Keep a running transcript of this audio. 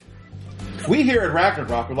We here at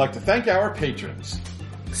Ragnarok would like to thank our patrons.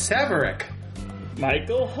 Severick,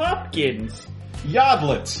 Michael Hopkins,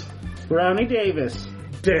 Yodlet, Brownie Davis,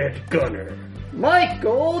 Dead Gunner,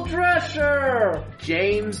 Michael Drescher,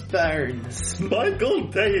 James Burns, Michael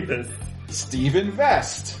Davis, Stephen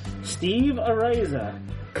Vest, Steve Areza,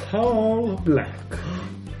 Carl Black,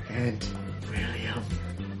 and William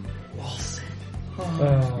Wilson.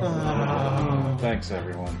 Thanks,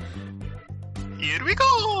 everyone. Here we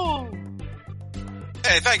go!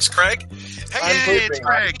 Hey, thanks, Craig. Hey, it's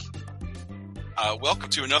Craig. Welcome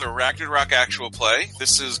to another Ragnarok Actual Play.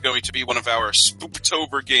 This is going to be one of our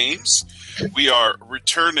Spooptober games. We are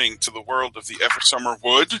returning to the world of the Eversummer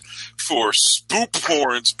Wood for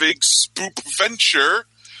Spoophorn's big spoop venture,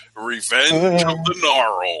 Revenge of the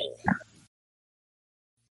Gnarl.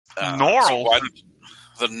 Gnarl?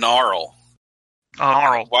 The Gnarl.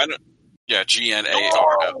 Gnarl. Why don't? Yeah,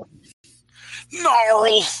 Gnarl.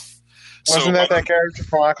 Gnarl. Wasn't that character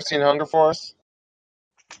from Aquatine Hunger Force?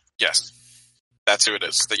 Yes. That's who it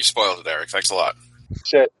is. That you spoiled it, Eric. Thanks a lot.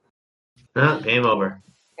 Shit. Game over.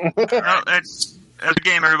 That's a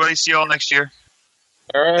game, everybody. See you all next year.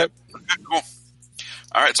 All right. Yep. Okay, cool.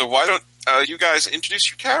 All right, so why don't you guys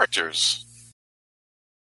introduce your characters?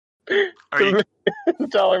 Are you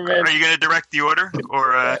Dollar Man. going to direct the order?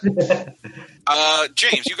 Or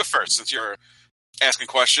James, you go first since you're asking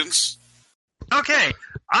questions. Okay,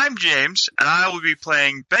 I'm James, and I will be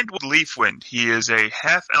playing Bentwood Leafwind. He is a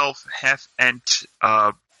half-elf, half-ent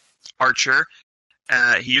archer.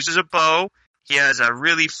 He uses a bow. He has a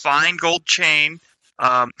really fine gold chain.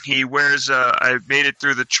 He wears I made it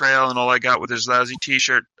through the trail, and all I got with his lousy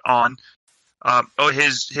t-shirt on.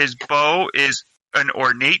 His bow is an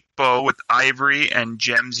ornate bow with ivory and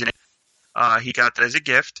gems in it. He got that as a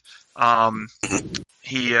gift.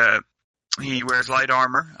 He wears light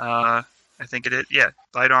armor. I think it is. Yeah,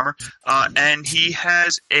 light armor. And he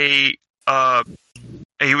has he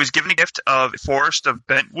was given a gift of Forest of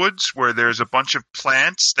Bentwoods, where there's a bunch of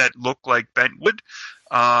plants that look like bentwood.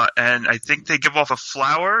 And I think they give off a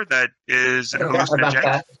flower that is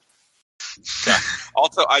hallucinogenic. Yeah.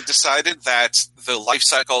 Also, I decided that the life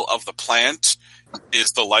cycle of the plant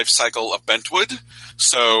is the life cycle of bentwood.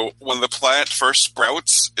 So when the plant first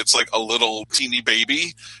sprouts, it's like a little teeny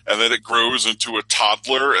baby, and then it grows into a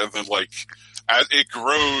toddler, and then it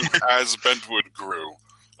grows as bentwood grew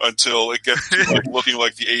until it gets to looking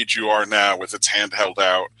like the age you are now, with its hand held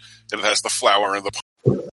out, and it has the flower in the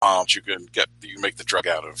palm you can make the drug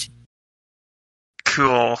out of.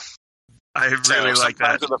 Cool. I really like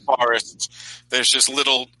that. In the forest, there's just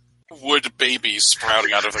little wood babies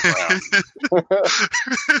sprouting out of the ground.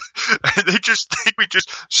 They just think we just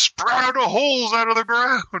sprout out of holes out of the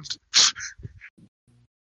ground.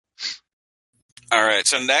 All right,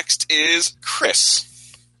 so next is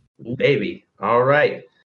Chris. Baby. All right.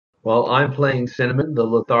 Well, I'm playing Cinnamon, the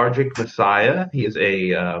lethargic messiah. He is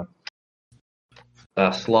a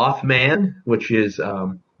sloth man, which is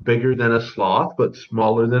bigger than a sloth, but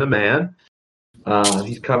smaller than a man.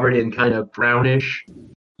 He's covered in kind of brownish,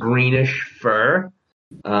 greenish fur.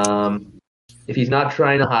 If he's not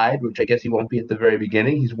trying to hide, which I guess he won't be at the very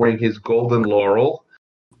beginning, he's wearing his golden laurel.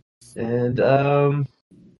 And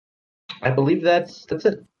I believe that's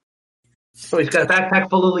it. So he's got a backpack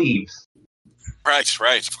full of leaves. Right,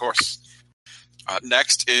 of course.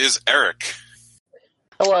 Next is Eric.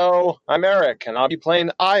 Hello, I'm Eric, and I'll be playing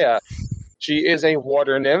Aya. She is a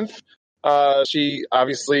water nymph. She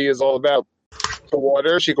obviously is all about the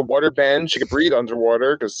water. She could water bend. She could breathe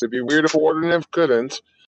underwater, because it'd be weird if a water nymph couldn't.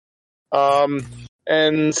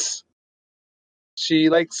 And she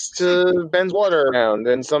likes to bend water around,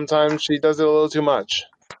 and sometimes she does it a little too much.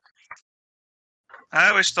 I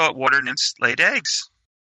always thought water nymphs laid eggs.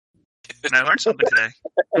 And I learned something today.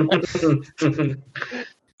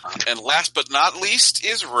 And last but not least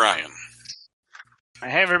is Ryan.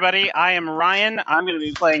 Hey everybody, I am Ryan. I'm going to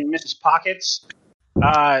be playing Mrs. Pockets.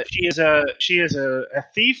 She is a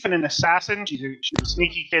thief and an assassin. She's a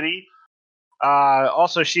sneaky kitty.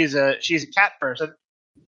 Also, she's a cat person.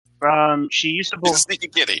 She used to She's a sneaky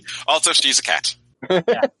kitty. Also, she's a cat.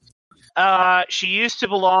 Yeah. She used to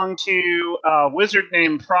belong to a wizard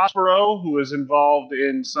named Prospero, who was involved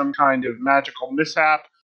in some kind of magical mishap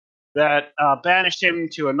that banished him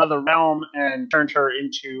to another realm and turned her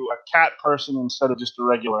into a cat person instead of just a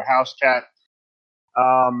regular house cat.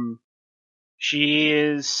 She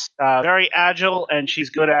is very agile, and she's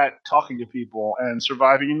good at talking to people and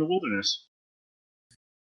surviving in the wilderness.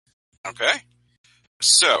 Okay.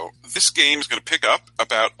 So, this game is going to pick up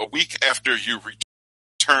about a week after you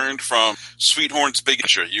returned from Sweethorn's big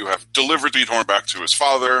adventure. You have delivered Sweethorn back to his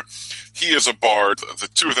father. He is a bard. The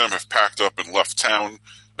two of them have packed up and left town.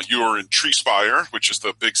 You are in Treespire, which is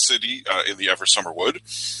the big city in the Eversummer Wood.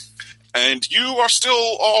 And you are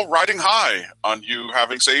still all riding high on you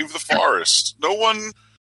having saved the forest. No one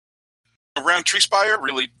around Treespire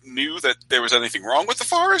really knew that there was anything wrong with the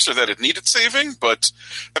forest or that it needed saving, but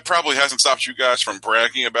that probably hasn't stopped you guys from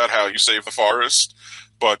bragging about how you saved the forest.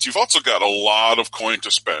 But you've also got a lot of coin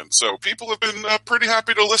to spend, so people have been pretty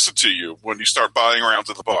happy to listen to you when you start buying around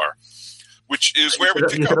at the bar, which is where we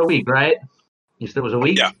pick You up. said a week, right? You said it was a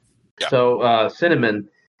week? Yeah. So Cinnamon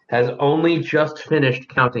has only just finished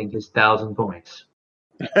counting his 1,000 points.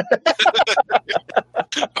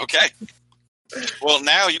 Okay. Well,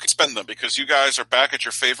 now you can spend them because you guys are back at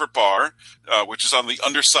your favorite bar, which is on the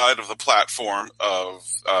underside of the platform of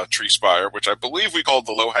Treespire, which I believe we called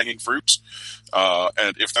the Low-Hanging Fruit.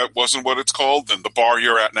 And if that wasn't what it's called, then the bar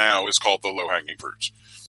you're at now is called the Low-Hanging Fruit.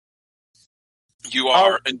 You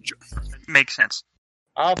are... Makes sense.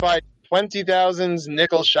 I'll buy 20,000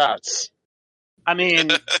 nickel shots. I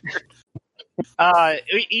mean,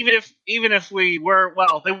 even if we were,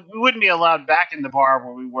 we wouldn't be allowed back in the bar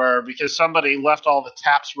where we were because somebody left all the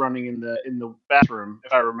taps running in the bathroom,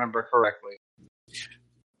 if I remember correctly.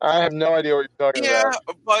 I have no idea what you're talking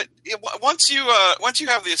about. Yeah, but once you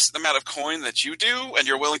have this amount of coin that you do, and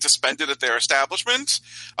you're willing to spend it at their establishment,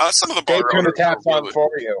 some of the They bar turn the owners taps are on willing, for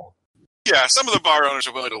you. yeah, some of the bar owners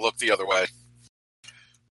are willing to look the other way.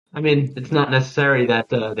 I mean, it's not necessary that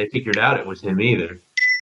they figured out it was him either.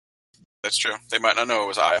 That's true. They might not know it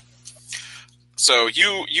was I. So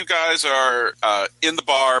you guys are in the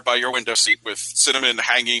bar by your window seat with Cinnamon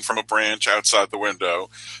hanging from a branch outside the window.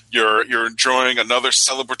 You're enjoying another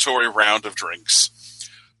celebratory round of drinks.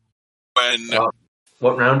 When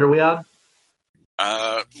What round are we on?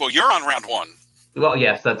 you're on round one. Well,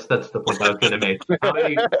 yes, that's the point I was going to make.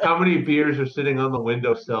 How many beers are sitting on the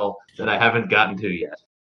windowsill that I haven't gotten to yet?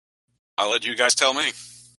 I'll let you guys tell me.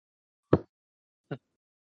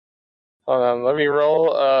 Hold on, let me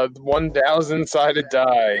roll a 1,000-sided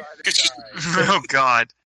die. Oh, God.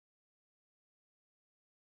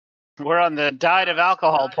 We're on the diet of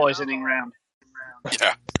alcohol poisoning round.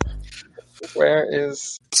 Yeah. Where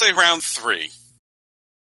is... Let's say round 3.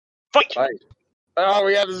 Fight! Oh,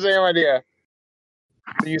 we have the same idea.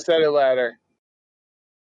 You said it ladder.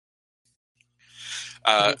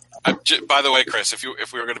 By the way, Chris, if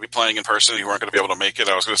we were going to be playing in person and you weren't going to be able to make it,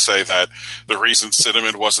 I was going to say that the reason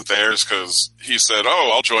Cinnamon wasn't there is because he said,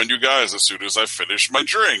 I'll join you guys as soon as I finish my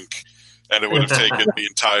drink. And it would have taken the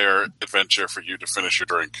entire adventure for you to finish your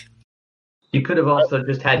drink. You could have also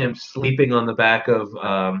just had him sleeping on the back of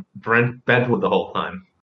Brentwood the whole time.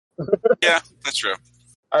 Yeah, that's true.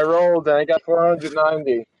 I rolled and I got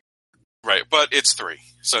 490. Right, but it's 3.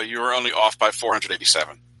 So you were only off by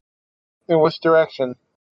 487. In which direction?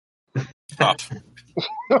 Up.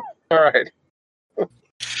 All right.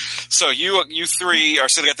 So you 3 are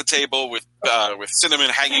sitting at the table with Cinnamon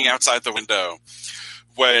hanging outside the window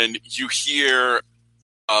when you hear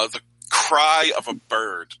the cry of a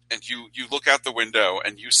bird, and you look out the window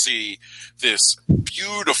and you see this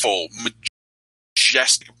beautiful,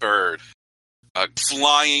 majestic bird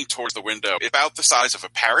flying towards the window. It's about the size of a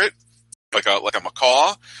parrot, like a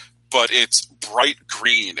macaw, but it's bright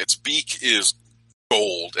green. Its beak is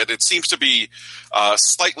gold, and it seems to be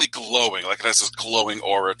slightly glowing, like it has this glowing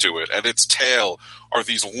aura to it. And its tail are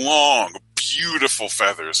these long, beautiful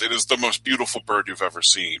feathers. It is the most beautiful bird you've ever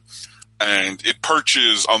seen. And it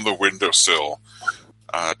perches on the windowsill,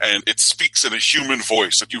 and it speaks in a human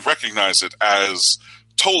voice, and you recognize it as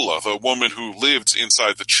Tola, the woman who lived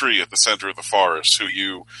inside the tree at the center of the forest, who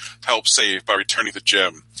you helped save by returning the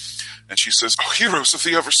gem. And she says, heroes of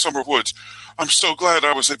the Eversummer Wood, I'm so glad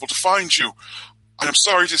I was able to find you. I am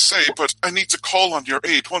sorry to say, but I need to call on your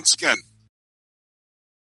aid once again.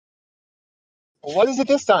 What is it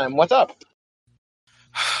this time? What's up?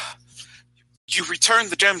 You returned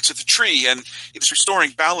the gem to the tree, and it is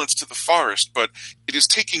restoring balance to the forest, but it is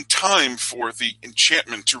taking time for the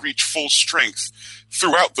enchantment to reach full strength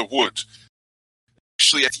throughout the wood,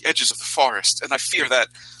 actually at the edges of the forest, and I fear that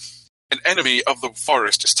an enemy of the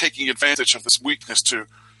forest is taking advantage of this weakness to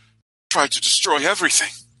try to destroy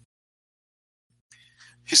everything.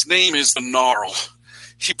 His name is the Gnarl.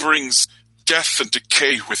 He brings death and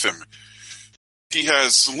decay with him. He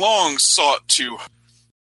has long sought to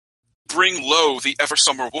bring low the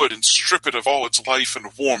Eversummer Wood and strip it of all its life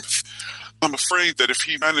and warmth. I'm afraid that if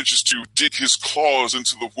he manages to dig his claws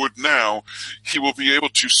into the wood now, he will be able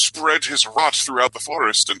to spread his rot throughout the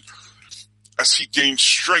forest, and as he gains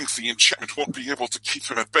strength, the enchantment won't be able to keep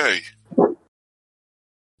him at bay.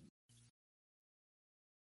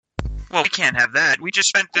 Well, we can't have that. We just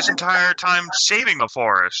spent this entire time saving the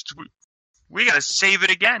forest. We gotta save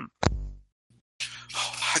it again.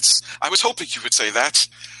 I was hoping you would say that.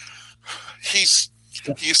 He is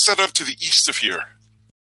set up to the east of here.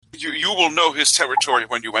 You will know his territory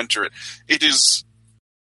when you enter it. It is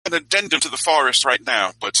an addendum to the forest right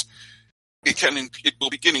now, but it will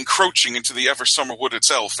begin encroaching into the Eversummer Wood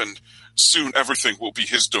itself, and soon everything will be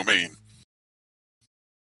his domain.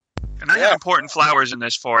 And I have important flowers in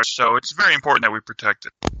this forest, so it's very important that we protect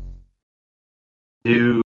it.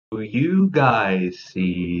 Do you guys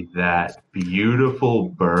see that beautiful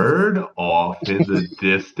bird off in the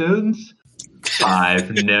distance?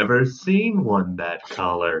 I've never seen one that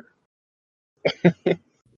color.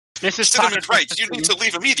 Mrs. Cinnamon, Pockets right, you need to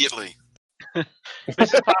leave immediately.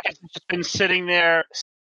 Mrs. Pockets has just been sitting there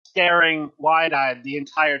staring wide-eyed the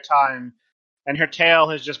entire time, and her tail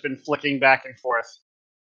has just been flicking back and forth.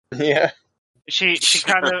 Yeah. She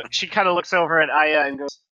kind of looks over at Aya and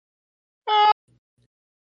goes,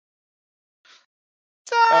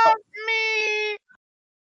 Stop me!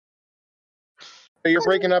 You're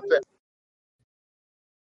breaking up there.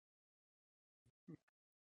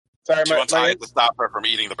 Sorry, Do you want Aya to stop her from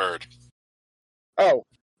eating the bird? Oh.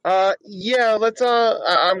 Yeah, let's,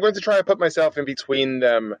 I'm going to try to put myself in between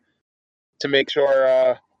them to make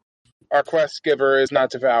sure, our quest giver is not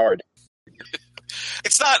devoured.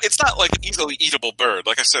 It's not like an easily eatable bird.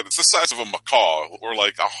 Like I said, it's the size of a macaw or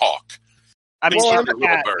like a hawk. I mean, Well, she's I'm a a little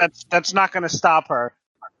cat. bird. That's not going to stop her.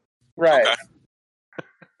 Right. Okay.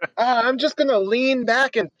 I'm just gonna lean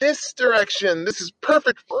back in this direction. This is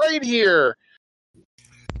perfect right here.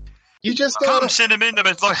 You just, Come, Cinnamon,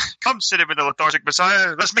 the lethargic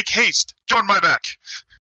Messiah. Let's make haste. Join my back.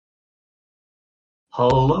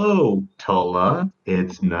 Hello, Tulla.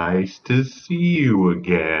 It's nice to see you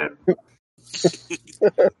again.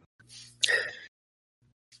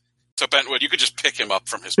 So, Bentwood, you could just pick him up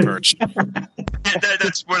from his perch.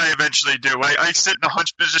 That's what I eventually do. I sit in a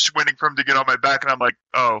hunch position waiting for him to get on my back, and I'm like,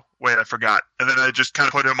 oh, wait, I forgot. And then I just kind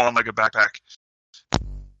of put him on like a backpack.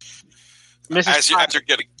 As you're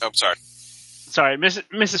getting... Oh, sorry.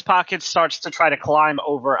 Mrs. Pockets starts to try to climb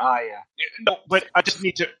over Aya. No, but I just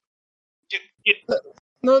need to...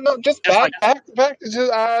 No, just Just back.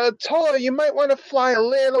 Tola, you might want to fly a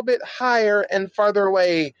little bit higher and farther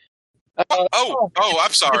away. I'm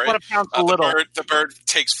sorry. I want to pounce a little. The bird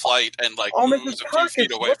takes flight and moves Mrs. a few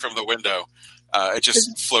feet Pockets, away from the window. It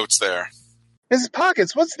just floats there. Mrs.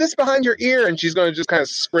 Pockets, what's this behind your ear? And she's going to just kind of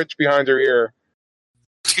scritch behind her ear.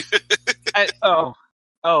 Yeah.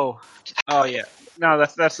 No,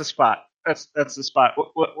 that's the spot. That's the spot.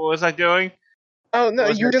 What was I doing? Oh no,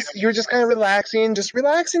 you're just kind of relaxing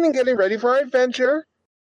and getting ready for our adventure.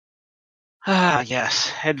 Ah,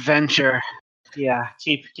 yes, adventure. Yeah,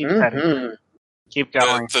 keep heading. Keep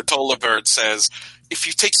going. The Tola bird says, if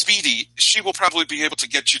you take Speedy, she will probably be able to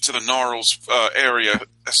get you to the Gnarls area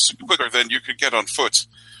quicker than you could get on foot.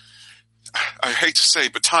 I hate to say,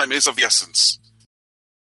 but time is of the essence.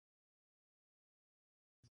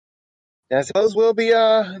 I suppose we'll be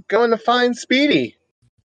going to find Speedy.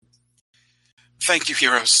 Thank you,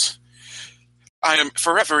 heroes. I am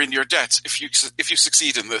forever in your debt if you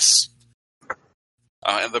succeed in this.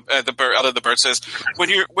 And the bird says, when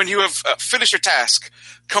you have finished your task,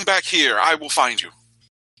 come back here. I will find you.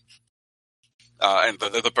 And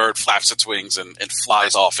the bird flaps its wings and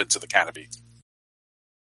flies off into the canopy.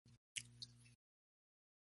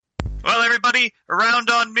 Well, everybody, around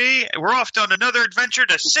on me. We're off on another adventure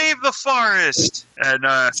to save the forest. And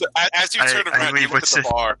so as you turn around, you look at the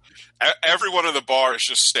bar. Everyone in the bar is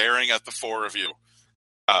just staring at the four of you.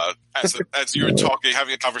 As you're talking,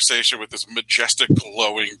 having a conversation with this majestic,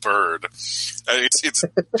 glowing bird. It's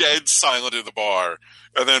dead silent in the bar.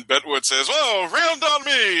 And then Bentwood says, "Whoa, round on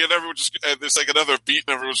me!" And everyone and there's like another beat,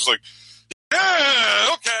 and everyone's just like,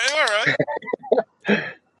 "Yeah, okay, all right."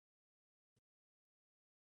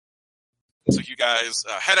 So you guys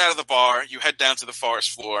head out of the bar. You head down to the forest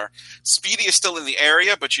floor. Speedy is still in the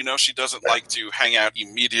area, but you know she doesn't like to hang out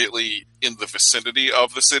immediately in the vicinity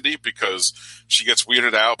of the city because she gets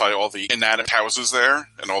weirded out by all the inanimate houses there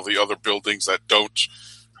and all the other buildings that don't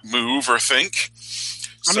move or think.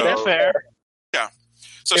 I mean, that's fair. Yeah.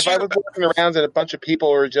 So if I was walking around and a bunch of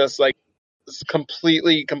people were just like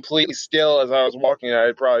completely still as I was walking,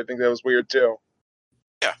 I'd probably think that was weird too.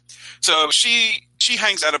 Yeah. So she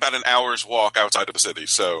hangs out about an hour's walk outside of the city.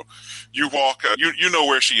 So you walk, you know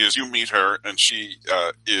where she is. You meet her, and she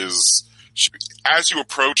as you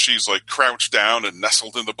approach, she's like crouched down and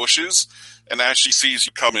nestled in the bushes. And as she sees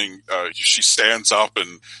you coming, she stands up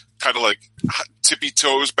and kind of like tippy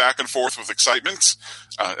toes back and forth with excitement,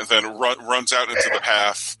 and then runs out into the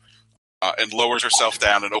path and lowers herself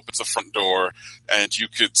down and opens the front door, and you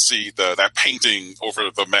could see that painting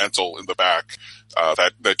over the mantle in the back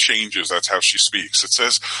that changes. That's how she speaks. It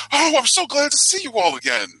says, "Oh, I'm so glad to see you all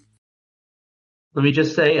again." Let me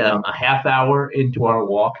just say, a half hour into our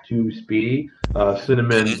walk to Speedy,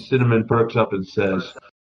 Cinnamon perks up and says,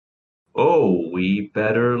 "Oh, we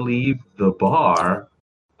better leave the bar.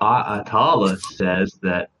 Atala says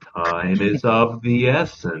that time is of the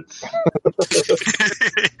essence."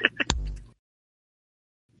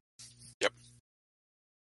 Yep.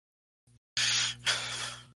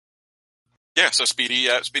 Yeah, so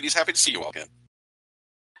Speedy's happy to see you all again.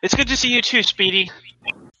 It's good to see you too, Speedy.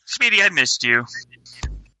 Speedy, I missed you.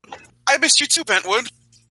 I missed you too, Bentwood.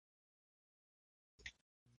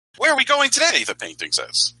 Where are we going today? The painting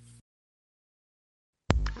says.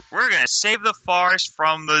 We're gonna save the forest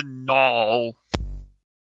from the Gnoll.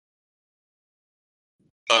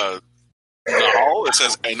 Gnarl? It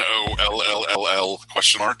says Noll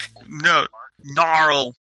question mark. No,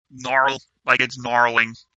 gnarl. Like it's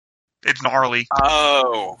gnarling. It's gnarly.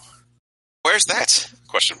 Oh. Where's that?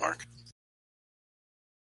 Question mark.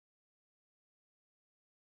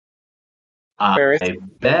 I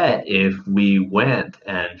bet if we went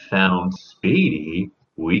and found Speedy,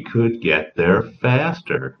 we could get there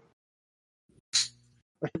faster.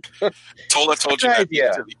 Told you Good that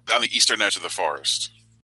idea. on the eastern edge of the forest.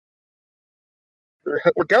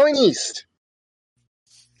 We're going east.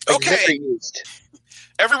 Like Okay. very east.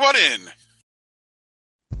 Everyone in.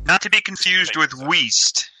 Not to be confused with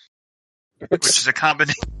Weast, which is a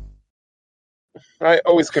combination. I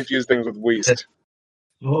always confuse things with Weast.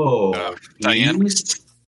 Oh, Diane. Weast?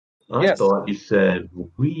 I Yes. thought you said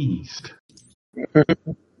Weast.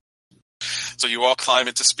 So you all climb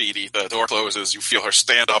into Speedy. The door closes. You feel her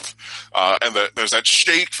stand up, and there's that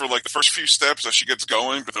shake for like the first few steps as she gets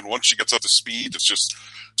going. But then once she gets up to speed, it's just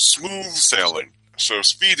smooth sailing. So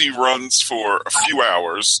Speedy runs for a few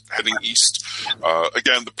hours, heading east.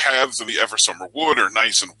 Again, the paths in the Eversummer Wood are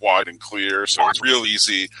nice and wide and clear, so it's real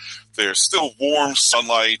easy. There's still warm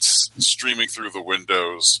sunlight streaming through the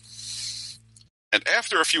windows. And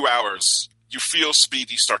after a few hours, you feel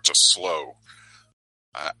Speedy start to slow.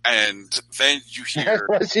 And then you hear...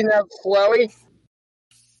 Was she not flowy?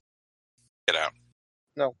 Get out.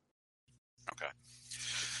 No. Okay.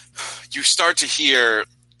 You start to hear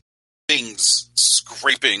things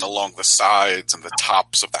scraping along the sides and the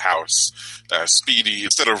tops of the house. Speedy,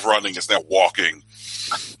 instead of running, is now walking.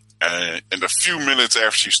 And a few minutes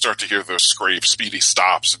after you start to hear those scrapes, Speedy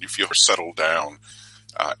stops and you feel her settle down.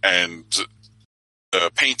 And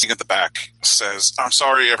the painting at the back says, "I'm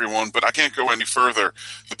sorry, everyone, but I can't go any further.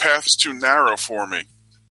 The path is too narrow for me."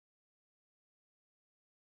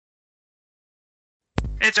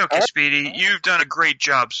 It's okay, Speedy. You've done a great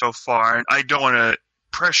job so far, and I don't want to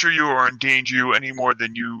pressure you or endanger you any more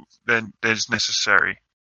than is necessary.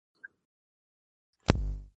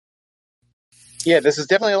 Yeah, this is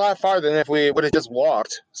definitely a lot farther than if we would have just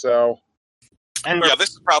walked. So, And Yeah, this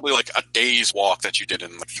is probably like a day's walk that you did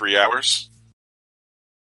in like 3 hours.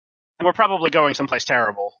 we're probably going someplace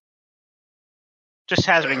terrible. Just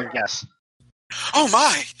hazarding a guess. Oh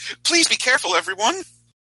my! Please be careful, everyone!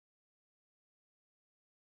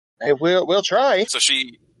 hey, we'll try. So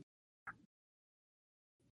she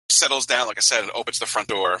settles down, like I said, and opens the front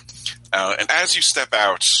door. And as you step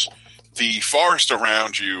out, the forest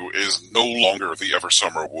around you is no longer the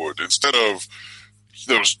Eversummer Wood. Instead of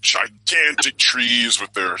those gigantic trees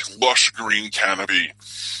with their lush green canopy,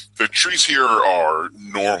 the trees here are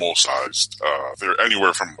normal sized. They're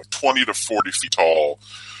anywhere from 20 to 40 feet tall,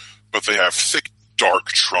 but they have thick, dark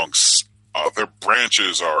trunks. Their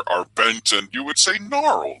branches are bent and you would say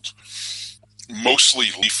gnarled, mostly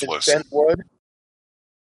leafless. Bent wood.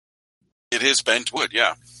 It is bent wood,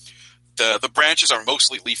 yeah. The branches are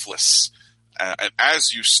mostly leafless. And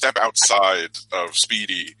as you step outside of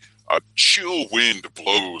Speedy, a chill wind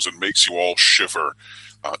blows and makes you all shiver.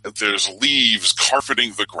 There's leaves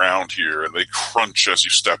carpeting the ground here, and they crunch as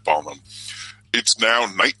you step on them. It's now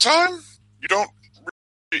nighttime? You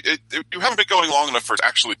haven't been going long enough for it to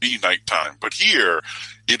actually be nighttime, but here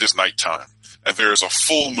it is nighttime. And there's a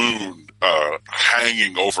full moon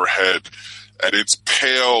hanging overhead, and its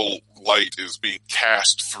pale light is being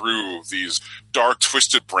cast through these dark,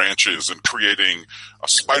 twisted branches and creating a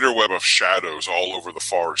spiderweb of shadows all over the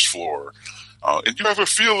forest floor. And you have a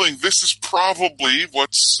feeling this is probably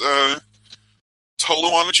what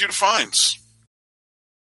Tola wanted you to find.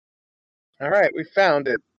 All right, we found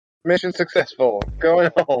it. Mission successful. Going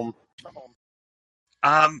home.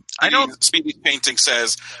 I don't. Speedy's painting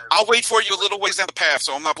says, "I'll wait for you a little ways down the path,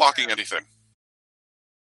 so I'm not blocking anything."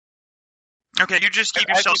 Okay, you just keep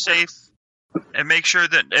yourself safe. and make sure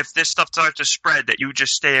that if this stuff starts to spread, that you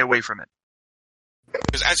just stay away from it.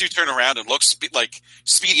 Because as you turn around and look,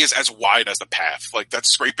 Speedy is as wide as the path. Like, that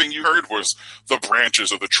scraping you heard was the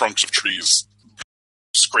branches of the trunks of trees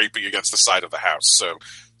scraping against the side of the house. So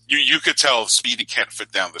you could tell Speedy can't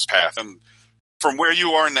fit down this path. And from where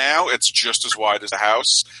you are now, it's just as wide as the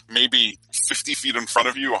house. Maybe 50 feet in front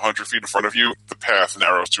of you, 100 feet in front of you, the path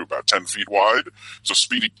narrows to about 10 feet wide. So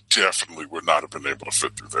Speedy definitely would not have been able to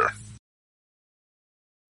fit through there.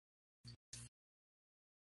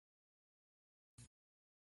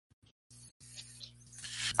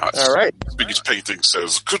 All right. Speedy's painting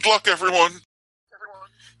says, "Good luck, everyone.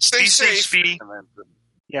 Stay Be safe, safe." Speedy.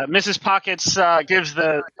 Yeah, Mrs. Pockets gives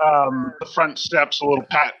the front steps a little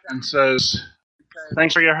pat and says,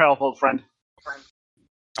 "Thanks for your help, old friend." Of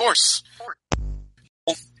course.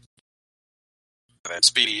 And then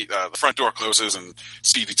Speedy, the front door closes, and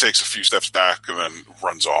Speedy takes a few steps back and then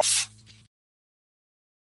runs off.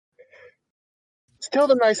 Still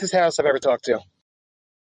the nicest house I've ever talked to.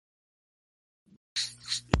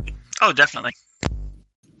 Oh, definitely.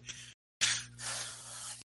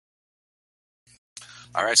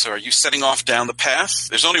 All right, so are you setting off down the path?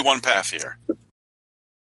 There's only one path here.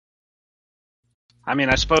 I mean,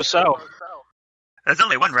 I suppose so. There's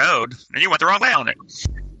only one road, and you went the wrong way on it.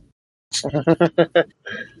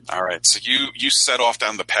 All right, so you set off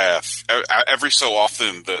down the path. Every so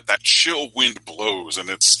often, that chill wind blows, and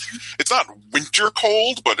it's not winter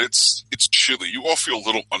cold, but it's chilly. You all feel a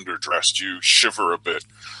little underdressed. You shiver a bit.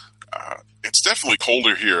 It's definitely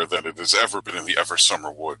colder here than it has ever been in the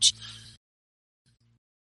Eversummer Woods.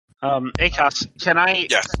 Akos, can I?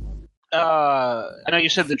 Yes. I know you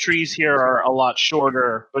said the trees here are a lot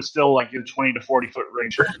shorter, but still like in 20 to 40 foot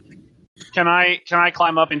range. Can I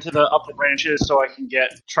climb up into the upper branches so I can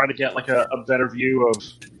try to get like a better view of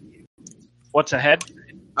what's ahead?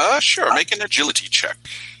 Sure. Make an agility check.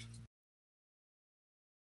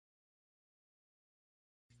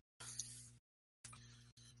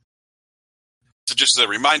 So just as a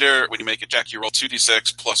reminder, when you make a check, you roll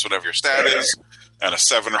 2d6 plus whatever your stat is, and a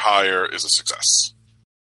 7 or higher is a success.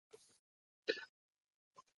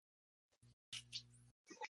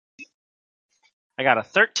 I got a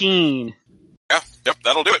 13. Yeah, yep,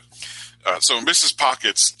 that'll do it. So Mrs.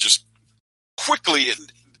 Pockets just quickly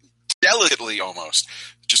and delicately almost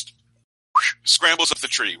just scrambles up the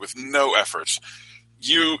tree with no effort.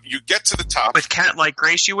 You get to the top. With cat-like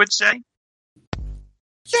grace, you would say?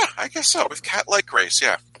 Yeah, I guess so. With cat-like grace,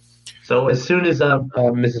 yeah. So as soon as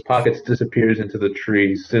Mrs. Pockets disappears into the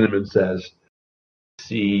tree, Cinnamon says,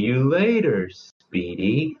 "See you later,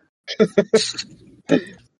 Speedy."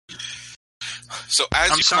 So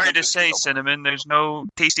as I'm you sorry climb to say, Cinnamon, there's no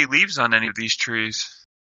tasty leaves on any of these trees.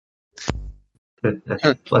 But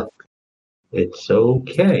it's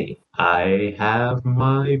okay. I have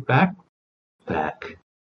my backpack.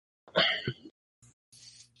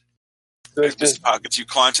 Mrs. Pockets, you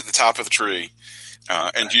climb to the top of the tree,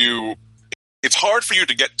 and it's hard for you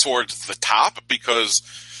to get towards the top because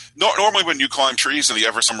normally when you climb trees in the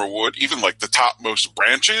Eversummer Wood, even like the topmost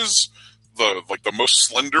branches, the most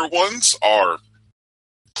slender ones are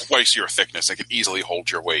twice your thickness and can easily hold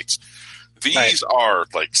your weight. These are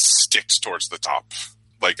like sticks towards the top,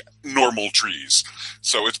 like normal trees.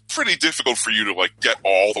 So it's pretty difficult for you to like get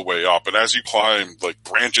all the way up. And as you climb, like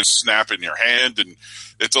branches snap in your hand, and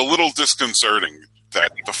it's a little disconcerting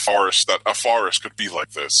that a forest could be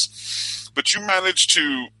like this. But you manage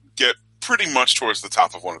to get pretty much towards the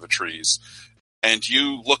top of one of the trees. And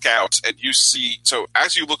you look out and you see, so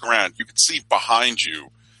as you look around, you can see behind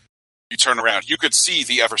you, you turn around, you could see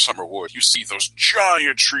the Eversummer Wood. You see those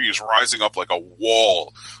giant trees rising up like a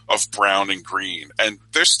wall of brown and green. And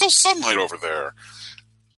there's still sunlight over there.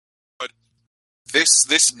 But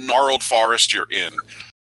this gnarled forest you're in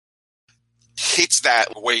hits that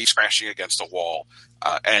wave crashing against a wall.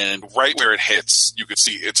 And right where it hits, you can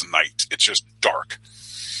see it's night. It's just dark.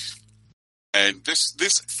 And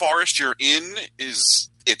this forest you're in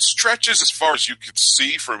it stretches as far as you can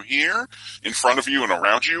see from here, in front of you and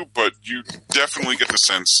around you, but you definitely get the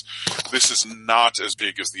sense this is not as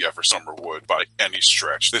big as the Eversummer Wood by any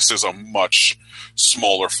stretch. This is a much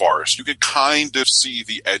smaller forest. You can kind of see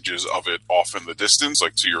the edges of it off in the distance,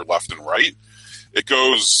 like to your left and right. It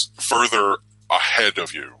goes further ahead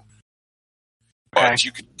of you. But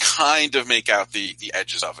you can kind of make out the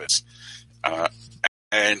edges of it.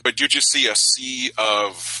 But you just see a sea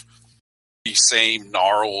of the same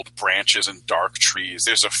gnarled branches and dark trees.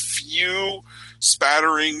 There's a few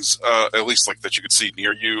spatterings, at least like that you could see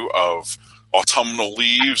near you, of autumnal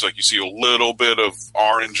leaves. Like you see a little bit of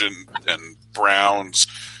orange and browns,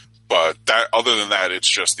 but other than that, it's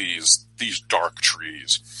just these these dark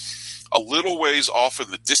trees. A little ways off in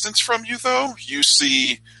the distance from you, though, you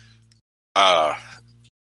see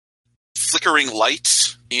flickering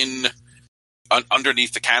light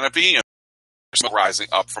underneath the canopy, and smoke rising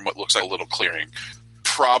up from what looks like a little clearing.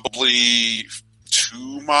 Probably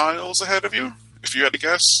 2 miles ahead of you, if you had to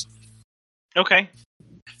guess. Okay.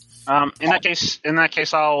 In that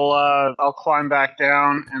case, I'll climb back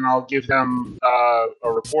down and I'll give them a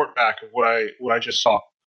report back of what I just saw.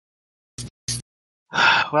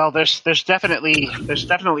 Well, there's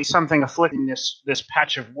definitely something afflicting this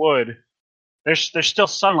patch of wood. There's still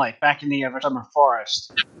sunlight back in the Eversummer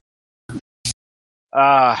Forest.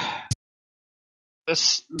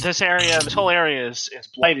 This whole area is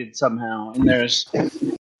blighted somehow, and there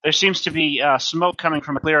seems to be smoke coming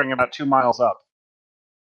from a clearing about 2 miles up.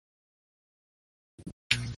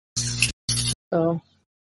 So,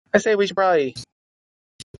 I say we should probably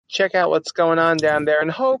check out what's going on down there and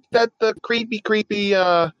hope that the creepy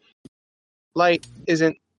light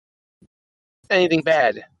isn't anything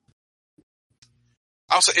bad.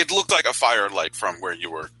 I'll say it looked like a firelight from where you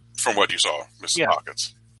were, from what you saw, Mrs.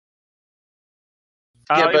 Pockets.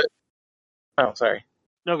 Yeah, but oh, sorry.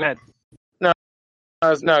 No, go ahead. No,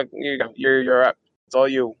 you go. You're up. It's all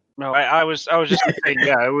you. No, I was just gonna say,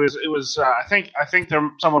 yeah, it was. I think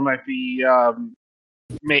someone might be.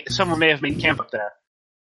 Someone may have made camp up there.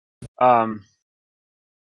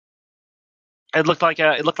 It looked like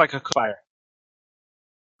a fire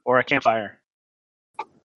or a campfire.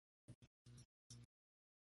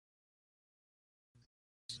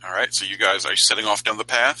 All right, so you guys are setting off down the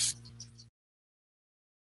path.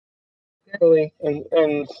 Carefully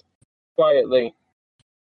and quietly.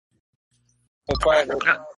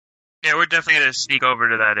 Yeah, we're definitely going to sneak over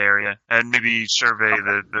to that area and maybe survey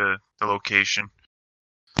the location.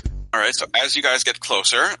 All right, so as you guys get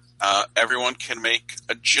closer, everyone can make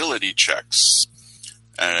agility checks.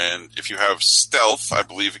 And if you have stealth, I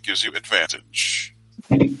believe it gives you advantage.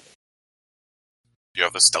 You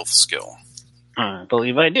have the stealth skill. I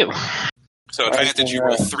believe I do. So advantage, you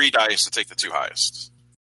roll 3 dice to take the 2 highest.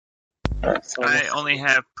 I only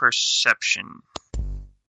have perception.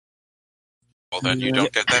 Well, then you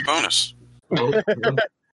don't get that bonus.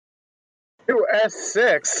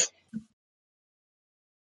 2S6.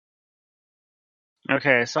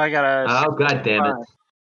 Okay, so I got a. Oh, God damn it.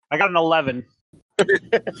 I got an 11.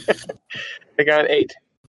 I got an 8.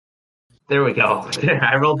 There we go.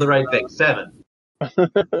 I rolled the right thing. 7.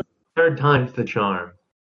 Third time's the charm.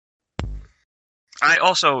 I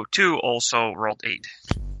also rolled 8.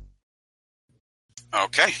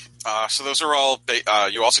 Okay, so those are all,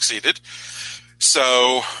 you all succeeded.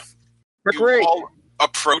 So, you all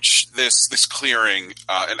approach this clearing,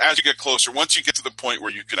 and as you get closer, once you get to the point where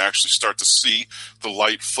you can actually start to see the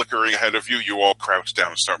light flickering ahead of you, you all crouch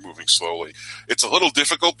down and start moving slowly. It's a little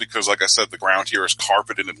difficult because, like I said, the ground here is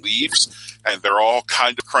carpeted in leaves, and they're all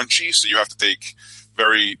kind of crunchy, so you have to take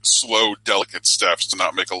very slow, delicate steps to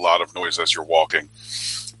not make a lot of noise as you're walking.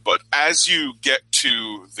 But as you get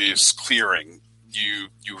to this clearing, you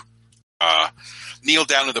kneel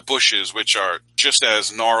down in the bushes, which are just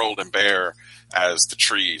as gnarled and bare as the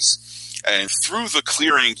trees. And through the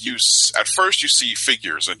clearing, at first you see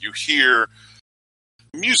figures, and you hear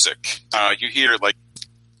music. You hear, like,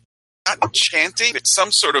 not chanting, it's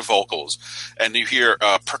some sort of vocals. And you hear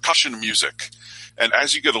percussion music. And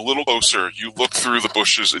as you get a little closer, you look through the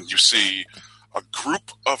bushes and you see a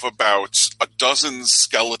group of about a dozen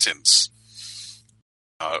skeletons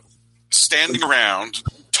standing around,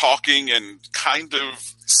 talking and kind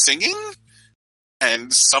of singing.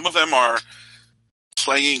 And some of them are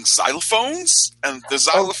playing xylophones, and the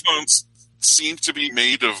xylophones seem to be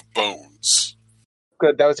made of bones.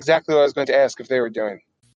 Good, that was exactly what I was going to ask if they were doing.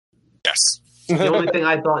 Yes. The only thing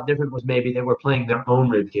I thought different was maybe they were playing their own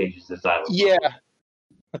rib cages as I was. Yeah.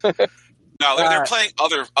 No, they're playing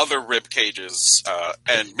other rib cages,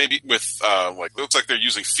 and maybe with it looks like they're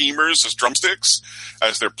using femurs as drumsticks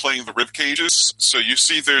as they're playing the rib cages. So you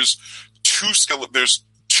see, there's there's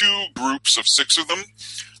 2 groups of 6 of them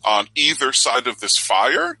on either side of this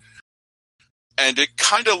fire, and it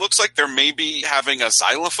kind of looks like they're maybe having a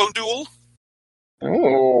xylophone duel.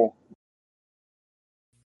 Oh.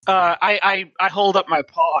 I hold up my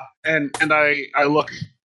paw and I look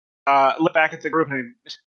back at the group and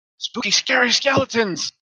spooky, scary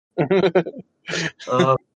skeletons.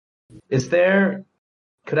 Is there?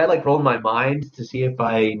 Could I roll my mind to see if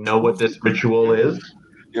I know what this ritual is?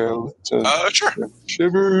 Sure.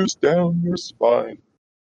 Shivers down your spine.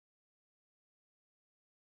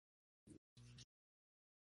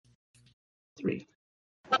 3.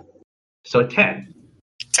 So 10.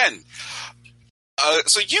 10.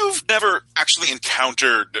 So you've never actually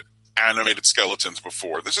encountered animated skeletons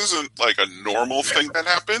before. This isn't like a normal thing that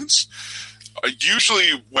happens.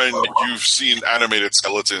 Usually when you've seen animated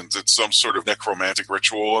skeletons, it's some sort of necromantic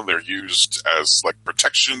ritual, and they're used as like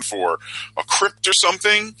protection for a crypt or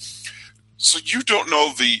something. So you don't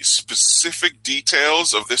know the specific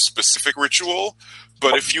details of this specific ritual,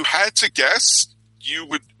 but if you had to guess, you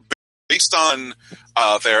would, based on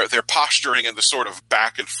their posturing and the sort of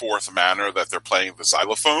back and forth manner that they're playing the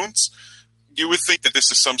xylophones, you would think that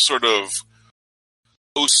this is some sort of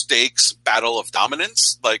low-stakes battle of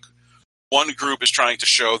dominance. Like, one group is trying to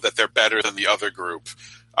show that they're better than the other group,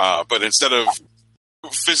 but instead of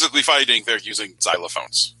physically fighting, they're using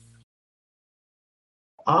xylophones.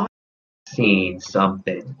 I've seen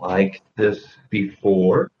something like this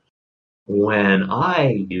before when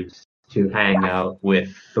I used to hang out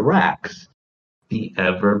with Thrax, the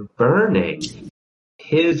Ever-Burning.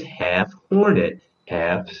 His half hornet,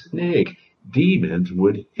 half snake. Demons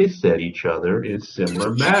would hiss at each other in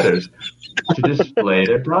similar matters to display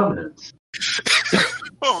their dominance.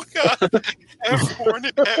 Oh, God.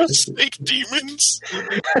 Hornet, snake demons?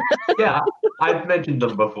 Yeah, I've mentioned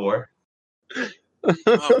them before.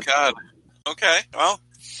 Oh, God. Okay, well.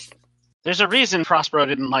 There's a reason Prospero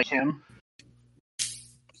didn't like him.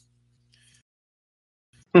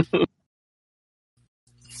 All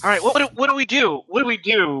right, what do we do? What do we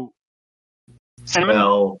do? Cinnamon?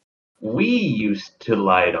 Well, we used to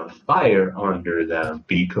light a fire under them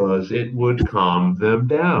because it would calm them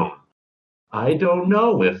down. I don't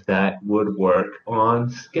know if that would work on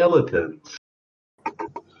skeletons.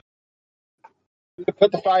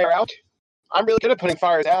 Put the fire out. I'm really good at putting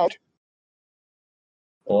fires out.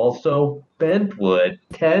 Also, Bentwood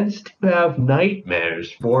tends to have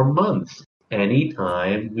nightmares for months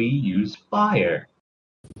anytime we use fire.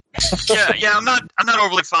 Yeah. I'm not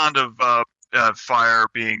overly fond of fire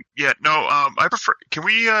being. Yeah, no. I prefer. Can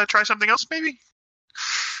we try something else, maybe?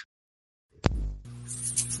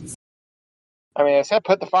 I mean, I said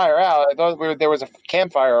put the fire out. I thought there was a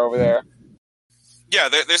campfire over there. Yeah,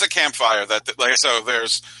 there's a campfire so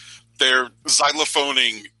they're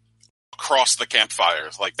xylophoning across the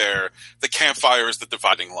campfires. Like the campfire is the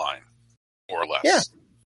dividing line, more or less. Yeah.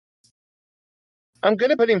 I'm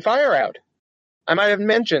good at putting fire out. I might have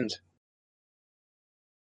mentioned.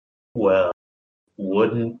 Well,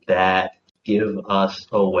 wouldn't that give us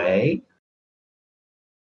away?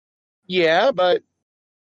 Yeah, but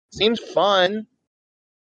seems fun.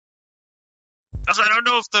 Also, I don't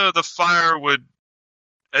know if the fire would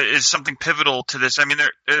is something pivotal to this. I mean,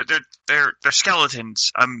 they're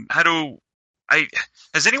skeletons.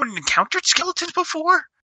 Has anyone encountered skeletons before?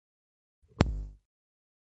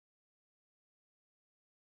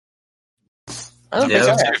 I don't Yeah.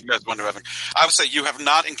 think I If you guys wonder about it. I would say you have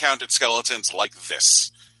not encountered skeletons like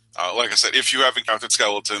this. Like I said, if you have encountered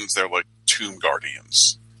skeletons, they're like tomb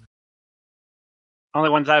guardians. Only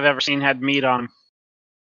ones I've ever seen had meat on.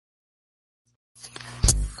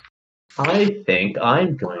 I think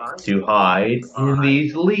I'm going to hide in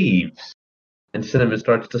these leaves. And Cinnamon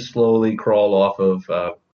starts to slowly crawl off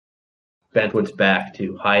of Bentwood's back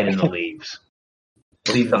to hide in the leaves.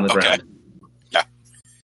 Leaves on the Okay. ground. Yeah.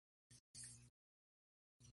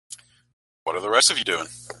 What are the rest of you doing?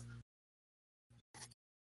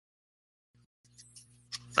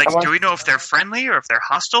 Like, do we know if they're friendly or if they're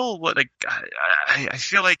hostile? What? Like, I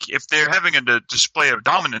feel like if they're having a display of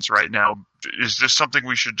dominance right now, is this something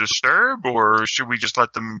we should disturb, or should we just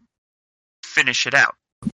let them finish it out?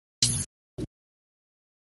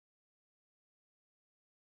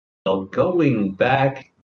 Well, going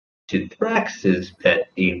back to Thrax's pet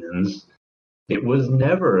demons, it was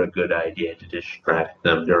never a good idea to distract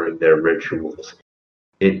them during their rituals.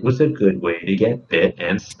 It was a good way to get bit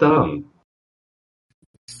and stung.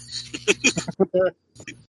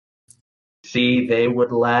 See, they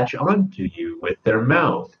would latch onto you with their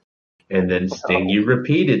mouth, and then sting you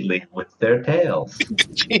repeatedly with their tails.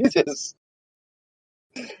 Jesus.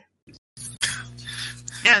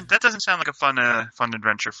 Yeah, that doesn't sound like a fun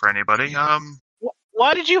adventure for anybody.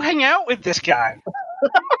 Why did you hang out with this guy?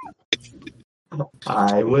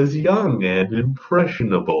 I was young and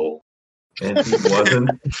impressionable, and he wasn't.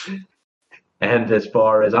 And as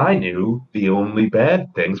far as I knew, the only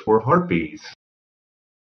bad things were harpies.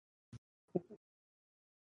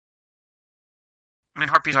 I mean,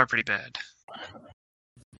 harpies are pretty bad.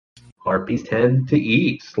 Harpies tend to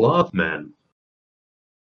eat sloth men.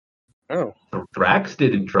 Oh. Thrax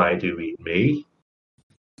didn't try to eat me.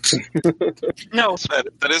 No,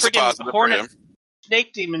 That is a Friggin' positive for hornet. him.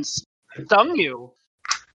 snake demons stung you.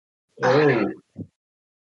 Oh.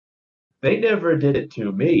 They never did it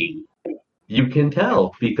to me. You can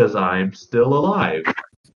tell because I'm still alive.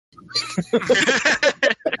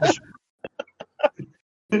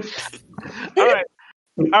 All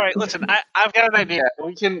right. Listen, I've got an idea.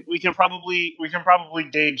 We can probably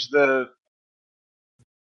gauge the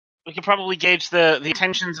the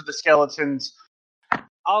intentions of the skeletons.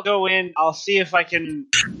 I'll go in. I'll see if I can,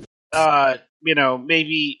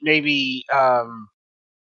 maybe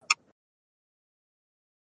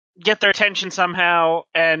get their attention somehow.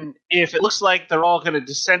 And if it looks like they're all going to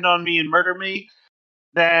descend on me and murder me,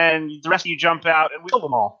 then the rest of you jump out and we kill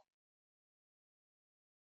them all.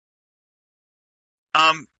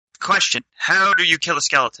 Question. How do you kill a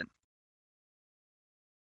skeleton?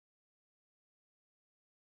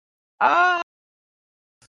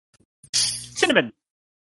 Cinnamon.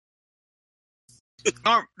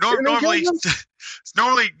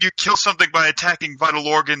 Normally you kill something by attacking vital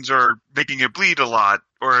organs or making it bleed a lot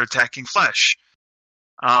or attacking flesh.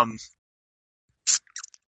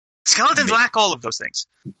 Skeletons lack all of those things.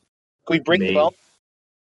 Can we break the Me. bone?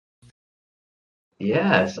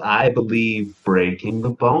 Yes, I believe breaking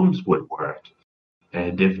the bones would work.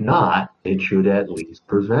 And if not, it should at least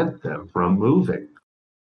prevent them from moving.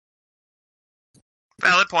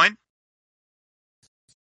 Valid point.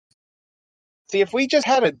 See, if we just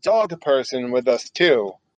had a dog person with us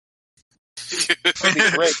too, that'd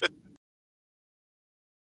be great.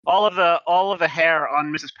 All of the hair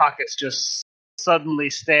on Mrs. Pockets just suddenly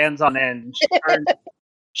stands on end.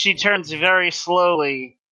 She turns very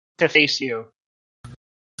slowly to face you.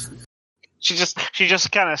 She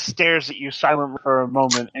just kind of stares at you silently for a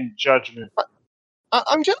moment in judgment.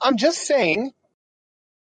 I'm just saying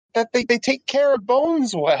that they take care of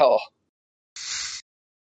bones well.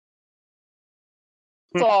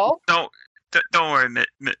 That's all. Don't worry,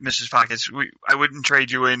 Mrs. Pockets. I wouldn't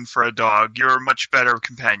trade you in for a dog. You're a much better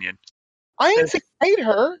companion. I ain't hate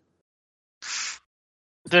her.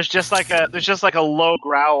 There's just like a low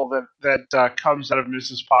growl that comes out of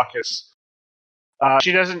Mrs. Pockets.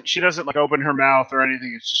 She doesn't like open her mouth or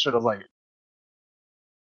anything. It's just sort of like,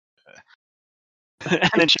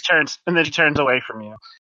 and then she turns away from you.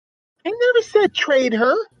 I never said trade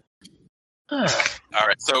her. All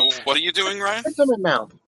right. So what are you doing, Ryan? What's in my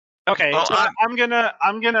mouth? Okay, Well, so I'm gonna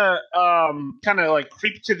kind of like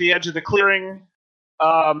creep to the edge of the clearing,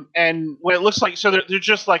 and when it looks like they're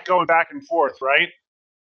just like going back and forth, right?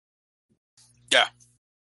 Yeah.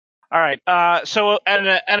 All right. So at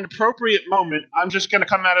an appropriate moment, I'm just gonna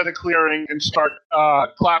come out of the clearing and start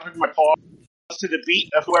clapping my paws to the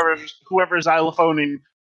beat of whoever's xylophoning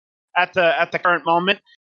at the current moment,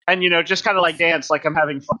 and just kind of like dance like I'm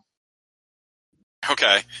having fun.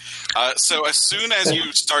 Okay. So as soon as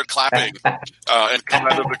you start clapping and come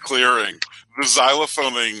out of the clearing, the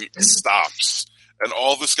xylophoning stops, and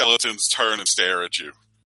all the skeletons turn and stare at you.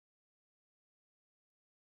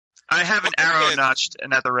 I have an arrow notched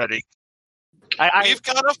and at the ready. We've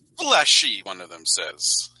got a fleshy, one of them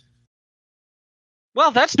says.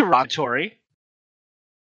 Well, that's derogatory.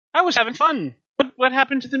 I was having fun. What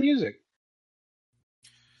happened to the music?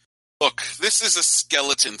 Look, this is a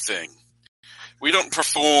skeleton thing. We don't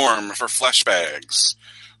perform for flesh bags.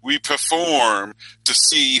 We perform to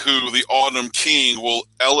see who the Autumn King will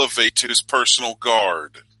elevate to his personal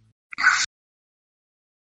guard.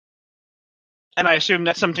 And I assume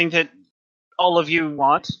that's something that all of you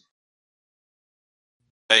want?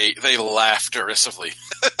 They laugh derisively.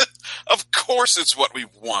 Of course it's what we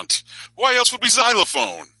want. Why else would we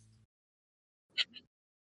xylophone?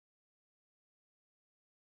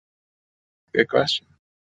 Good question.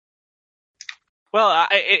 Well,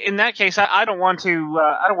 in that case, I don't want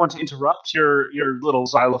to interrupt your little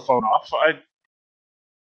xylophone off.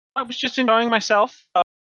 I was just enjoying myself.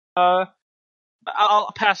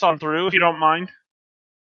 I'll pass on through if you don't mind.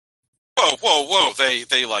 Whoa!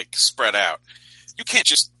 They like spread out. You can't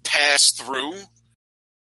just pass through.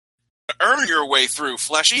 Earn your way through,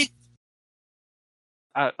 fleshy.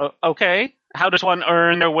 Okay. How does one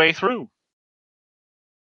earn their way through?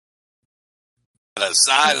 The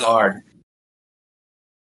xylo. Hard.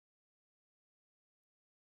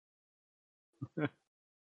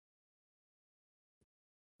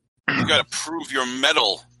 You gotta prove your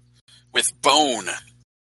mettle with bone.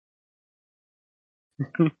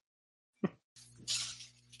 You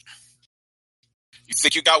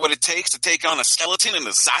think you got what it takes to take on a skeleton in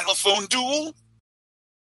a xylophone duel?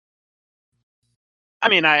 I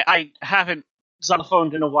mean, I haven't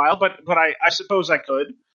xylophoned in a while, but I suppose I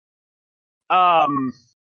could.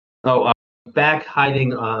 Back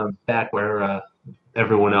hiding back where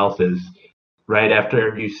everyone else is. Right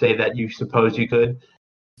after you say that you suppose you could,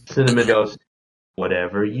 Cinnamon goes,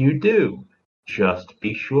 "Whatever you do, Just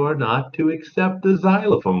be sure not to accept the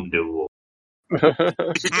xylophone duel.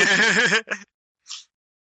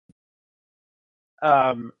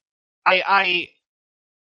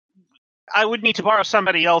 I would need to borrow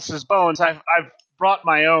somebody else's bones. I've brought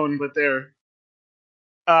my own, but they're.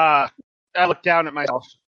 I look down at myself.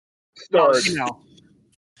 Start. You know.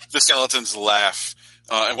 The skeletons laugh,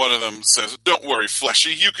 and one of them says, "Don't worry,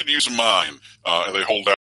 Fleshy, you can use mine." And they hold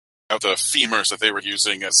out the femurs that they were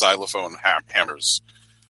using as xylophone hammers.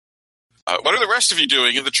 What are the rest of you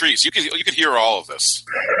doing in the trees? You can hear all of this.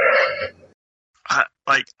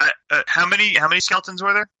 How many skeletons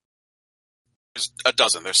were there? There's a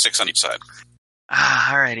dozen. There's 6 on each side.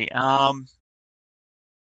 Alrighty. I'm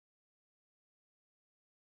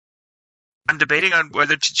debating on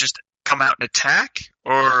whether to just come out and attack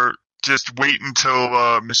or just wait until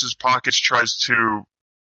Mrs. Pockets tries to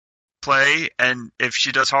play, and if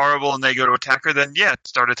she does horrible and they go to attack her, then yeah,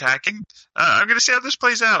 start attacking. I'm going to see how this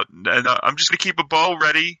plays out, and I'm just going to keep a bow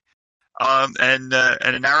ready and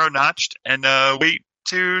an arrow notched, and wait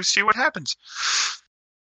to see what happens.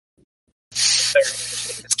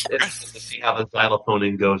 It's to see how the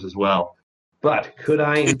xylophoning goes as well. But could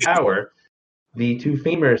I empower the 2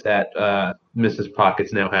 femurs that Mrs.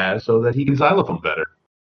 Pockets now has so that he can xylophone better?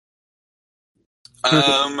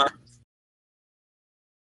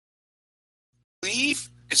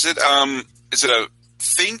 Is it a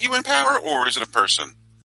thing you empower, or is it a person?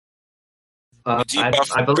 I believe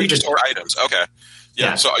creatures it's or items. Okay,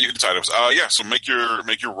 yeah. So you can do items. Yeah. So make your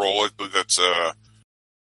roll. I believe that's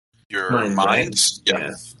your mind. Right?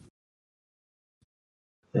 Yeah.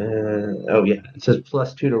 Oh yeah, it says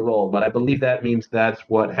 +2 to roll, but I believe that means that's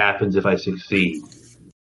what happens if I succeed.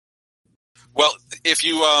 Well, if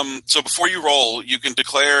you so before you roll, you can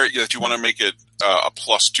declare that you want to make it a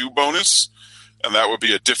 +2 bonus, and that would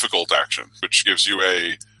be a difficult action, which gives you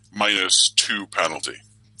a -2 penalty.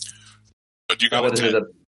 But you got a 10.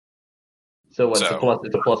 So what's the plus?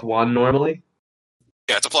 It's a +1 normally.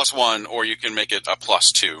 Yeah, it's a +1, or you can make it a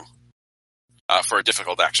 +2 for a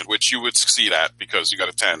difficult action, which you would succeed at because you got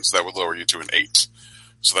a 10, so that would lower you to an 8.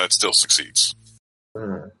 So that still succeeds.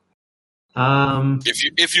 If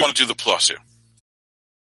you want to do the +2.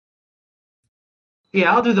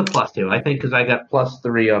 Yeah, I'll do the +2. I think because I got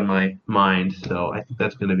 +3 on my mind, so I think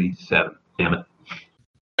that's going to be 7. Damn it.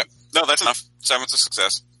 Yep. No, that's enough. 7's a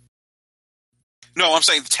success. No, I'm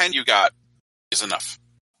saying the 10 you got is enough.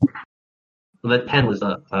 Well, that 10 was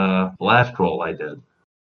the last roll I did.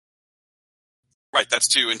 Right, that's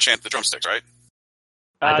to enchant the drumsticks, right?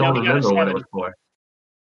 I don't no, he got a remember what it 7. was for.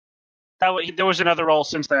 There was another roll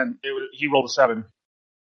since then. He rolled a 7.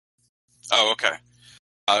 Oh, okay.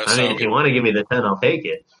 I mean, if you want to give me the 10, I'll take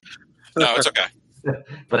it. No, it's okay.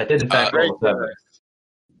 But I did, in fact, roll a 7.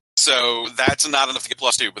 So that's not enough to get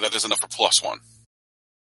 +2, but that is enough for +1.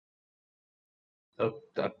 Oh,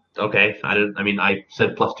 okay. I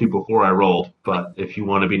said +2 before I rolled, but if you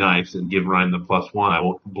want to be nice and give Ryan the +1, I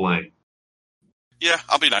won't complain. Yeah,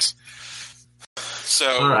 I'll be nice. So,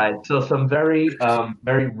 all right. So some very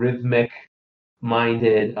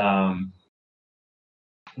rhythmic-minded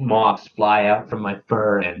moths fly out from my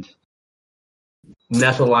fur and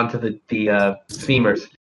nestle onto the femurs,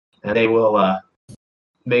 and they will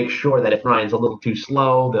make sure that if Ryan's a little too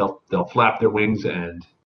slow, they'll flap their wings and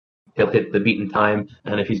he'll hit the beaten time.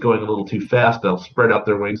 And if he's going a little too fast, they'll spread out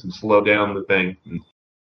their wings and slow down the thing and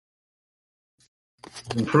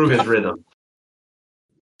improve his rhythm.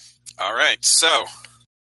 all right. So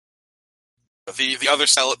the other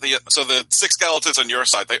so the 6 skeletons on your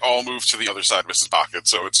side, they all move to the other side, Mrs. Pocket.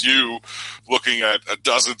 So it's you looking at a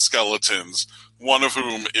dozen skeletons, one of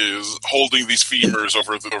whom is holding these femurs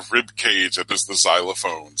over the rib cage that is the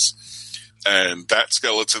xylophones. And that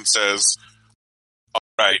skeleton says, all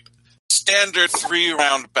right, standard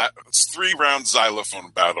 3-round xylophone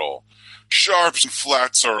battle. Sharps and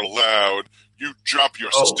flats are allowed. You drop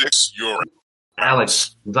your sticks, you're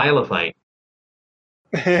Alex, xylophite.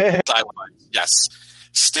 xylophite. Yes.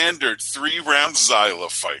 Standard 3-round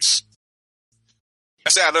xylophite.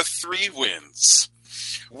 That's out of 3 wins.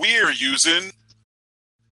 We're using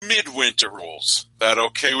midwinter rules. That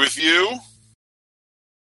okay with you?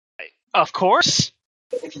 Of course.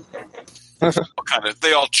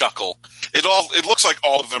 They all chuckle. It looks like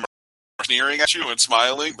all of them are sneering at you and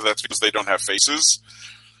smiling, but that's because they don't have faces.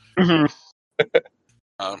 Mm-hmm.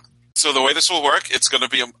 So the way this will work, it's going to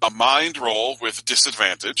be a mind roll with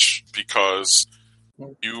disadvantage because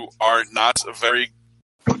you are not a very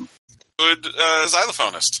good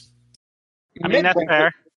xylophonist. I mean, that's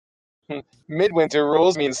fair. Midwinter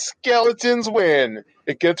rules means skeletons win.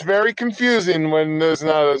 It gets very confusing when there's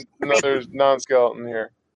not another non-skeleton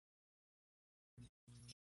here.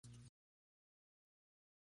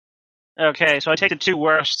 Okay, so I take the two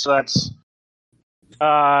worst, so that's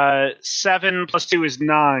 7 plus 2 is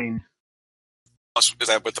 9. Is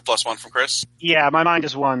that with the +1 from Chris? Yeah, my mind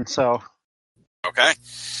is 1, so... Okay.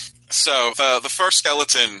 So the first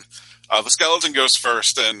skeleton, the skeleton goes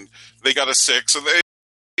first, and they got a 6, so they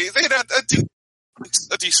had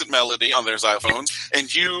a decent melody on their xylophones,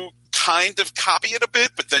 and you kind of copy it a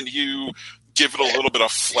bit, but then you give it a little bit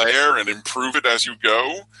of flair and improve it as you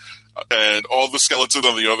go. And all the skeletons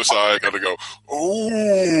on the other side got to go,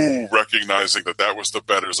 oh, recognizing that was the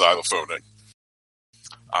better xylophoning.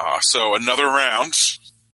 So another round.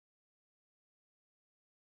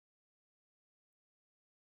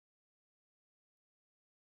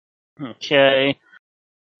 Okay.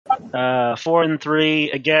 4 and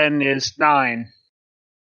 3, again, is 9.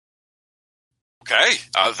 Okay,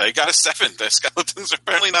 they got a 7. The skeleton is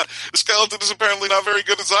apparently not very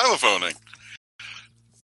good at xylophoning.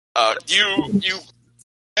 The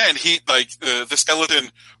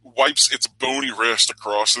skeleton wipes its bony wrist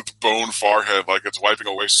across its bone forehead like it's wiping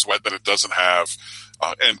away sweat that it doesn't have,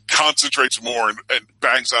 and concentrates more and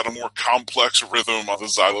bangs out a more complex rhythm on the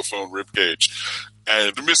xylophone ribcage.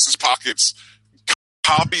 And Mrs. Pockets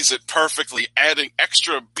copies it perfectly, adding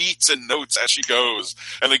extra beats and notes as she goes.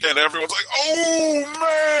 And again, everyone's like,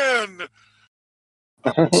 oh,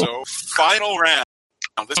 man! So, final round.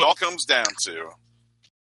 This all comes down to...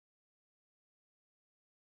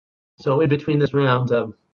 So in between this round,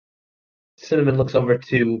 Cinnamon looks over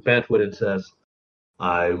to Bentwood and says,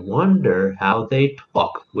 I wonder how they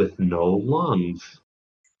talk with no lungs.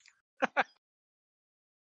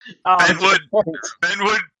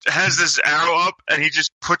 Benwood has this arrow up, and he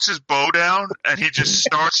just puts his bow down, and he just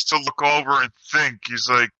starts to look over and think. He's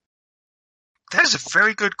like, that is a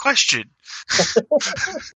very good question.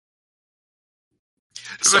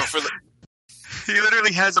 So he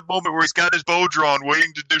literally has a moment where he's got his bow drawn,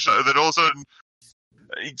 waiting to do something, then all of a sudden,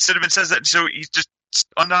 Cinnamon says that, so he just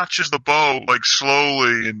unnotches the bow, like,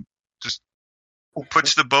 slowly, and just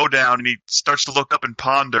puts the bow down, and he starts to look up and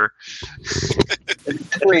ponder.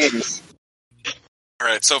 Please. All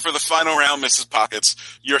right, so for the final round, Mrs. Pockets,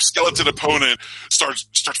 your skeleton opponent starts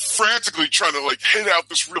frantically trying to hit out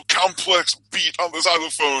this real complex beat on the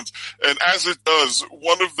xylophones, and as it does,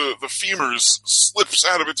 one of the femurs slips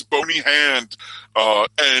out of its bony hand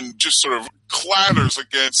and just sort of clatters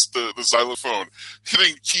against the xylophone,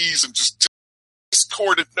 hitting keys and just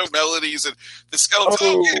discordant no melodies, and the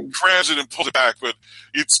skeleton grabs it and pulls it back, but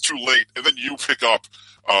it's too late, and then you pick up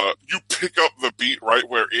the beat right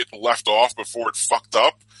where it left off before it fucked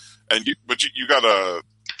up, and you got a...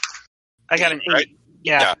 I got an 8. Right?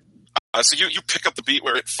 Yeah. So you pick up the beat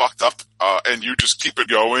where it fucked up, and you just keep it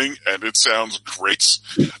going, and it sounds great,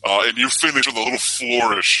 and you finish with a little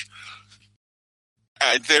flourish.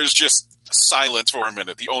 And there's just silence for a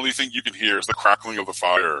minute. The only thing you can hear is the crackling of the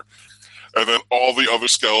fire. And then all the other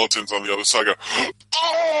skeletons on the other side go,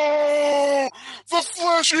 oh, the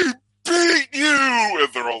fleshy beat you! And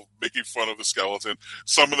they're all making fun of the skeleton.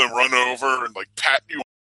 Some of them run over and pat you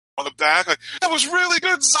on the back. Like, that was really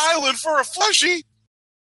good xylon for a fleshy.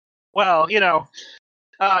 Well, you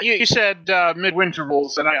said midwinter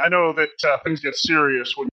rules, and I know that things get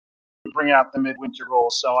serious when you bring out the midwinter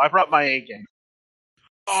rules, so I brought my A game.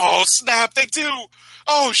 Oh, snap, they do!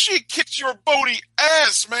 Oh, she kicked your bony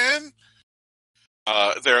ass, man!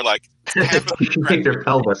 They're like... She kicked her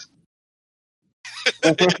pelvis.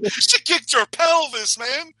 She kicked your pelvis,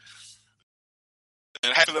 man!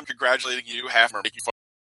 And half of them congratulating you, half of them are making fun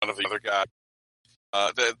of the other guy.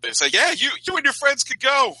 They say, yeah, you and your friends could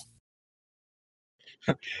go!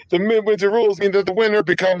 The midwinter rules mean that the winner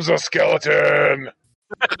becomes a skeleton.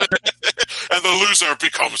 And the loser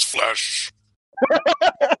becomes flesh.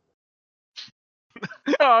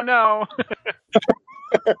 Oh, no.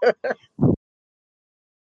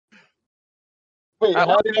 Wait,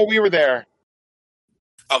 how do you know we were there?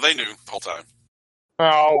 Oh, they knew the whole time.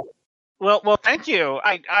 Oh. Well, thank you.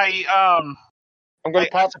 I'm going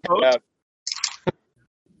to pop my head out.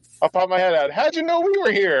 I'll pop my head out. How'd you know we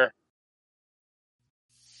were here?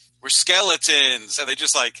 We're skeletons. And they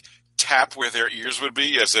just, tap where their ears would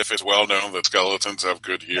be, as if it's well known that skeletons have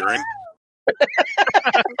good hearing.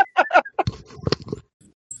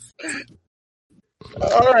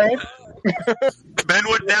 All right.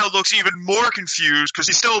 Benwood now looks even more confused because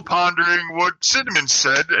he's still pondering what Cinnamon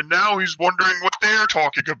said, and now he's wondering what they're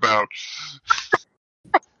talking about.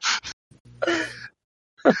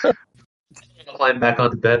 Climb back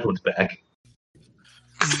onto Benwood's back.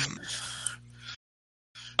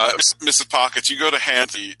 Mrs. Pockets, you go to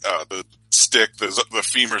hand the stick, the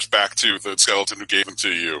femurs back to the skeleton who gave them to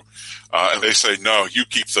you, and they say, no, you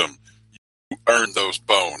keep them. You earn those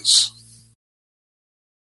bones.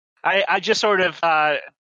 I just sort of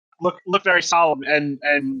look very solemn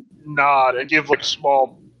and nod and give like a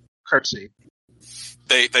small curtsy.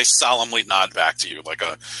 They solemnly nod back to you like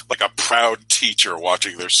a proud teacher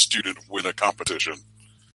watching their student win a competition.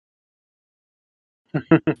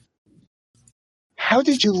 How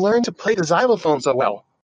did you learn to play the xylophone so well?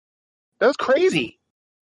 That was crazy.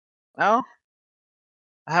 Well,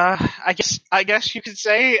 I guess you could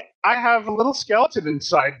say I have a little skeleton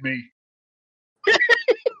inside me.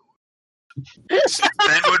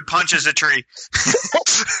 Benwood punches a tree.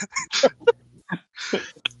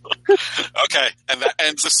 Okay, and that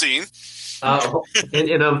ends the scene.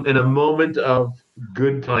 In a moment of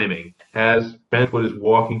good timing, as Bentwood is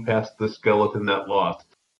walking past the skeleton that lost,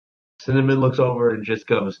 Cinnamon looks over and just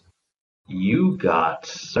goes, "You got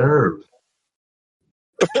served."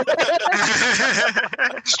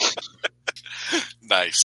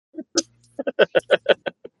 Nice.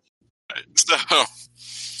 So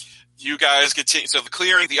you guys continue. So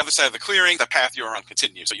the other side of the clearing, the path you're on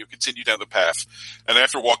continues. So you continue down the path, and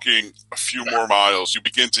after walking a few more miles, you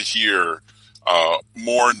begin to hear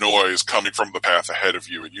more noise coming from the path ahead of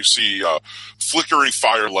you, and you see flickering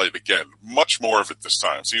firelight again. Much more of it this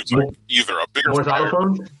time. Seems like either a bigger More fire.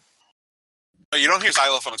 xylophones? You don't hear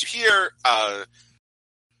xylophones. You hear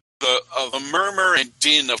the murmur and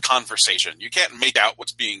din of conversation. You can't make out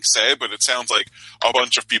what's being said, but it sounds like a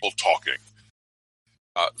bunch of people talking.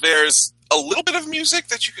 There's a little bit of music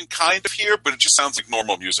that you can kind of hear, but it just sounds like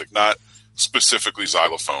normal music, not specifically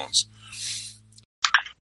xylophones.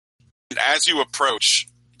 And as you approach,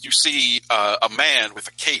 you see a man with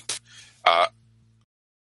a cape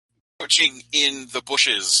approaching in the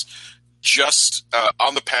bushes just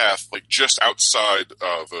on the path, like just outside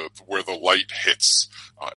where the light hits.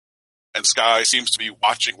 And Sky seems to be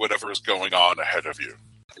watching whatever is going on ahead of you.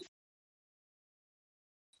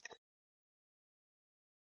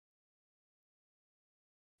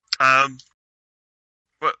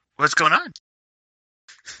 What's going on?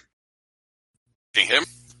 Him?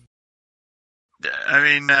 I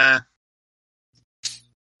mean,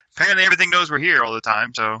 apparently everything knows we're here all the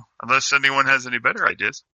time, so unless anyone has any better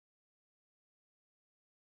ideas.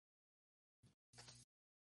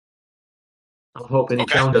 I'm hoping he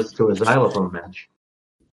Okay. found us to a xylophone match.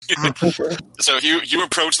 So you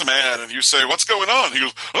approach the man and you say, "What's going on?" He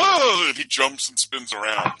goes, "Oh!" And he jumps and spins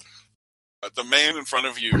around. The man in front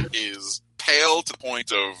of you is pale to the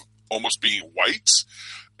point of almost being white,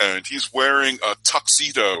 and he's wearing a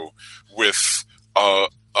tuxedo with a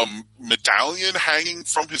medallion hanging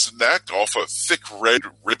from his neck off a thick red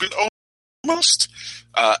ribbon almost.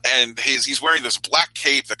 And he's wearing this black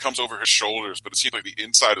cape that comes over his shoulders, but it seems like the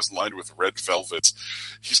inside is lined with red velvet.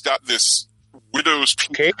 He's got this widow's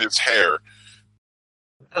peak in his hair.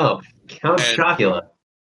 Oh, Count Chocula.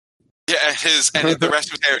 Yeah, and the rest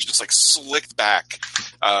of his hair is just like slicked back.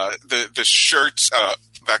 The shirt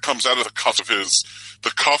that comes out of the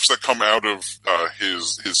cuffs that come out of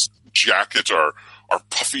his jacket are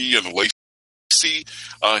puffy and lacy.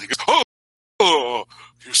 And he goes, "Oh,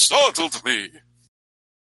 you startled me."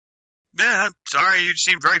 Yeah, I'm sorry, you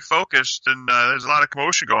seem very focused, and there's a lot of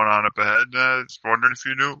commotion going on up ahead. Just wondering if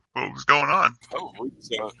you knew what was going on. Oh,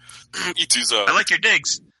 it is. I like your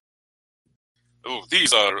digs. Oh,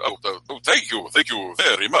 these are. Oh, thank you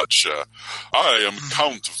very much. I am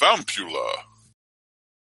Count Vampula.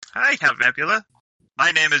 Hi, Count Vampula.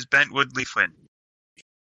 My name is Bentwood Leafwind.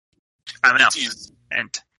 I'm an elf.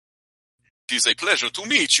 It is a pleasure to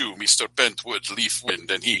meet you, Mr. Bentwood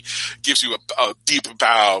Leafwind, and he gives you a deep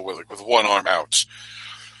bow with one arm out.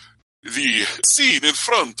 The scene in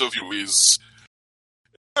front of you is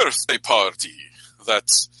a birthday party that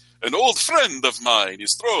an old friend of mine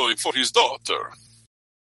is throwing for his daughter.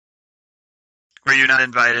 Were you not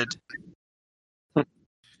invited?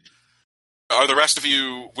 Are the rest of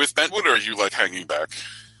you with Bentwood, or are you, like, hanging back?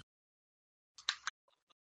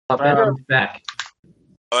 I'm back.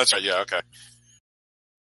 Oh, that's right, yeah, okay.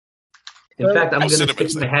 In fact, I'm going to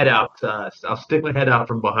Cinnamon's stick my head out. I'll stick my head out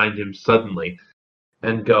from behind him suddenly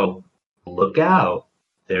and go, "Look out.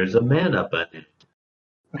 There's a man up ahead."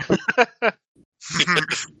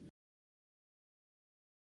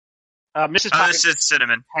 Mrs. Pocket This is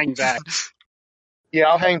Cinnamon. hang back. Yeah,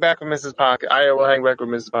 I'll hang back with Mrs. Pocket. I will hang back with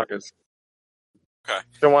Mrs. Pockets. Okay.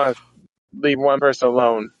 Don't want to leave one person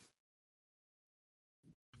alone.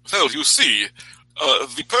 Well, you see,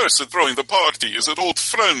 the person throwing the party is an old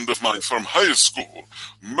friend of mine from high school,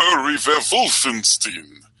 Murray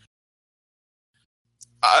Verwolfenstein.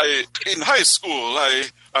 In high school,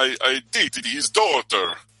 I dated his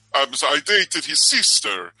daughter. I dated his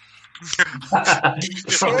sister.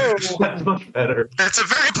 That's much better. That's a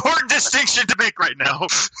very important distinction to make right now.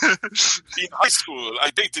 In high school, I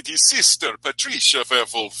dated his sister, Patricia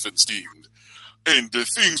Wolfenstein. And the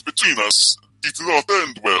things between us did not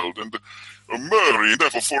end well, and Murray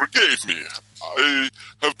never forgave me. I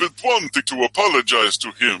have been wanting to apologize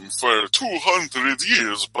to him for 200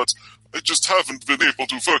 years, but I just haven't been able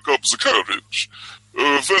to work up the courage. When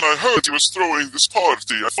I heard he was throwing this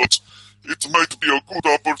party, I thought it might be a good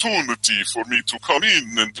opportunity for me to come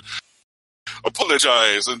in and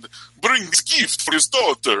apologize and bring this gift for his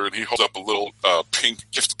daughter. And he holds up a little pink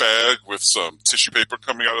gift bag with some tissue paper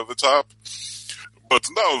coming out of the top. But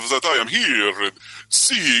now that I am here and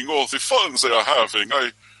seeing all the fun they are having,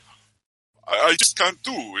 I just can't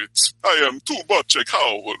do it. I am too much a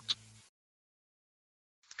coward.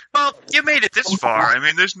 Well, you made it this far. I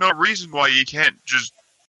mean, there's no reason why you can't just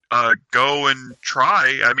go and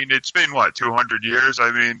try. I mean, it's been, 200 years?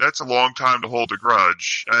 I mean, that's a long time to hold a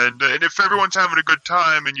grudge. And if everyone's having a good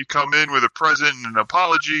time and you come in with a present and an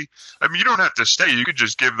apology, I mean, you don't have to stay. You could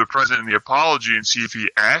just give the present the apology and see if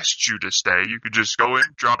he asked you to stay. You could just go in,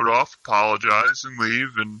 drop it off, apologize, and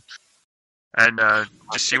leave, and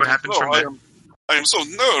just see what happens from there. I am so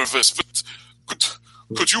nervous, but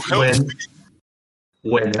could you help me?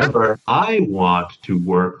 Whenever I want to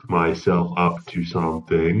work myself up to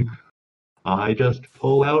something, I just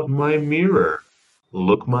pull out my mirror,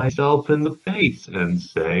 look myself in the face, and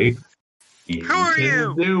say, "You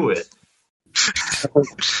can do it." I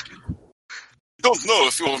don't know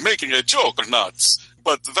if you're making a joke or not,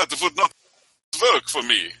 but that would not work for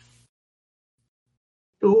me.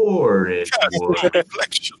 Sure it would.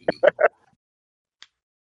 Reflection. Oh,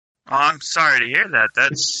 I'm sorry to hear that.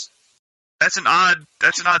 That's an odd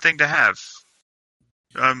thing to have.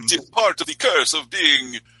 It is part of the curse of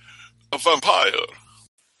being a vampire.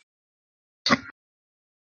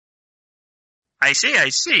 I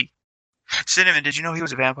see. Cinnamon, did you know he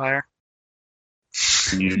was a vampire?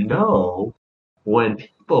 You know, when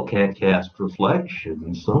people can't cast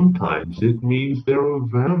reflection, sometimes it means they're a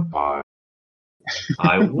vampire.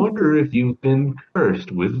 I wonder if you've been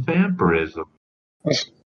cursed with vampirism.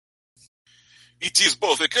 It is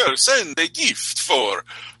both a curse and a gift, for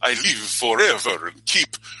I live forever and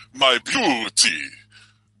keep my beauty.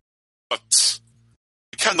 But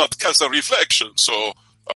I cannot cast a reflection, so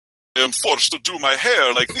I am forced to do my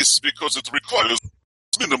hair like this because it requires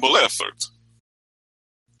minimal effort.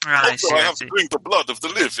 I Also, see. I have to drink the blood of the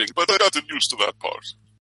living, but I gotten used to that part.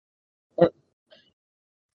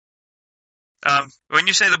 When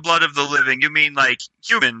you say the blood of the living, you mean like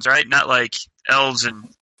humans, right? Not like elves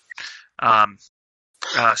and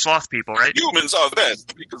sloth people, right? Humans are the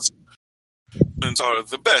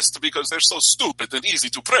best because they're so stupid and easy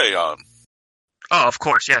to prey on. Oh, of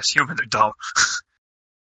course, yes. Humans are dumb.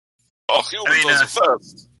 Oh, humans are the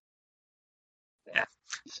first. Yeah.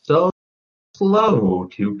 So slow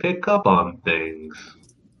to pick up on things.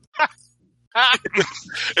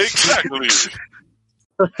 Exactly.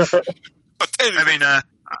 But anyway, I mean,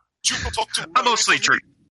 you can talk to I'm mostly true.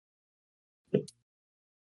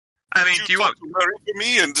 I mean, do you want to marry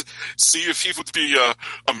me and see if he would be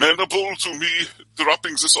amenable to me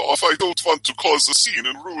dropping this off? I don't want to cause a scene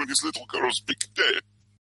and ruin his little girl's big day.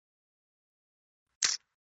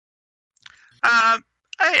 I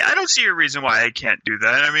don't see a reason why I can't do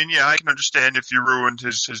that. I mean, yeah, I can understand if you ruined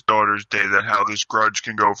his daughter's day, that how this grudge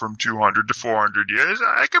can go from 200 to 400 years.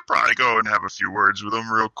 I could probably go and have a few words with him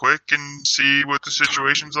real quick and see what the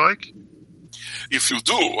situation's like. If you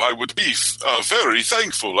do, I would be very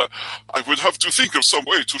thankful. I would have to think of some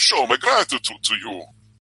way to show my gratitude to you.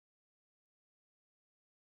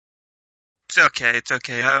 It's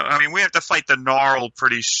okay. I mean, we have to fight the Gnarl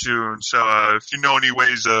pretty soon, so if you know any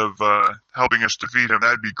ways of helping us defeat him,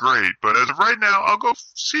 that'd be great. But as of right now, I'll go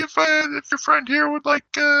see if your friend here would like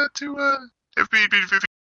if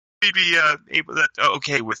he'd be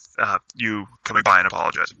okay with you coming by and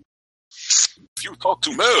apologizing. If you talk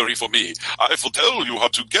to Mary for me, I will tell you how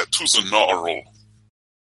to get to the Gnarl.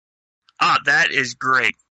 Ah, that is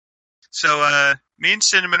great. So, me and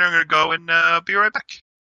Cinnamon are going to go and be right back.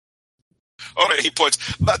 All right, he points.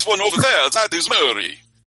 That one over there, that is Murray.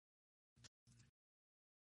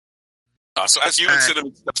 So as you and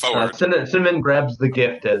Cinnamon step forward. Cinnamon grabs the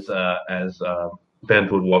gift as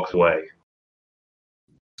Bentwood walks away.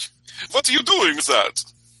 What are you doing with that?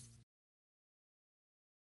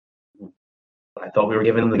 I thought we were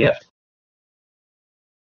giving him the gift.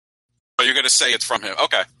 Oh, you're going to say it from him.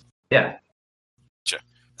 Okay. Yeah. Gotcha.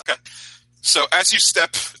 Okay. So as you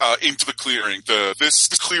step into the clearing, this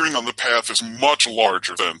clearing on the path is much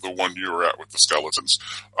larger than the one you were at with the skeletons.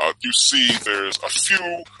 You see there's a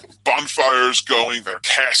few bonfires going. They're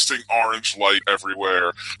casting orange light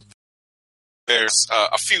everywhere. There's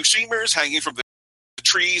a few streamers hanging from the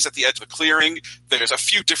trees at the edge of the clearing. There's a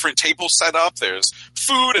few different tables set up. There's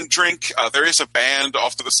food and drink. There is a band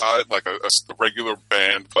off to the side, like a regular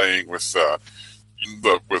band playing with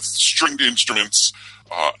stringed instruments.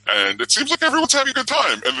 And it seems like everyone's having a good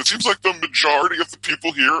time. And it seems like the majority of the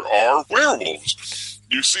people here are werewolves.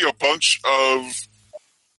 You see a bunch of...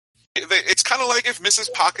 It's kind of like if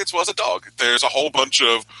Mrs. Pockets was a dog. There's a whole bunch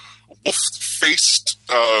of wolf-faced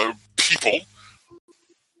people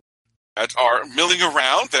that are milling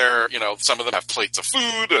around. They're, some of them have plates of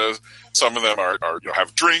food. Some of them are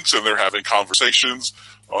have drinks, and they're having conversations.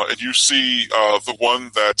 And you see the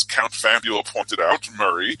one that Count Vampula pointed out,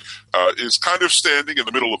 Murray, is kind of standing in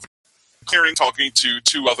the middle of the clearing talking to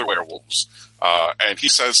two other werewolves. And he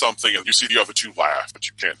says something, and you see the other two laugh, but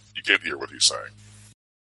you can't hear what he's saying.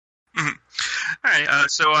 Mm-hmm. All right,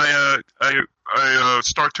 so I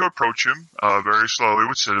start to approach him very slowly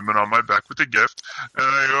with cinnamon on my back with a gift, and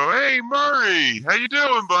I go, "Hey, Murray, how you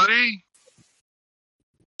doing, buddy?"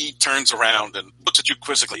 He turns around and looks at you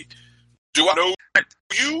quizzically. Do I know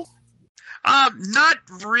you? Not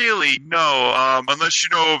really, no. Unless you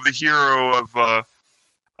know of the hero of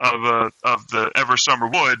the Ever Summer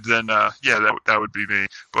Wood, then yeah, that would be me.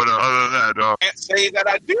 But other than that, can't say that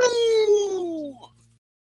I do.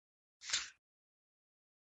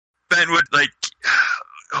 Ben would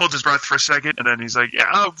hold his breath for a second, and then he's like,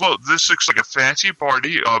 "Yeah, well, this looks like a fancy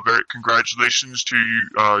party. Very congratulations to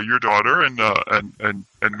your daughter, and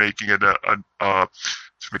making it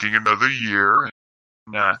making another year.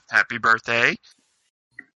 And, happy birthday."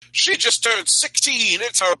 She just turned 16.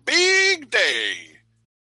 It's her big day.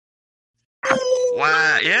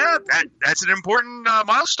 Wow, yeah, that's an important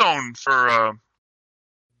milestone for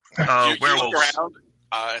werewolves. You look around.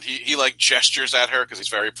 And he gestures at her because he's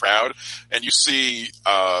very proud. And you see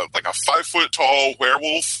like a 5-foot-tall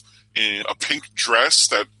werewolf in a pink dress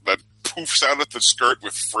that poofs out at the skirt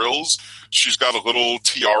with frills. She's got a little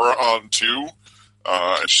tiara on too,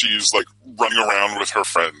 and she's running around with her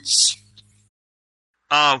friends.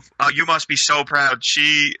 Oh, you must be so proud.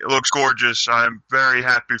 She looks gorgeous. I'm very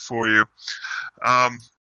happy for you. The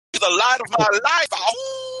light of my life.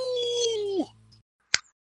 Ow!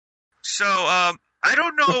 So, I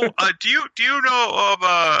don't know. Do you know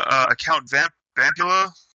of Count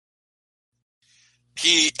Vampula?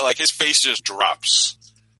 He his face just drops.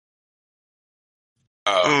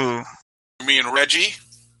 Ooh. Me and Reggie.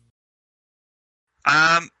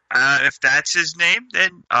 If that's his name,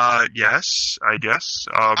 then yes, I guess.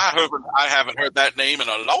 I haven't heard that name in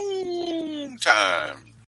a long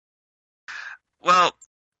time. Well,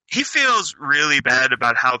 he feels really bad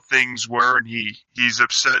about how things were, and he's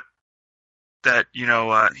upset that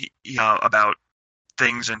about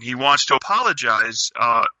things, and he wants to apologize.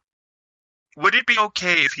 Would it be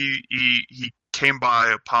okay if he came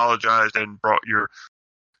by, apologized, and brought your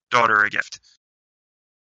daughter a gift?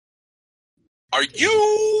 Are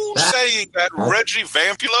you saying that Reggie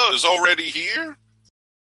Vampula is already here?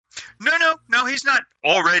 No, he's not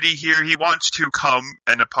already here. He wants to come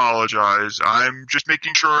and apologize. I'm just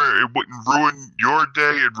making sure it wouldn't ruin your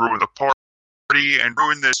day and ruin the party and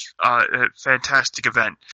ruin this fantastic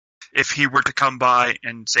event if he were to come by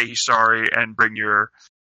and say he's sorry and bring your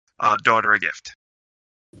daughter a gift.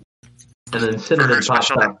 And then Cinnamon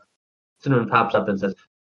pops up and says,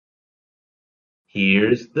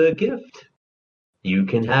 "Here's the gift. You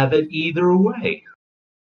can have it either way."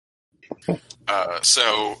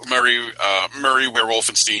 So Murray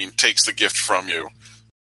Werewolfenstein takes the gift from you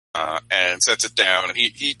and sets it down, and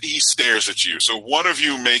he stares at you. So one of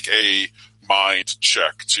you make a mind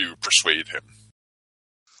check to persuade him.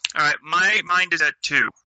 All right, my mind is at 2.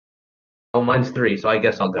 Oh, mine's 3, so I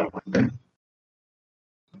guess I'll go.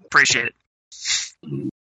 Appreciate it.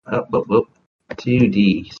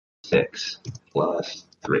 2d6 plus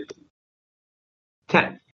 3.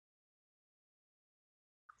 10.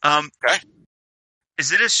 Okay.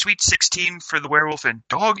 Is it a sweet 16 for the werewolf in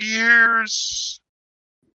dog years?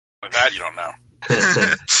 Like that, you don't know.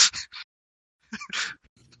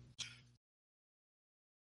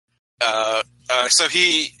 So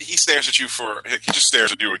he stares at you he just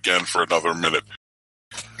stares at you again for another minute.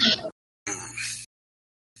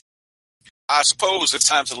 I suppose it's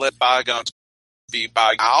time to let bygones be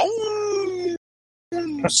bygones.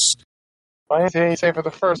 Why didn't he say for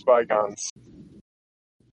the first bygones?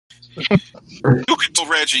 You could tell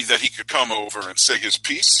Reggie that he could come over and say his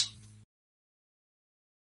piece.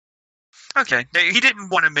 Okay. He didn't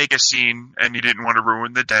want to make a scene, and he didn't want to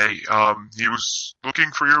ruin the day. He was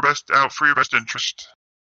looking for your best interest.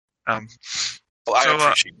 Well, I So,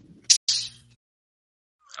 appreciate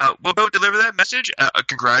we'll go deliver that message.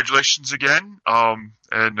 Congratulations again.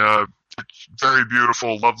 And very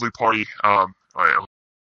beautiful, lovely party. I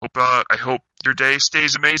hope your day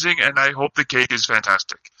stays amazing, and I hope the cake is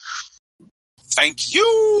fantastic. Thank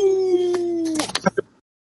you!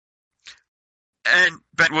 And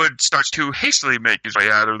Bentwood starts to hastily make his way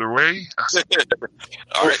out of their way.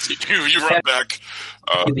 All right, you run back.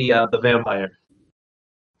 The vampire.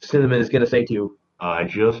 Cinnamon is going to say to you, I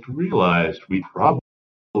just realized we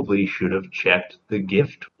probably should have checked the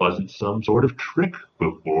gift wasn't some sort of trick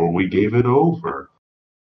before we gave it over.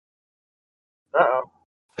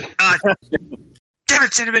 Damn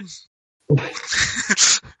it, Cinnamon!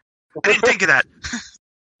 I didn't think of that.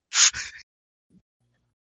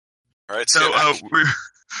 All right, So we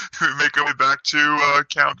make our way back to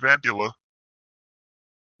Count Vampula.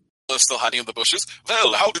 still hiding in the bushes.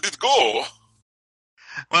 Well, how did it go?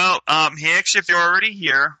 Well, he asked if you're already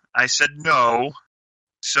here. I said no.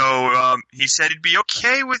 So he said he'd be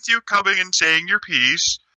okay with you coming and saying your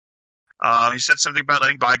piece. He said something about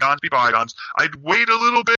letting bygones be bygones. I'd wait a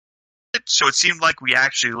little bit, so it seemed like we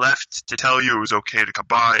actually left to tell you it was okay to come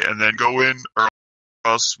by and then go in, or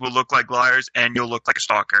else we'll look like liars and you'll look like a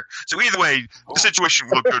stalker. So either way, the situation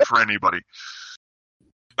will look good for anybody.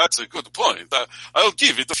 That's a good point. I'll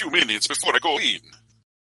give it a few minutes before I go in.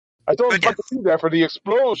 I don't want to see that for the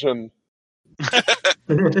explosion.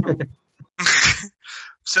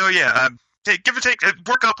 So yeah, give or take,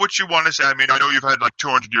 work up what you want to say. I mean, I know you've had like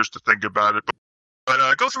 200 years to think about it,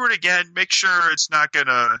 but go through it again. Make sure it's not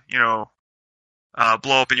gonna,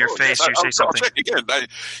 blow up in your face. Yes, You say something. I'll check again.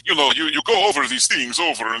 You go over these things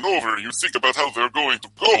over and over. You think about how they're going to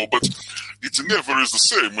go, but it never is the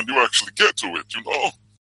same when you actually get to it.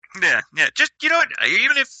 Yeah. Just what?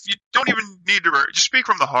 Even if you don't even need to, just speak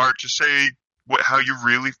from the heart. Just say how you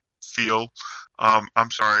really feel.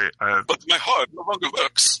 I'm sorry. But my heart no longer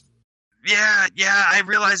works. Yeah. I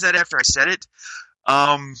realized that after I said it.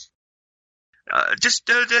 Just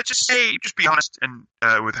be honest and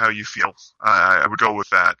with how you feel. I would go with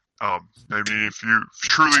that. I mean, if you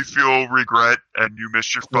truly feel regret and you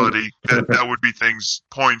miss your buddy, that would be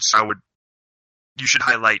points you should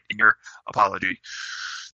highlight in your apology.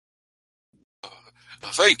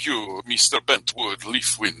 Thank you, Mr. Bentwood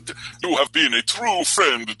Leafwind. You have been a true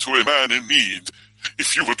friend to a man in need.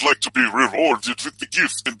 If you would like to be rewarded with the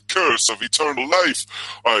gift and curse of eternal life,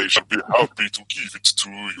 I shall be happy to give it to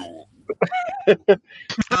you.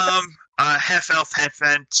 Half elf, half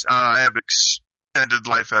ent. I have extended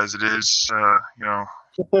life as it is.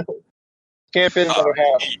 Can't fit into the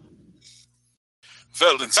half.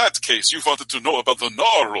 Well, in that case, you wanted to know about the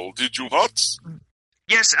Gnarl, did you not?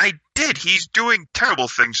 Yes, I did. He's doing terrible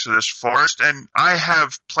things to this forest, and I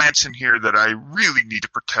have plants in here that I really need to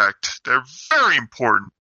protect. They're very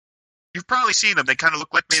important. You've probably seen them. They kind of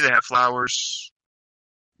look like me. They have flowers.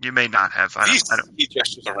 You may not have. I don't. He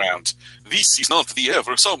gestures around. This is not the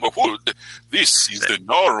ever-summer wood. This is the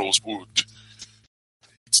Gnarl's wood.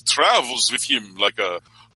 It travels with him like a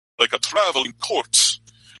traveling court.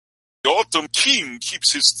 The Autumn King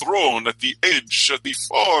keeps his throne at the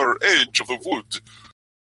far edge of the wood.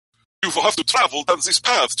 You will have to travel down this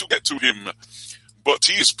path to get to him, but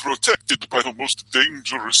he is protected by the most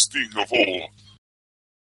dangerous thing of all.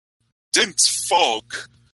 Dense fog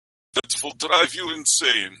that will drive you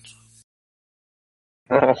insane.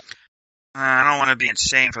 I don't want to be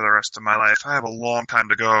insane for the rest of my life. I have a long time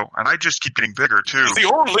to go, and I just keep getting bigger, too. It's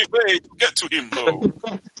the only way to get to him, though.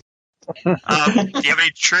 Do you have any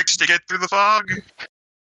tricks to get through the fog?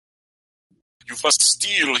 You must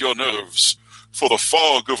steel your nerves, for the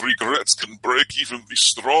fog of regrets can break even the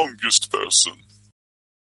strongest person.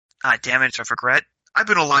 Ah, damn it, I regret. I've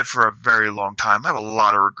been alive for a very long time. I have a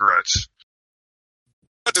lot of regrets.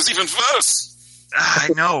 That is even worse. I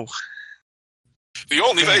know. The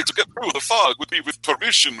only way to get through the fog would be with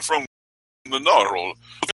permission from the Gnarl.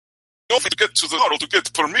 The only way to get to the Gnarl to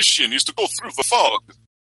get permission is to go through the fog.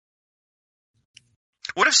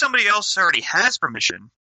 What if somebody else already has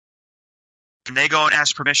permission, and they go and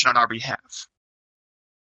ask permission on our behalf?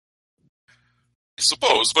 I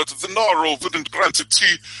suppose, but the Gnarl wouldn't grant it.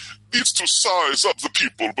 He needs to size up the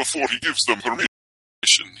people before he gives them permission.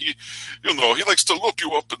 He likes to look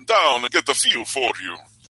you up and down and get the feel for you.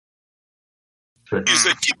 Sure. He's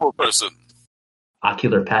a people person.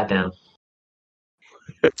 Ocular pat down.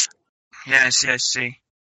 Yeah, I see.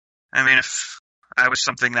 I mean, if I was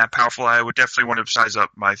something that powerful, I would definitely want to size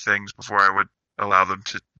up my things before I would allow them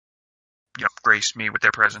to grace me with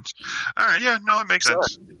their presence. All right, yeah, no, it makes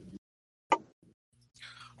sense.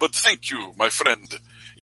 But thank you, my friend.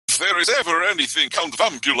 If there is ever anything Count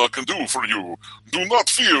Vampula can do for you, do not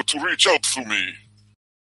fear to reach out to me.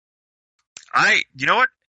 You know what?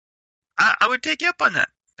 I would take you up on that.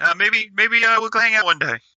 Maybe we'll go hang out one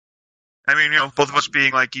day. I mean, both of us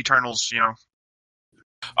being like Eternals,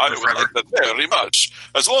 I would like that very much,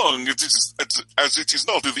 as long as it is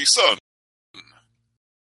not the sun.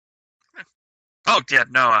 Oh, yeah,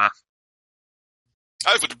 no, I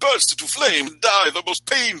would burst into flame and die the most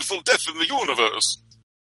painful death in the universe.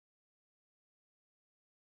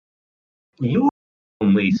 You're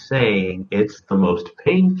only saying it's the most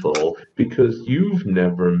painful because you've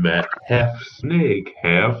never met half snake,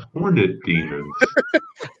 half hornet demons.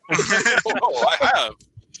 Oh, I have.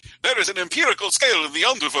 There is an empirical scale in the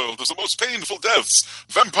underworld of the most painful deaths.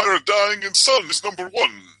 Vampire dying in sun is number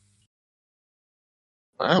 1.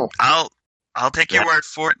 Wow. I'll take your word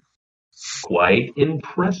for it. Quite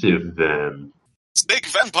impressive, then. Snake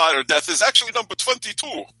vampire death is actually number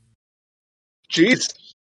 22. Jeez.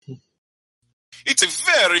 It's a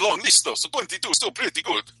very long list, though, so 22 is still pretty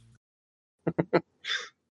good. I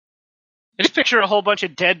just picture a whole bunch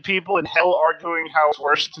of dead people in hell arguing how it's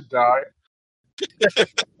worse to die.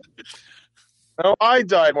 No, I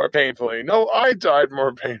died more painfully. No, I died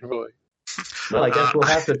more painfully. Well, I guess we'll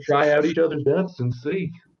have to try out each other's deaths and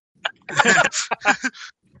see.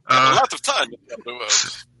 A lot of time in the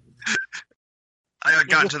underworld. I had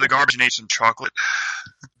gotten to the garbage and ate some chocolate.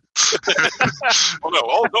 Oh no,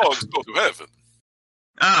 all dogs go to heaven.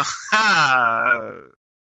 Oh,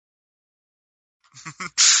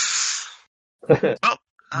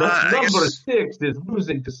 well, Number 6 is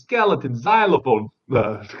losing to skeleton xylophone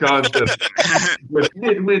contest with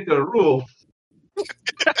midwinter rules.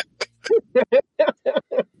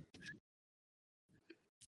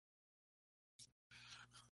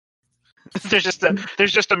 There's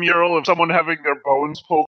just a mural of someone having their bones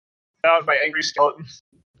pulled out by angry skeletons.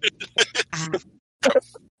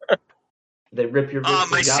 They rip your my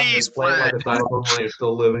bits out and C's play it like a xylophone while you're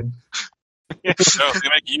still living. No, they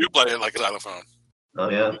make you play it like a xylophone. Oh,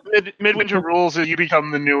 yeah. Midwinter rules is you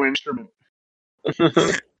become the new instrument.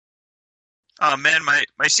 Oh man, my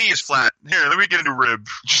C is flat. Here, let me get a new rib.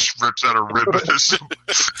 Just rips out a rib.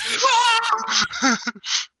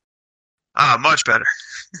 Much better.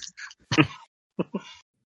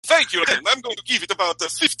 Thank you again. I'm going to give it about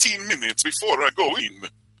 15 minutes before I go in.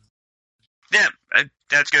 Yeah,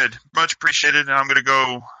 that's good. Much appreciated. I'm going to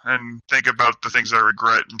go and think about the things I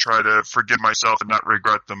regret and try to forgive myself and not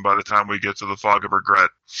regret them by the time we get to the fog of regret.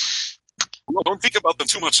 Well, don't think about them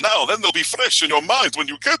too much now. Then they'll be fresh in your mind when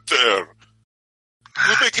you get there.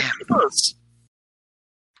 You'll make it worse.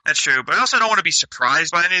 That's true, but I also don't want to be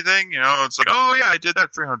surprised by anything. It's like, oh yeah, I did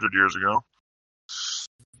that 300 years ago.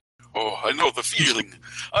 Oh, I know the feeling.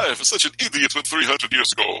 I was such an idiot when 300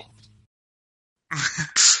 years ago.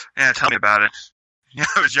 Yeah, tell me about it. Yeah,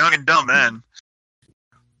 I was young and dumb then.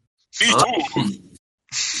 Me too.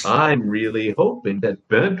 I'm really hoping that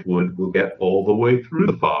Bentwood will get all the way through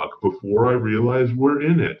the fog before I realize we're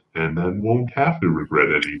in it, and then won't have to regret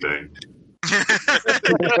anything.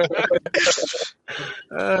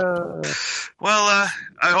 Well, I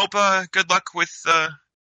hope good luck with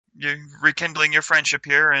you rekindling your friendship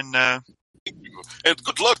here, and And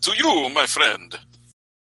good luck to you, my friend.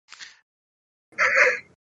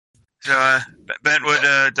 So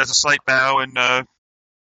Bentwood does a slight bow and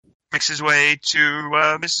makes his way to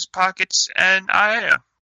Mrs. Pockets and Aya.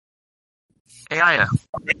 Hey, Aya.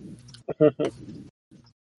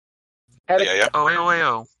 Yeah.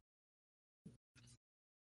 Oh.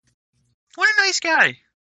 What a nice guy.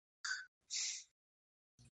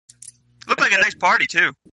 Looked like a nice party,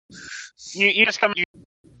 too. You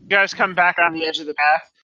guys come back on the edge of the path,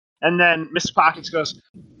 and then Mrs. Pockets goes,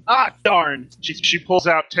 "Ah, darn!" She pulls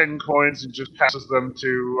out 10 coins and just passes them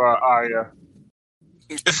to Aya.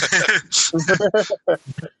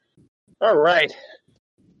 All right.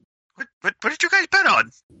 What did you guys bet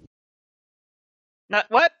on?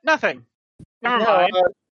 What? Nothing. Never mind.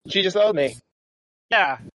 She just owed me.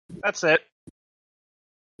 Yeah, that's it.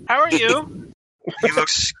 How are you? He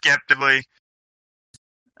looks skeptically.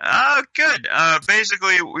 Good.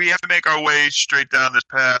 Basically, we have to make our way straight down this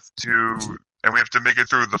path and we have to make it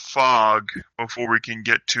through the fog before we can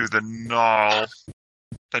get to the gnarl.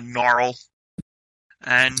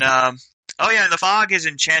 And, and the fog is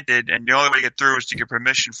enchanted, and the only way to get through is to get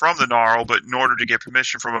permission from the gnarl, but in order to get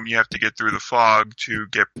permission from him, you have to get through the fog to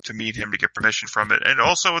meet him to get permission from it. And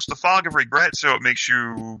also, it's the fog of regret, so it makes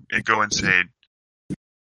you go insane.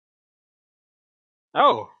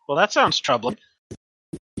 Oh, well, that sounds troubling.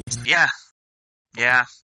 Yeah. Yeah.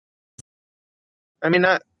 I mean,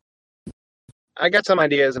 I got some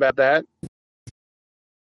ideas about that.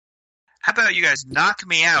 How about you guys knock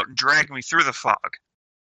me out and drag me through the fog?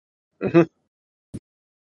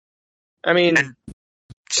 I mean, And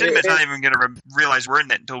Cinnamon's not even going to realize we're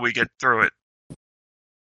in it until we get through it.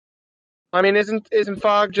 I mean, isn't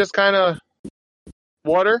fog just kind of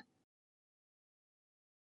water?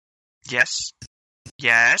 Yes.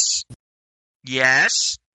 Yes.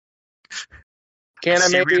 Yes. Can I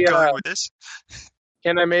See where maybe you're going with this?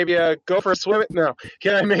 Can I maybe go for a swim? No.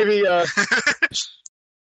 Can I maybe I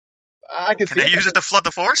can Can see I use it to flood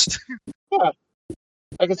the forest?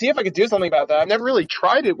 I can see if I could do something about that. I've never really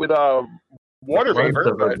tried it with water Floods vapor,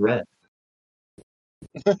 of but regret.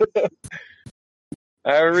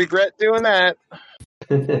 I regret doing that.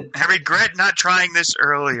 I regret not trying this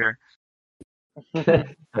earlier. I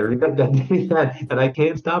regret doing that, and I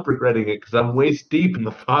can't stop regretting it because I'm waist deep in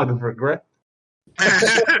the fog of regret, or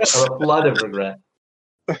a flood of regret.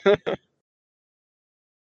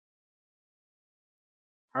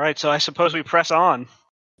 All right, so I suppose we press on.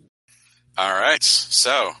 All right,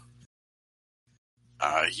 so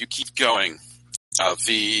you keep going.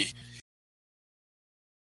 The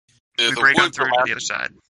We break on woods through to around- the other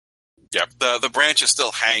side. Yeah, the branches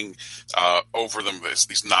still hang over them.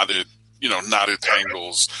 These knotted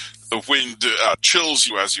tangles. The wind chills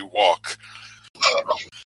you as you walk.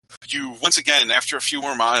 You once again, after a few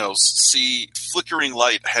more miles, see flickering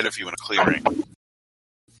light ahead of you in a clearing,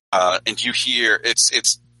 and you hear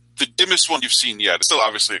it's the dimmest one you've seen yet. It's still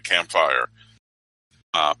obviously a campfire,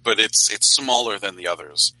 but it's smaller than the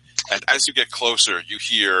others. And as you get closer, you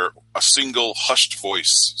hear a single hushed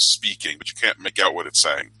voice speaking, but you can't make out what it's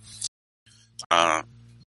saying. What are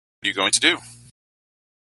you going to do?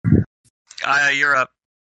 You're up.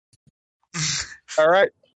 All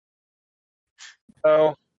right.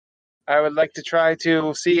 So, I would like to try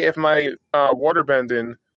to see if my water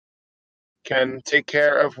bending can take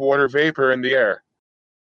care of water vapor in the air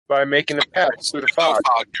by making a path through the There's no fog.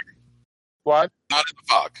 fog here. What? Not in the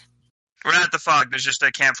fog. We're not at the fog. There's just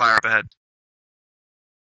a campfire up ahead.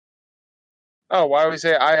 Oh, why would we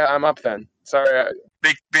say I'm up then? Sorry.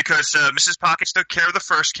 Because Mrs. Pockets took care of the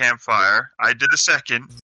first campfire. I did the second.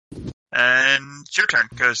 And it's your turn,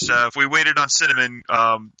 because if we waited on Cinnamon,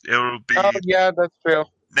 it'll be Oh, yeah, that's true.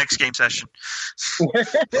 next game session.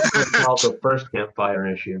 It's called the first campfire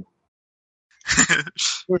issue.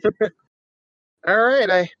 All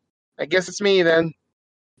right, I guess it's me then.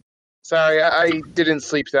 Sorry, I didn't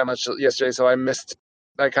sleep that much yesterday, so I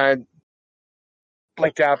kind of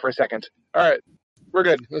blanked out for a second. All right, we're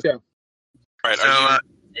good. Let's go. All right, So, are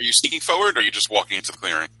you sneaking forward, or are you just walking into the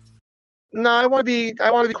clearing? No, I want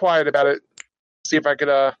to be quiet about it. See if I could.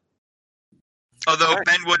 although Alright.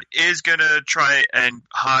 Benwood is going to try and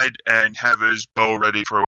hide and have his bow ready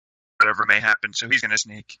for whatever may happen, so he's going to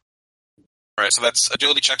sneak. All right, so that's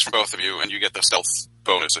agility checks from both of you, and you get the stealth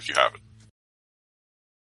bonus if you have it.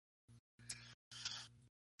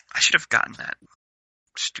 I should have gotten that.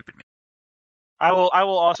 Stupid me. I will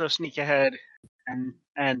also sneak ahead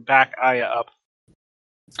and back Aya up.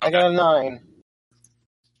 I got a 9.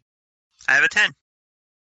 I have a 10.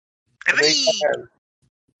 I have an E!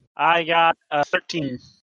 I got 13.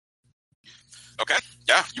 Okay,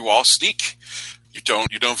 yeah, you all sneak. You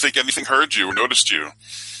don't think anything heard you or noticed you.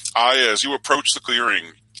 As you approach the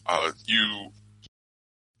clearing, you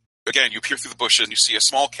peer through the bushes and you see a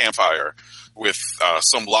small campfire with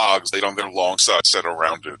some logs laid on their long sides set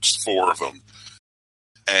around it, 4 of them.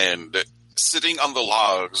 And sitting on the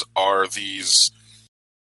logs are these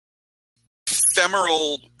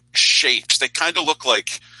ephemeral shapes. They kind of look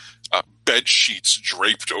like bed sheets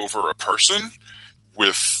draped over a person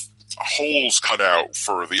with holes cut out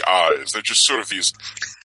for the eyes. They're just sort of these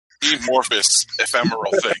amorphous,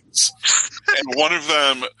 ephemeral things. And one of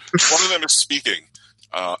them is speaking,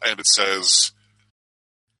 and it says,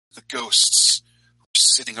 "The ghosts were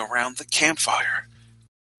sitting around the campfire,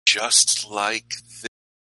 just like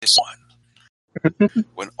this one.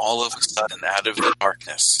 When all of a sudden, out of the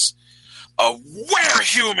darkness, a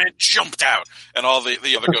were-human jumped out." And all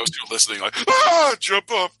the other ghosts who are listening, like, "Ah, jump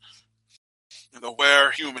up!" And the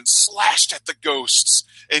were-human slashed at the ghosts,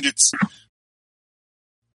 and its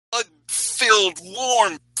blood-filled,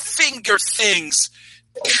 warm finger things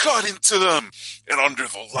cut into them. And under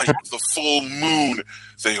the light of the full moon,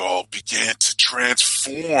 they all began to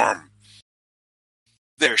transform.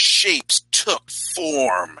 Their shapes took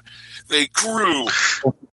form. They grew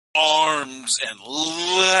arms and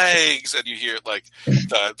legs, and you hear like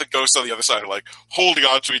the ghosts on the other side are like holding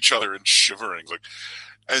on to each other and shivering, like,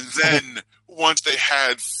 And then, once they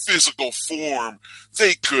had physical form,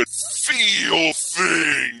 they could feel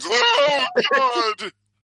things. Oh, God!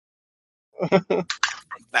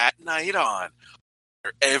 From that night on,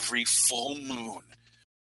 every full moon,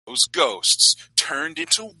 those ghosts turned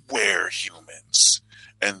into werehumans.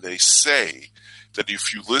 And they say that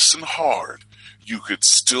if you listen hard, you could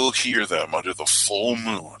still hear them under the full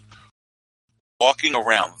moon, walking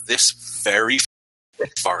around this very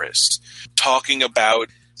forest, talking about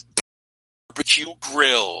barbecue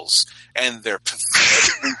grills and their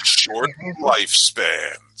pathetically short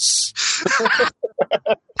lifespans.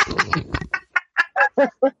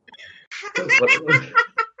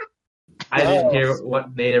 I didn't hear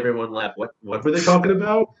what made everyone laugh. What were they talking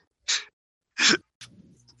about?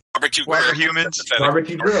 Barbecue Werehumans.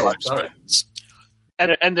 Barbecue grill. Sorry.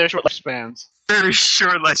 And their short lifespans. Very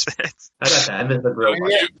short lifespans. I got that. I missed the grill.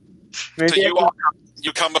 Maybe So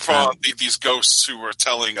you come upon these ghosts who are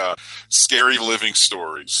telling scary living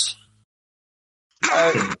stories.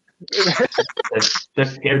 They're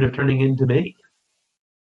scared of turning into me.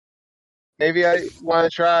 maybe I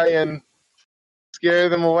want to try and scare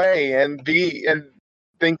them away and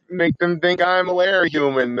make them think I'm a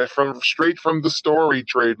Human straight from the story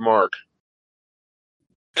trademark.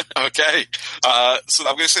 Okay, so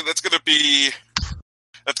I'm going to say that's going to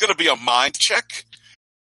be a mind check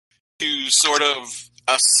to sort of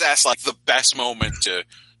assess like the best moment to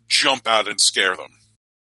jump out and scare them.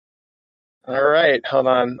 All right, hold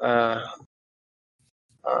on.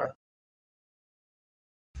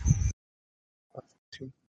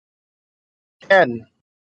 10.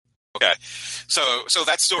 Okay, so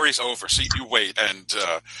that story's over. So you wait, and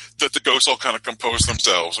the ghosts all kind of compose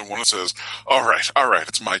themselves, and one says, "All right,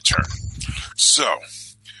 it's my turn." So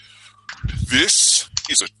this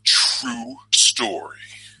is a true story.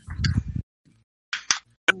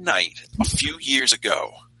 One night, a few years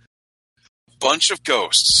ago, a bunch of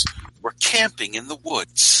ghosts were camping in the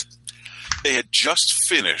woods. They had just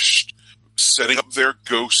finished setting up their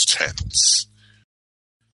ghost tents.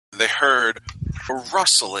 They heard a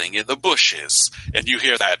rustling in the bushes, and you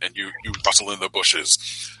hear that, and you rustle in the bushes,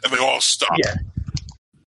 and they all stop. Yeah.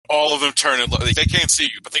 All of them turn and look. They can't see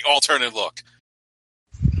you, but they all turn and look.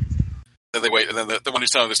 Then they wait, and then the one who's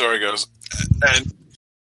telling the story goes, and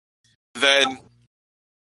then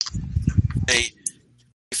they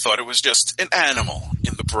thought it was just an animal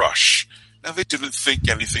in the brush. Now they didn't think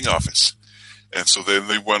anything of it, and so then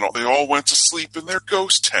they all went to sleep in their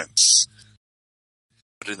ghost tents.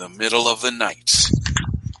 But in the middle of the night,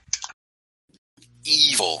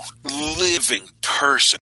 evil, living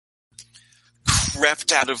person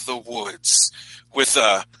crept out of the woods with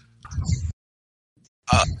a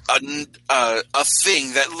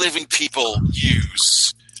thing that living people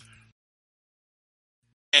use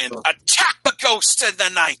and attack the ghost in the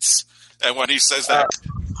night. And when he says that,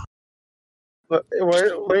 Wait,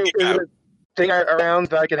 is it a thing around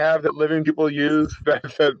that I could have that living people use that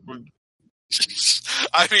would...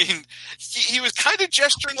 I mean, he was kind of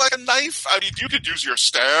gesturing like a knife. I mean, you could use your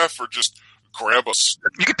staff or just grab a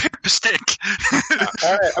stick. You can pick up a stick.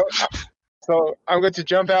 All right, so I'm going to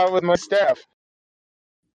jump out with my staff.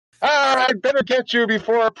 I'd better get you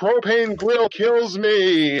before a propane grill kills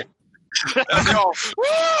me. And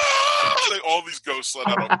all these ghosts let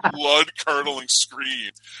out a blood-curdling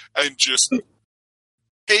scream and just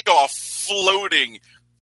take off floating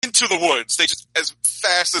into the woods. They just, as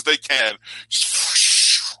fast as they can,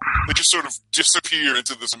 they just sort of disappear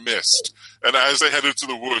into this mist. And as they head into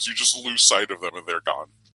the woods, you just lose sight of them and they're gone.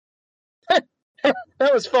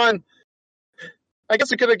 That was fun. I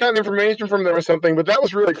guess I could have gotten information from them or something, but that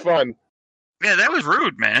was really fun. Yeah, that was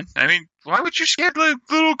rude, man. I mean, why would you scare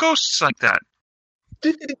little ghosts like that?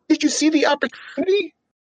 Did you see the opportunity?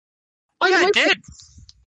 I did.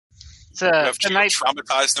 It's You have a to night.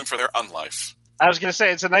 traumatize them for their unlife. I was going to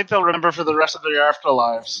say it's a night they'll remember for the rest of their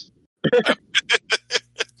afterlives.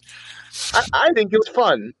 I think it was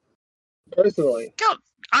fun, personally.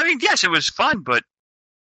 I mean, yes, it was fun, but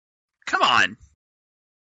come on.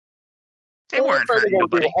 They weren't hurting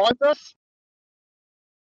nobody. Haunt us?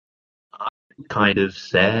 Kind of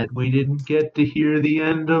sad we didn't get to hear the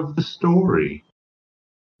end of the story.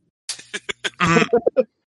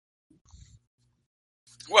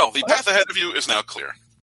 Well, the path ahead of you is now clear.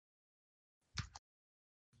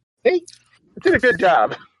 Hey, I did a good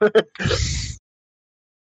job.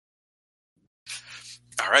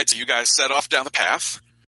 All right, so you guys set off down the path.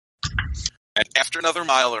 And after another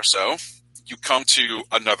mile or so, you come to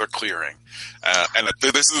another clearing. And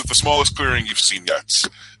this is the smallest clearing you've seen yet.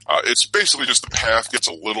 It's basically just the path gets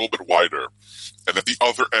a little bit wider. And at the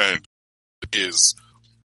other end is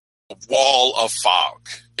wall of fog.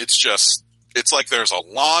 It's like there's a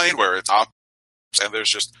line where it's up, and there's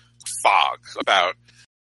just fog about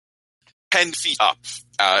 10 feet up,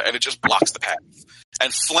 and it just blocks the path.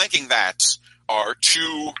 And flanking that are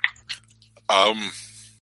two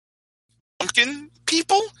pumpkin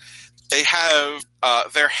people. They have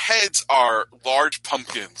their heads are large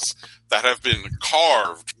pumpkins that have been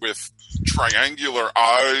carved with triangular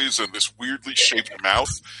eyes and this weirdly shaped mouth.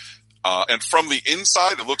 And from the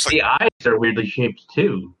inside, it looks like The eyes are weirdly shaped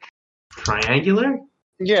too. Triangular?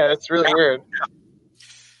 Yeah, it's really weird.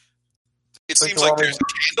 it like seems a like lot of- there's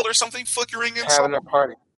a candle or something flickering inside. Having a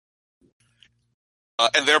party.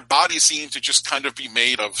 And their bodies seem to just kind of be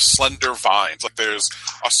made of slender vines. Like there's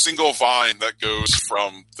a single vine that goes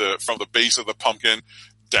from the base of the pumpkin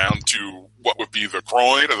down to what would be the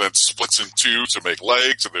groin, and then splits in two to make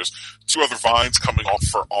legs. And there's two other vines coming off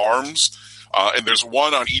for arms. And there's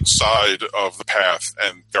one on each side of the path,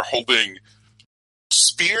 and they're holding a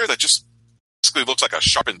spear that just basically looks like a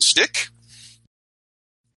sharpened stick.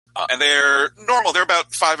 And they're normal. They're about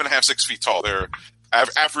 5.5, 6 feet tall. They're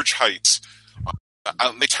average height.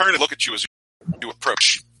 They turn and look at you as you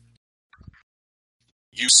approach.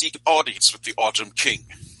 You seek an audience with the Autumn King.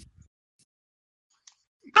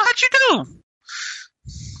 How'd you know?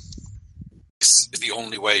 This is the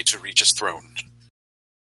only way to reach his throne.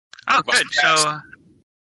 Oh, Must good. pass. So,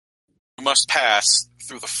 You must pass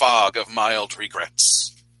through the fog of mild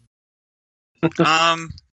regrets.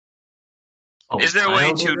 is there a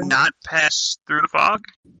way to not pass through the fog?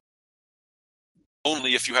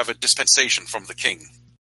 Only if you have a dispensation from the king.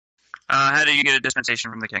 How do you get a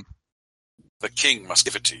dispensation from the king? The king must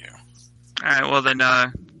give it to you. All right. Well, then,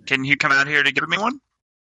 can you come out here to give me one?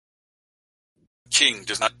 The king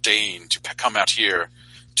does not deign to come out here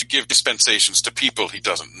to give dispensations to people he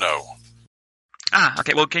doesn't know.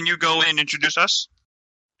 Okay. Well, can you go in and introduce us,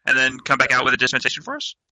 and then come back out with a dispensation for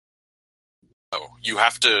us? No, you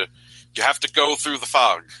have to go through the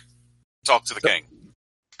fog. Talk to the king.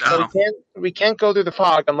 So we can't go through the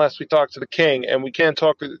fog unless we talk to the king, and we can't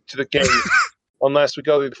talk to the king unless we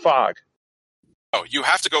go through the fog. Oh, you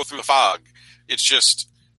have to go through the fog. It's just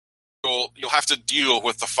you'll have to deal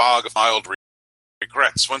with the fog of mild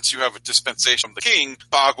regrets. Once you have a dispensation from the king,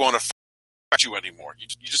 fog won't affect you anymore. You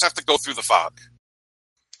just have to go through the fog.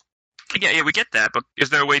 Yeah, we get that. But is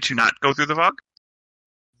there a way to not go through the fog?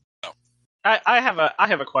 I have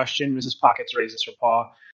a question. Mrs. Pockets raises her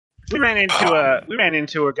paw. We ran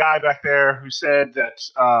into a guy back there who said that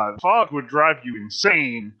fog would drive you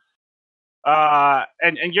insane.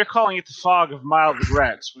 And you're calling it the fog of mild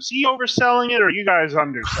regrets. Was he overselling it, or are you guys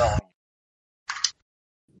underselling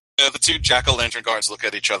it? The two jack-o'-lantern guards look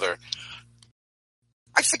at each other.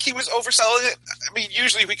 I think he was overselling it. I mean,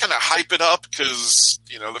 usually we kind of hype it up because,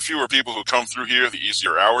 the fewer people who come through here, the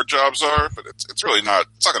easier our jobs are, but it's really not,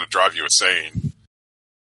 it's not going to drive you insane.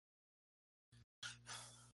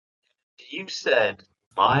 You said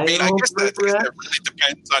I mean, I mild guess that regret? really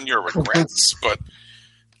depends on your regrets, but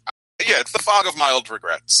yeah, it's the fog of mild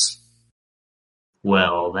regrets.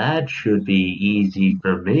 Well, that should be easy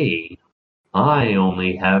for me. I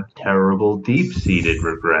only have terrible deep-seated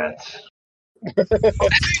regrets. Well,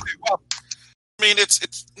 I mean,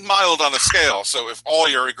 it's mild on a scale, so if all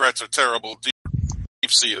your regrets are terrible,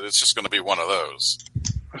 deep-seated, it's just going to be one of those.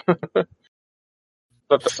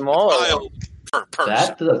 But the smaller one, Mild per person.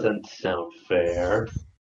 That doesn't sound fair.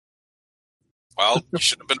 Well, you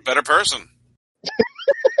should have been a better person.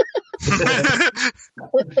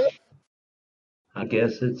 I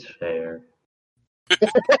guess it's fair.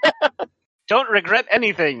 Don't regret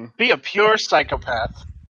anything. Be a pure psychopath.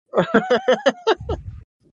 I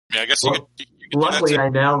mean, I guess you Well, could do that Luckily, too. I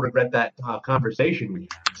now regret that conversation we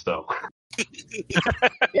had, so.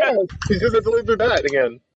 yeah, you just have to live through that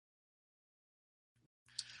again.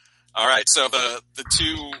 All right, so the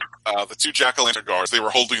two jack-o'-lantern guards, they were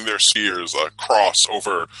holding their spears across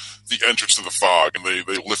over the entrance to the fog, and they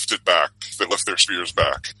lifted back. They lift their spears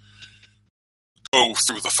back. Go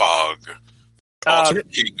through the fog. The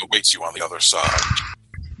king awaits you on the other side.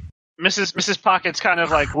 Mrs. Pockets kind of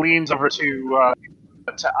like leans over to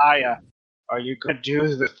Aya. Are you going to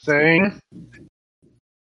do the thing?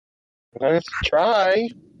 Let's try.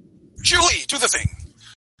 Julie, do the thing.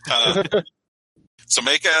 So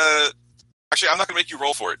make actually, I'm not going to make you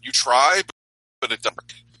roll for it. You try, but it doesn't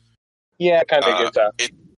work. Yeah, kind of get that.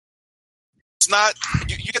 It's not.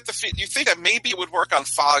 You get the. You think that maybe it would work on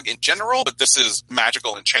fog in general, but this is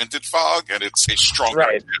magical enchanted fog, and it's a stronger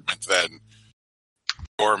Right. enchantment than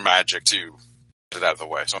your magic to get it out of the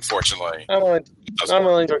way. So unfortunately, I'm it doesn't work.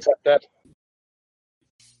 willing to accept that.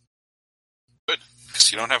 Good,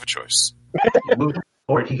 because you don't have a choice. Moving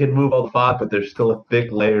Or he could move all the fog, but there's still a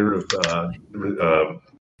thick layer of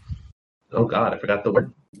oh god, I forgot the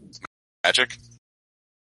word. Magic?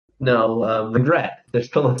 No, regret. There's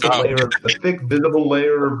still a thick visible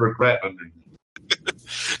layer of regret underneath.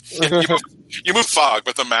 You move fog,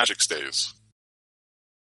 but the magic stays.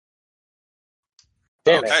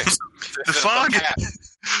 Damn Okay. it.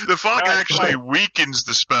 The fog actually weakens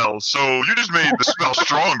the spell, so you just made the spell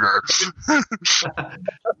stronger.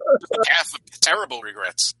 Path of terrible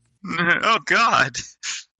regrets. Oh God!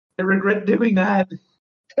 I regret doing that.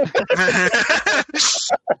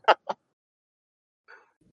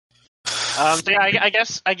 So yeah, I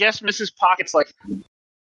guess Mrs. Pockets like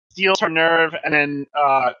steals her nerve and then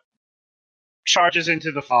charges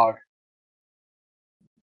into the fog.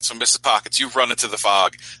 So, Mrs. Pockets, you run into the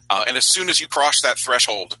fog, and as soon as you cross that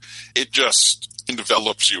threshold, it just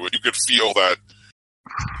envelops you, and you could feel that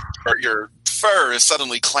your fur is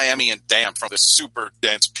suddenly clammy and damp from this super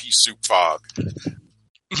dense pea soup fog.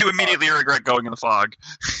 You immediately regret going in the fog.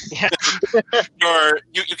 Yeah.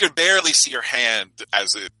 You can barely see your hand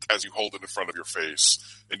as you hold it in front of your face,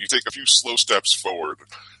 and you take a few slow steps forward,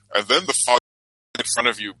 and then the fog in front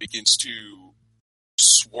of you begins to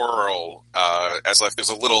swirl as if there's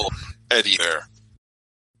a little eddy there,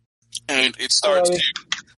 and it starts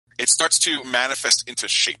to manifest into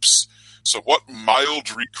shapes. So, what mild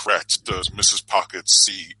regret does Mrs. Pockets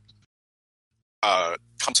see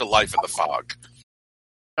come to life in the fog?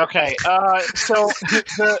 Okay, so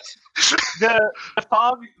the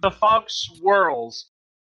fog swirls,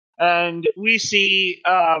 and we see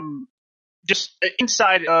just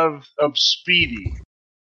inside of Speedy,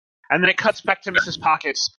 and then it cuts back to Mrs.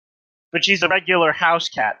 Pockets, but she's a regular house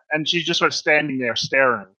cat, and she's just sort of standing there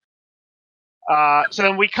staring. So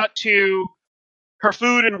then we cut to her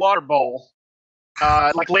food and water bowl,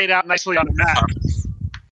 like laid out nicely on a mat,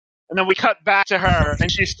 and then we cut back to her, and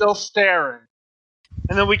she's still staring.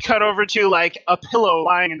 And then we cut over to, like, a pillow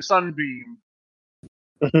lying in a sunbeam.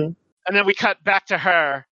 Mm-hmm. And then we cut back to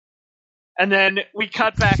her. And then we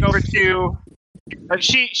cut back over to...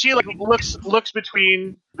 she like, looks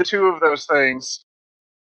between the two of those things.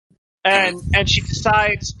 And she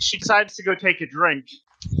decides to go take a drink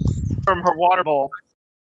from her water bowl.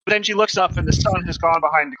 But then she looks up, and the sun has gone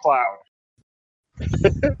behind the cloud.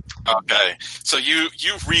 Okay, so you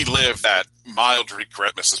relive that mild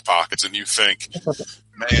regret, Mrs. Pockets, and you think,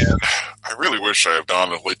 man, I really wish I had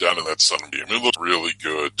gone and laid down in that sunbeam. It looked really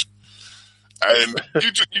good. And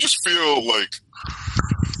you just feel like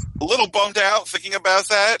a little bummed out thinking about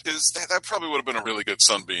that, because that probably would have been a really good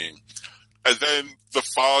sunbeam. And then the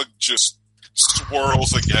fog just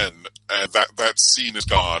swirls again, and that scene is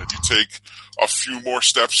gone. And you take a few more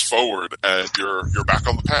steps forward, and you're back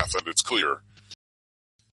on the path, and it's clear.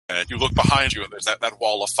 And you look behind you, and there's that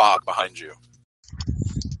wall of fog behind you.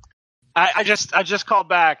 I just called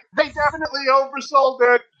back. They definitely oversold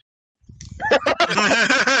it.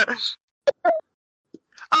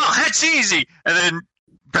 Oh, that's easy. And then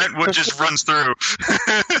Brentwood just runs through.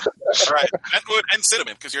 Right, Brentwood and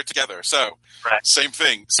Cinnamon, because you're together. So, right. Same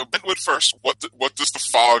thing. So, Brentwood first. What does the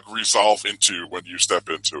fog resolve into when you step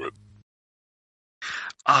into it?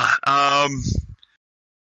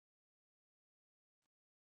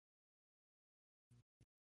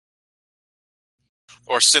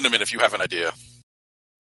 Or Cinnamon, if you have an idea.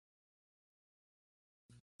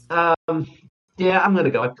 Yeah, I'm gonna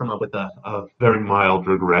go. I've come up with a very mild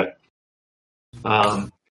regret.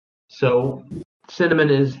 So Cinnamon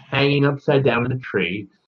is hanging upside down in a tree,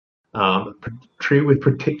 tree with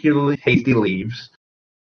particularly hasty leaves,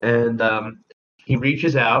 and he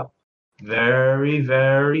reaches out very,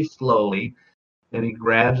 very slowly, and he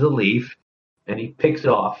grabs a leaf, and he picks it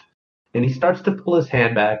off, and he starts to pull his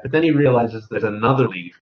hand back, but then he realizes there's another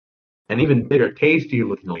leaf, an even bigger, tastier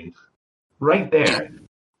looking leaf, right there.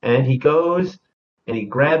 And he goes and he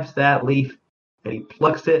grabs that leaf and he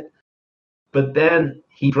plucks it, but then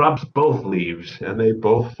he drops both leaves and they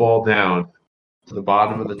both fall down to the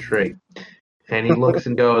bottom of the tree. And he looks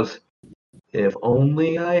and goes, if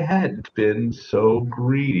only I hadn't been so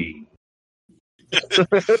greedy.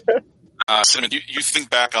 Cinnamon, you think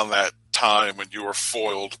back on that time when you were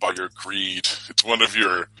foiled by your greed. It's one of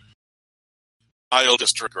your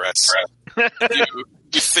mildest regrets.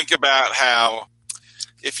 You think about how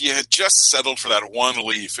if you had just settled for that one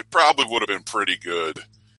leaf, it probably would have been pretty good.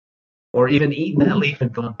 Or even eaten that leaf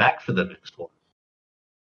and gone back for the next one.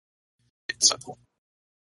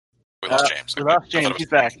 We lost James. We lost James. He's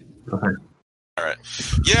back. Okay. All right.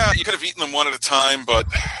 Yeah, you could have eaten them one at a time, but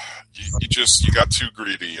you got too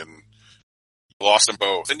greedy and lost them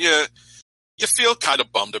both. And you feel kind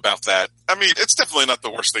of bummed about that. I mean, it's definitely not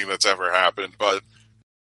the worst thing that's ever happened, but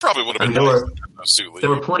Probably would have been there nice were to have a suit there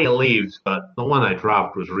were leave. plenty of leaves, but the one I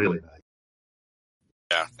dropped was really nice.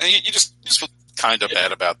 Yeah, and you just feel kind of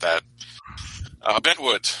bad about that.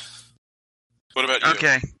 Bentwood, what about you?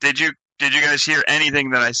 Okay. Did you guys hear anything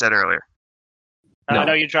that I said earlier? No.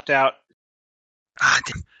 No, you dropped out. Ah,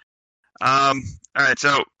 damn. All right.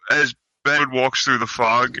 So as Benwood walks through the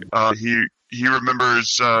fog, he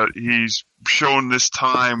remembers he's shown this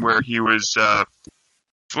time where he was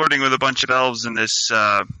flirting with a bunch of elves in this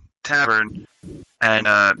tavern, and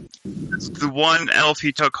the one elf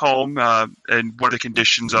he took home, and one of the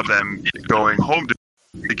conditions of them going home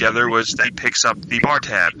together was that he picks up the bar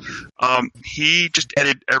tab. He just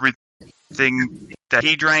added everything that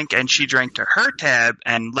he drank and she drank to her tab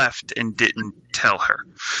and left and didn't tell her.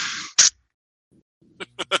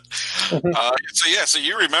 So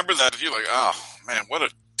you remember that, and you're like, oh man, what a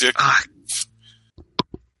dick.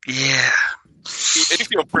 Yeah. And you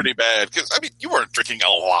feel pretty bad because you weren't drinking a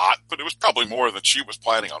lot, but it was probably more than she was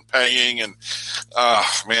planning on paying. And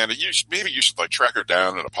man, maybe you should like track her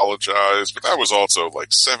down and apologize. But that was also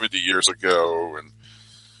like 70 years ago, and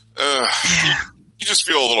you just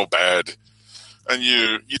feel a little bad. And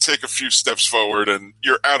you take a few steps forward, and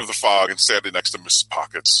you're out of the fog and standing next to Mrs.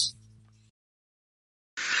 Pockets.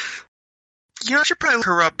 You know, I should probably look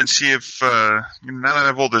her up and see if now that I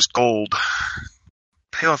have all this gold,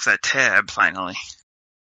 pay off that tab finally.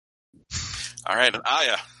 All right, and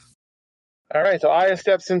Aya. All right, so Aya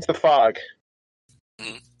steps into the fog.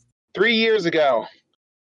 Mhm. 3 years ago,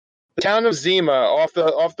 the town of Zima, off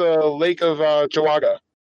the lake of Jawaga,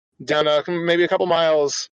 down maybe a couple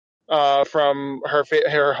miles from her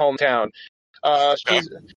hometown.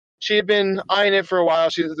 She had been eyeing it for a while.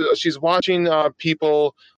 She's watching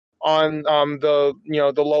people on the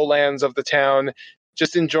lowlands of the town,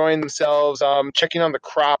 just enjoying themselves, checking on the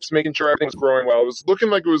crops, making sure everything's growing well. It was looking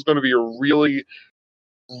like it was going to be a really,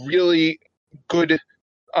 really good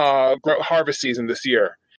harvest season this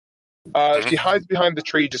year. She hides behind the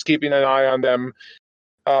tree, just keeping an eye on them,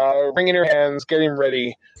 wringing her hands, getting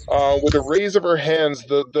ready. With a raise of her hands,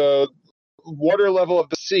 the water level of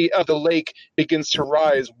the lake begins to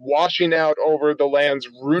rise, washing out over the lands,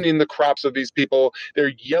 ruining the crops of these people.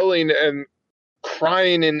 They're yelling and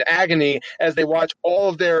crying in agony as they watch all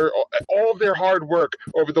of their hard work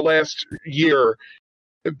over the last year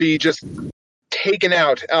be just taken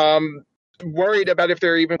out. Worried about if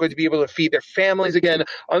they're even going to be able to feed their families again,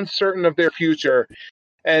 uncertain of their future.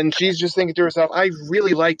 And she's just thinking to herself, I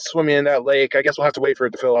really liked swimming in that lake. I guess we'll have to wait for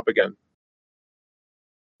it to fill up again.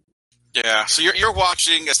 Yeah, so you're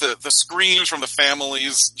watching as the screams from the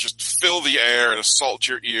families just fill the air and assault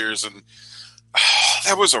your ears, and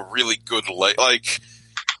that was a really good lake. Like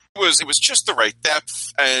it was just the right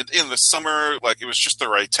depth, and in the summer, like it was just the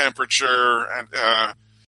right temperature, and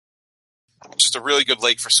just a really good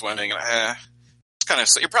lake for swimming. It's kind of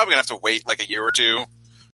you're probably gonna have to wait like a year or two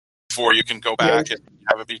before you can go back and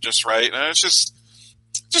have it be just right. And it's just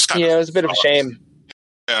kind of it was a bit of a shame.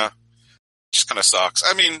 Yeah, just kind of sucks.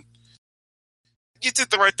 I mean, you did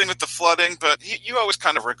the right thing with the flooding, but you always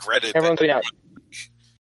kind of regretted. Everyone's cutting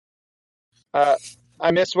out.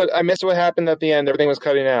 I missed what happened at the end. Everything was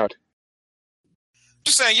cutting out.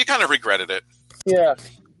 Just saying, you kind of regretted it. Yeah.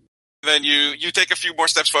 Then you take a few more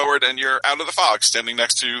steps forward, and you're out of the fog, standing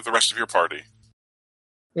next to the rest of your party.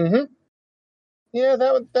 Mm-hmm. Yeah,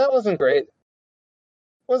 that wasn't great.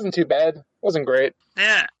 Wasn't too bad. Wasn't great.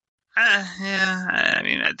 Yeah. I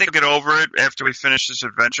mean, I think I'll get over it after we finish this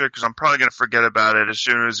adventure, because I'm probably going to forget about it as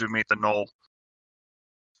soon as we meet the Knoll.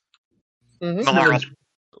 Mm-hmm.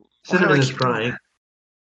 Cinnamon is crying.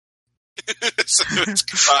 Cinnamon's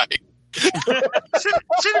crying.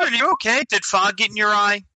 Cinnamon, you okay? Did fog get in your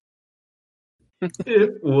eye?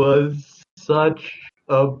 It was such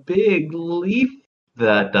a big leaf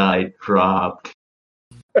that I dropped.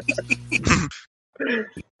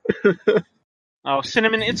 Oh,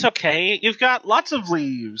 Cinnamon, it's okay. You've got lots of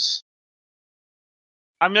leaves.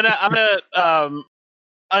 I'm gonna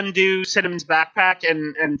undo Cinnamon's backpack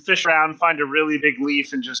and fish around, find a really big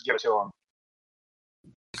leaf, and just give it to him.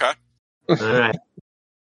 Okay. All right.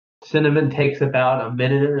 Cinnamon takes about a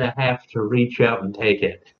minute and a half to reach out and take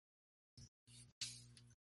it.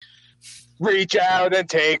 Reach out and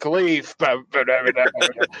take leaf. Mrs.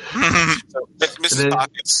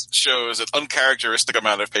 Pockets shows an uncharacteristic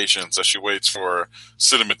amount of patience as she waits for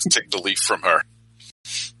Cinnamon to take the leaf from her.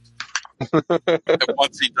 And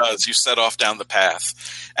once he does, you set off down the path.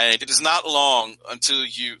 And it is not long until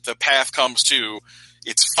the path comes to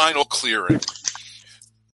its final clearing.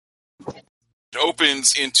 It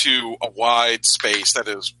opens into a wide space that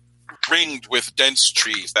is ringed with dense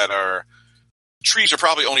trees. Trees are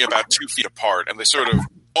probably only about 2 feet apart, and they sort of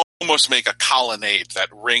almost make a colonnade that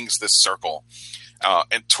rings this circle.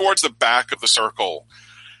 And towards the back of the circle,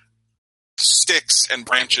 sticks and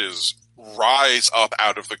branches rise up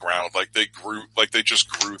out of the ground like they just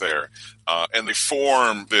grew there. And they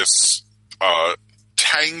form this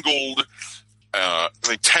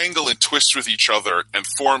they tangle and twist with each other and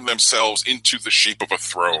form themselves into the shape of a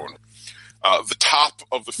throne. The top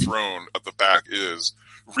of the throne at the back is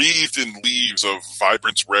wreathed in leaves of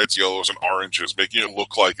vibrant reds, yellows, and oranges, making it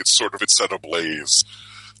look like it's sort of set ablaze.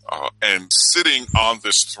 And sitting on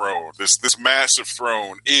this throne, this massive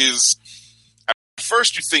throne, is, at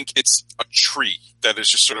first you think it's a tree that is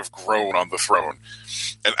just sort of grown on the throne.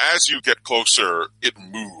 And as you get closer, it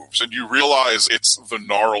moves, and you realize it's the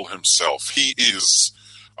Gnarl himself. He is,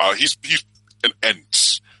 he's an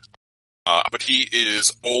Ent. But he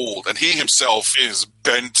is old, and he himself is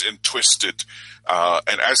bent and twisted.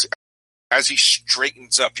 And as he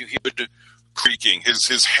straightens up, you hear the creaking.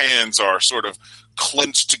 His hands are sort of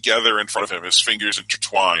clenched together in front of him, his fingers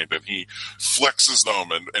intertwined, and he flexes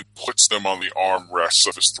them and puts them on the armrests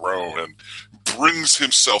of his throne and brings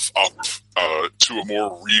himself up to a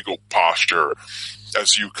more regal posture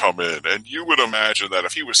as you come in. And you would imagine that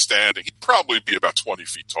if he was standing, he'd probably be about 20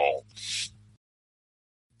 feet tall.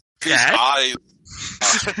 His eyes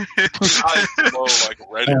glow like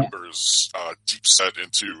red embers, deep set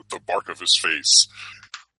into the bark of his face.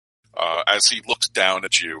 As he looks down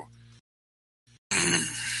at you,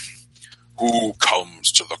 who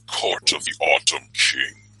comes to the court of the Autumn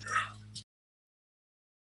King?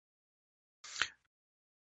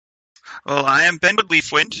 Well, I am Bentwood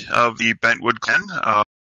Leafwind of the Bentwood clan.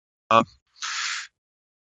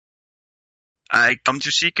 I come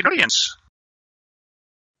to seek an audience,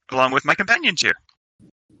 along with my companions here.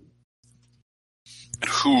 And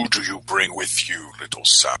who do you bring with you, little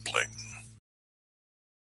sapling?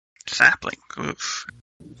 Sapling? Oof.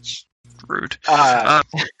 It's rude.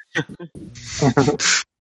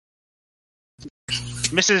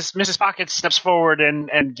 Mrs. Pockets steps forward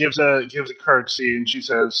and gives a courtesy, and she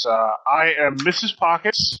says, "I am Mrs.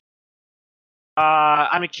 Pockets.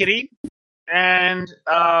 I'm a kitty, and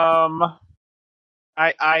I've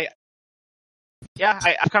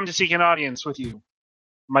come to seek an audience with you,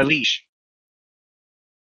 my leash."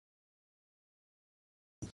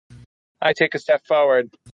 I take a step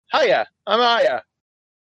forward. Hiya, I'm Aya.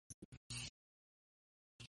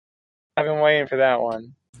 I've been waiting for that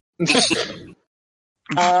one.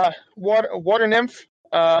 Water nymph,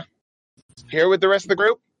 here with the rest of the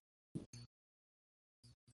group?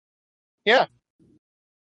 Yeah.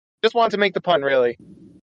 Just wanted to make the pun, really.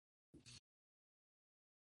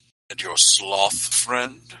 And your sloth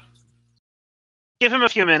friend? Give him a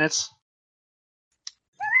few minutes.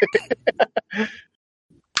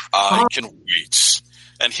 I can wait.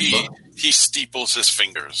 And he steeples his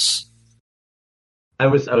fingers. I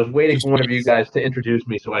was waiting for one of you guys to introduce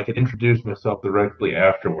me so I could introduce myself directly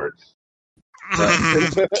afterwards. But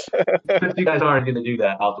since you guys aren't going to do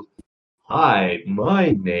that, I'll just... Hi,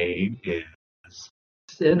 my name is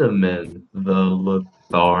Cinnamon, the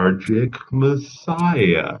Lethargic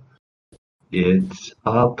Messiah. It's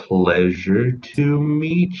a pleasure to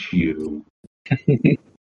meet you. The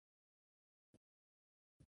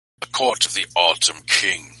court of the Autumn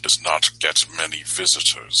King does not get many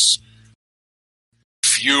visitors.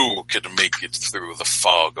 Few can make it through the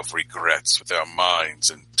fog of regrets with their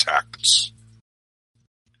minds intact.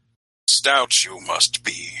 Stout you must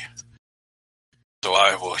be, so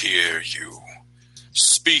I will hear you.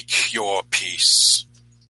 Speak your piece,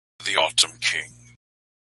 the Autumn King.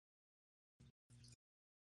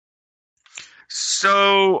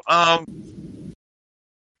 So,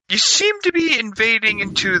 you seem to be invading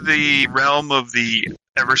into the realm of the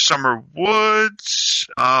Eversummer Woods.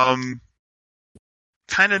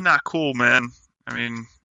 Kind of not cool, man. I mean,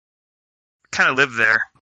 kind of live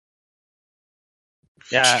there.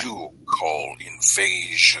 Yeah. You call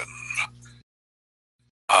invasion.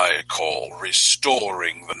 I call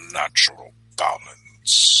restoring the natural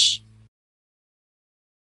balance.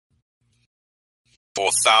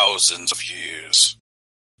 For thousands of years,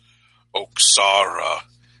 Oksara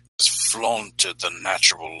has flaunted the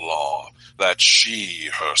natural law that she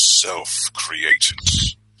herself created.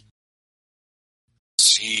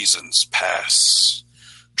 Seasons pass,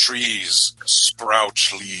 trees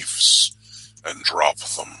sprout leaves and drop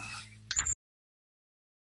them.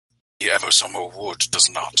 The Eversummer Wood does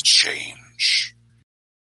not change.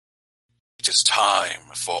 It is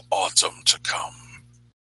time for autumn to come.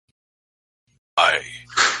 I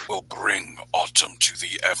will bring autumn to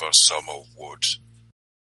the Eversummer Wood.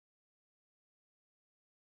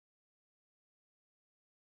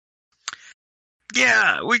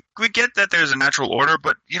 Yeah, we get that there's a natural order,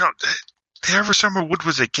 but, the Eversummer Wood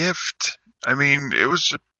was a gift. I mean, it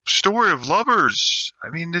was a story of lovers. I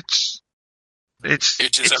mean,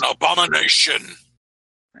 It is an abomination.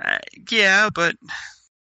 Yeah, but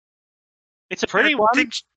It's a pretty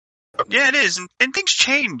one. Yeah, it is, and things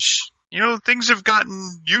change. Things have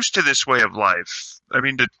gotten used to this way of life. I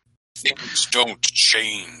mean, Things don't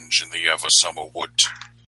change in the Eversummer Wood.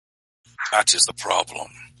 That is the problem.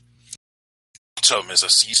 Autumn is a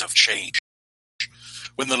season of change.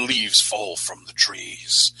 When the leaves fall from the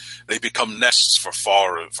trees, they become nests for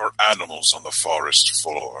animals on the forest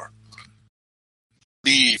floor.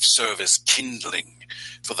 Leaves serve as kindling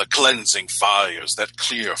for the cleansing fires that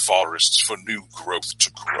clear forests for new growth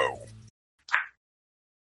to grow.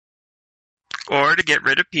 or to get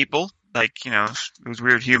rid of people, like, those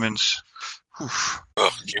weird humans. Oof.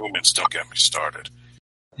 Ugh, humans, don't get me started.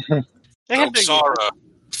 They have big- Oksara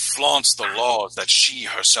flaunts the laws that she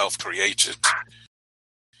herself created.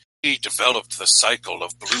 She developed the cycle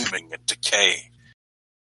of blooming and decay.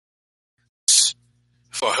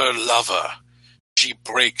 For her lover, she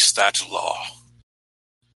breaks that law.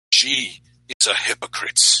 She is a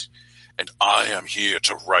hypocrite, and I am here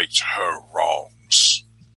to right her wrongs.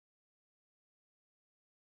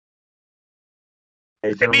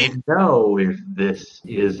 I don't know if this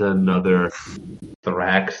is another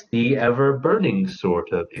Thrax the Ever-Burning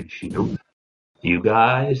sort of issue. You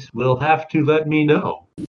guys will have to let me know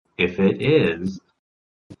if it is.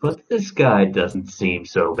 But this guy doesn't seem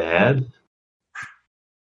so bad.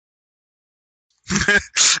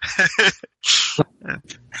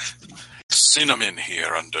 Cinnamon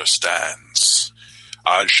here understands.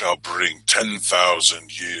 I shall bring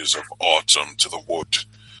 10,000 years of autumn to the wood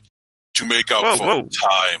to make up for the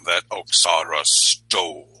time that Oksara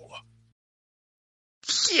stole.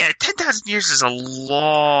 Yeah, 10,000 years is a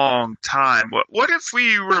long time. What if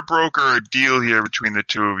we were to broker a deal here between the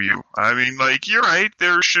two of you? I mean, like, you're right,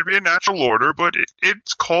 there should be a natural order, but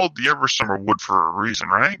it's called the Eversummer Wood for a reason,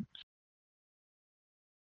 right?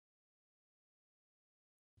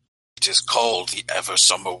 It is called the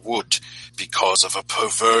Eversummer Wood because of a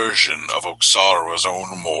perversion of Oksara's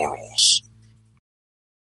own morals.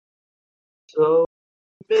 So,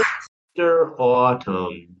 Mr.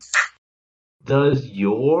 Autumn, does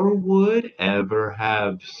your wood ever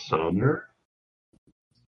have summer?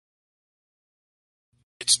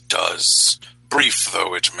 It does, brief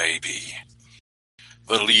though it may be.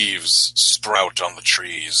 The leaves sprout on the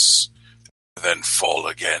trees, then fall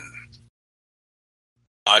again.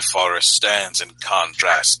 My forest stands in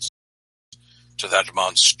contrast to that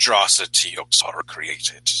monstrosity Oksara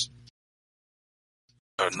created.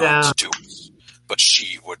 Her not to do it, but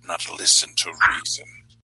she would not listen to reason.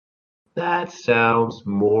 That sounds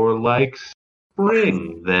more like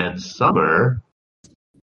spring than summer.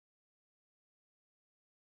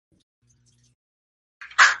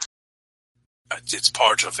 It's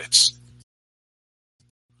part of it.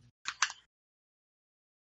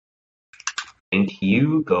 And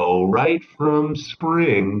you go right from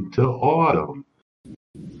spring to autumn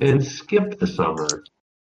and skip the summer,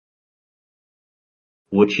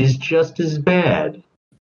 which is just as bad.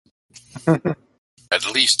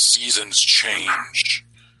 At least seasons change,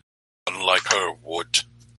 unlike her wood.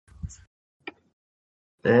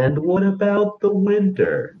 And what about the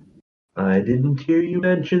winter? I didn't hear you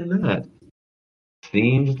mention that.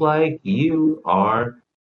 Seems like you are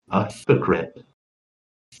a hypocrite.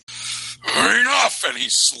 Enough! And he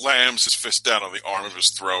slams his fist down on the arm of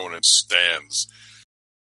his throne and stands.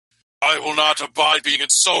 I will not abide being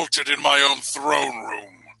insulted in my own throne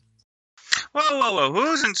room. Whoa.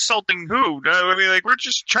 Who's insulting who? I mean, like, we're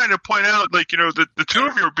just trying to point out, like, the two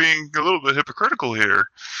of you are being a little bit hypocritical here.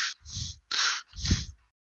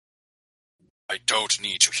 I don't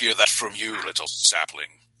need to hear that from you, little sapling.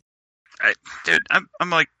 Dude, I'm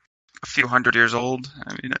like a few hundred years old.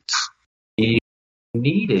 I mean, it's... You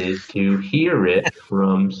needed to hear it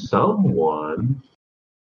from someone.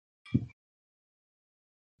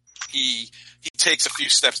 He takes a few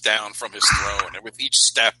steps down from his throne, and with each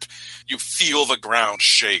step, you feel the ground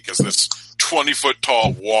shake as this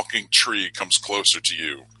 20-foot-tall walking tree comes closer to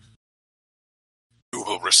you. You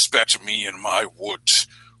will respect me in my wood,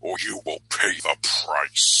 or you will pay the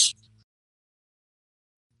price.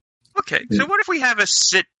 Okay, so what if we have a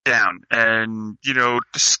sit down and,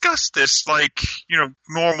 discuss this like,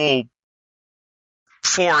 normal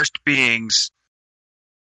forest beings?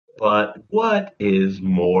 But what is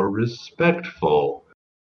more respectful?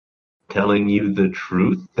 Telling you the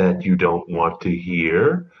truth that you don't want to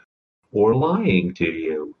hear, or lying to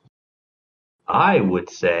you? I would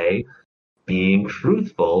say being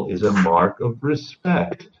truthful is a mark of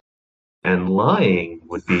respect. And lying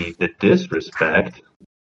would be the disrespect.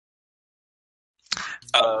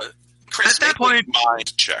 Chris, At that make a point-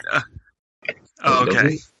 mind check.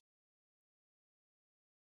 Okay.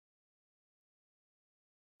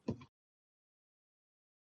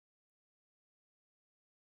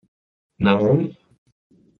 No.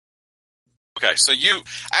 Okay, so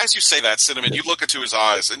as you say that, Cinnamon, you look into his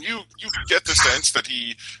eyes, and you get the sense that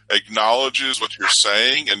he acknowledges what you're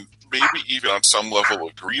saying, and maybe even on some level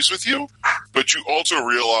agrees with you, but you also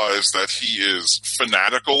realize that he is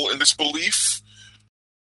fanatical in this belief.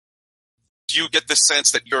 You get the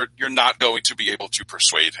sense that you're not going to be able to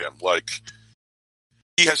persuade him. Like,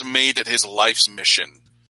 he has made it his life's mission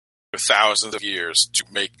for thousands of years to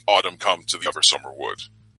make autumn come to the Eversummer Wood.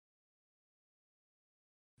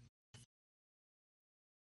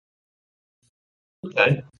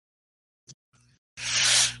 Okay.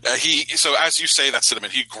 So as you say that,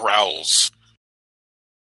 Cinnamon, he growls.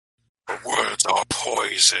 "Your words are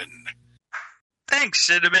poison." Thanks,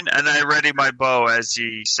 Cinnamon. And I ready my bow as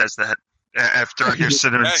he says that. After I hear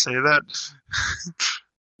Cinnamon Okay. say that.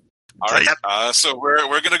 All right. So we're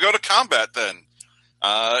going to go to combat then.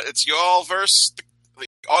 It's y'all versus the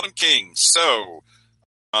Autumn Kings. So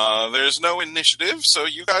there's no initiative, so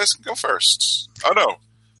you guys can go first. Oh no,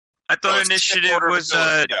 I thought it's initiative order of was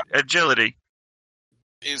agility, yeah. agility.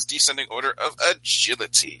 Is descending order of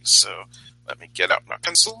agility. So let me get out my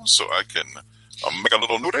pencil so I can make a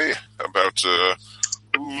little note about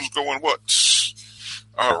who's going what.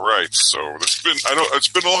 All right. So it's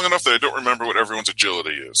been long enough that I don't remember what everyone's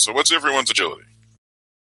agility is. So what's everyone's agility?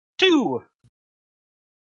 2.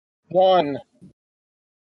 1.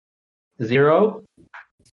 0.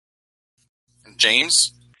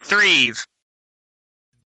 James. 3.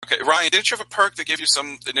 Okay, Ryan, didn't you have a perk that gave you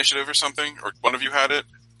some initiative or something? Or one of you had it?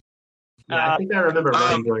 Yeah, I think I remember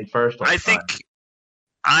Ryan going first. I think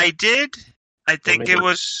I did. I think it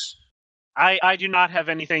was. I do not have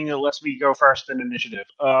anything that lets me go first in initiative.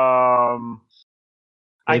 I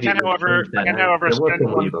Maybe can, we'll however, change that. spend There was one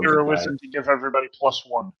some leave hero on the wisdom to give everybody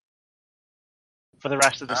 +1 for the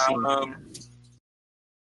rest of the scene.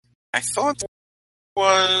 I thought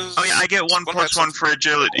was. Oh yeah, I get 1 plus 1 for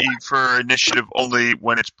agility for initiative only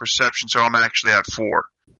when it's perception, so I'm actually at 4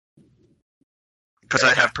 because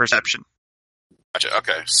I have perception. Gotcha.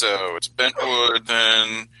 Okay, so it's Bentwood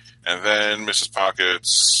then, and then Mrs.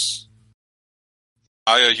 Pockets.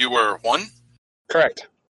 Aya, you were 1, Correct.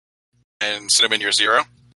 and Cinnamon, you're 0.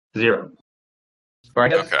 0. Or I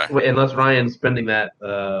guess, Okay. unless Ryan's spending that,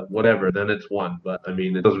 whatever, then it's 1. But, I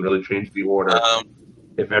mean, it doesn't really change the order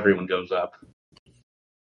if everyone goes up.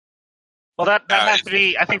 Well, that has to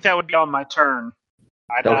be. I think that would be on my turn.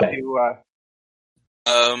 I'd have Okay. to.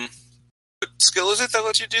 What skill is it that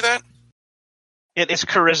lets you do that? It is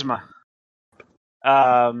charisma.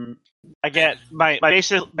 I get my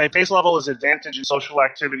base level is advantage in social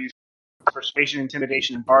activities, persuasion,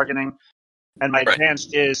 intimidation, and bargaining, and my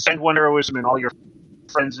advanced is spend 1 heroism, and all your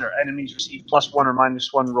friends or enemies receive +1 or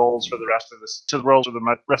 -1 rolls for the rest of the rolls for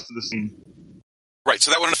the rest of the scene. Right, so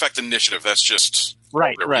that wouldn't affect initiative. That's just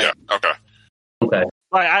Right. Yeah. Okay. Okay.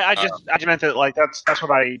 Right. I just meant that like that's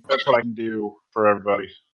what I can do for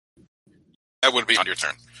everybody. That wouldn't be on your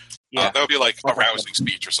turn. Yeah. That would be like a rousing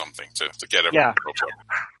speech or something to get everyone roped up.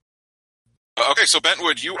 Okay, so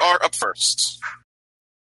Bentwood, you are up first.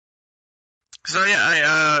 So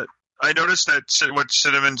yeah, I noticed that what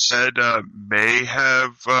Cinnamon said may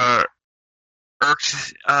have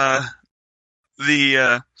irked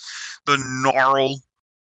the gnarl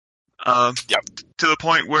to the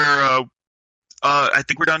point where I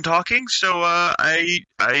think we're done talking. So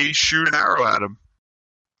I shoot an arrow at him.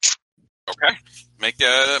 Okay, make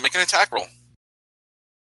an attack roll.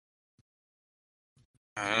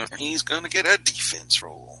 He's gonna get a defense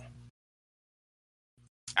roll.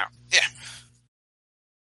 Ow. Yeah.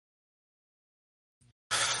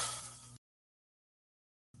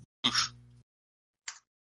 Oof.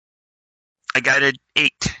 I got an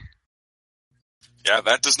 8. Yeah,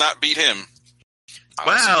 that does not beat him.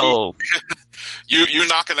 Wow. So you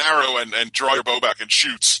knock an arrow and draw your bow back and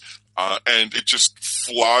shoots, and it just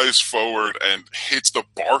flies forward and hits the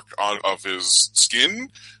bark of his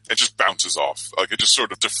skin and just bounces off. Like it just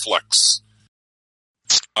sort of deflects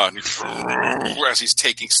as he's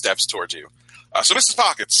taking steps towards you. So Mrs.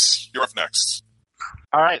 Pockets, you're up next.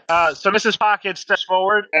 All right. So Mrs. Pocket steps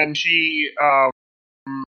forward, and she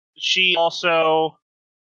also.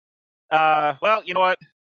 Well, you know what?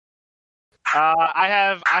 I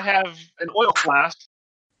have an oil flask.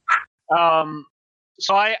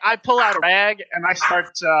 So I pull out a rag and I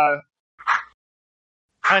start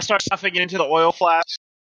I start stuffing it into the oil flask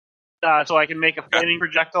so I can make a flaming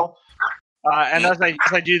projectile. And as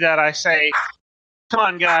I do that, I say, "Come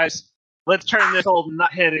on, guys, let's turn this old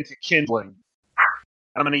nuthead into kindling."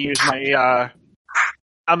 I'm going to use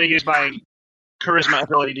my charisma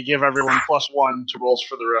ability to give everyone +1 to rolls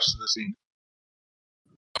for the rest of the scene.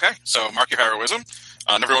 Okay, so mark your heroism.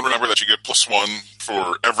 And everyone remember that you get +1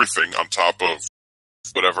 for everything on top of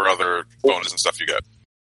whatever other bonus and stuff you get.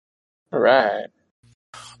 All right.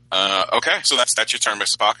 Okay, so that's your turn,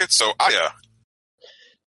 Mr. Pocket. So, Aya.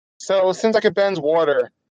 So since I could bend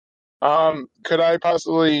water, could I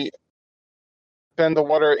possibly bend the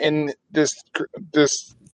water in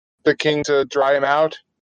the king to dry him out?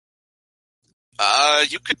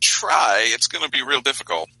 You could try. It's going to be real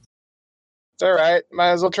difficult. It's all right.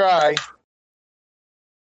 Might as well try.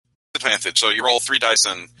 Advantage. So you roll 3 dice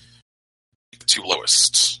and the 2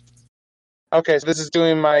 lowest. Okay, so this is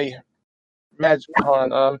doing my magic.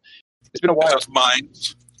 Hold on. It's been a while. That's mine.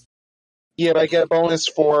 Yeah, but I get a bonus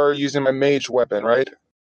for using my mage weapon, right?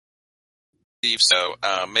 So,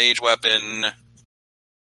 mage weapon,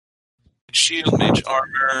 shield, mage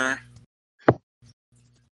armor,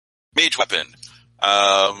 mage weapon.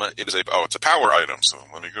 It's a power item. So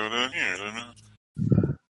let me go down here.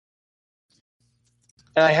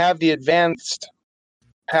 And I have the advanced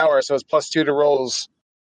power, so it's +2 to rolls,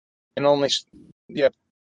 and only. Yep.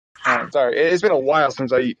 Sorry, it's been a while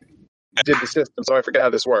since I did the system, so I forget how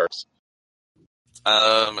this works.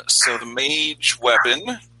 So the mage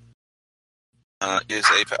weapon is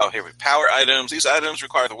power items. These items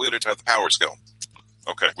require the wielder to have the power skill.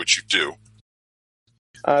 Okay, which you do.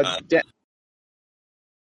 There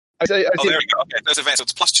you go. Okay, that's advanced. So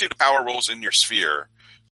it's +2 to power rolls in your sphere.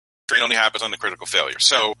 Drain only happens on the critical failure.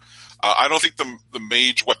 So I don't think the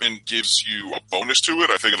mage weapon gives you a bonus to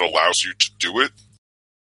it. I think it allows you to do it.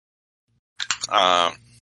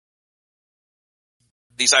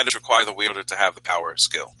 These items require the wielder to have the power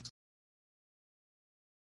skill.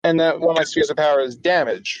 And then one of my spheres of power is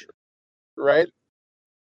damage, right?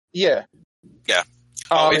 Yeah. Yeah.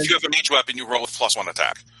 If you have a mage weapon, you roll with +1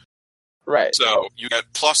 attack. Right. So you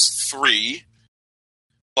get +3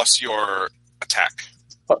 plus your attack.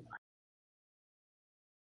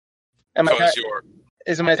 And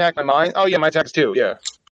isn't my attack mine? Oh, yeah, my attack's 2, yeah.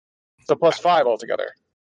 So +5 altogether.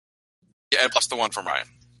 Yeah, and plus the 1 from Ryan.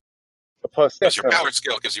 The +6. Because your power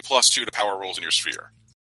skill gives you +2 to power rolls in your sphere.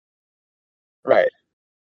 Right.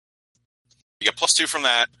 You get +2 from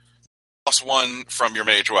that, +1 from your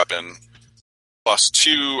mage weapon,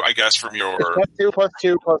 +2, I guess, from your... It's +2,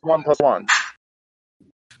 +2, +1, +1.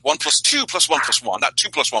 1 + 2 + 1 + 1, not 2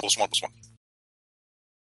 + 1 + 1 + 1.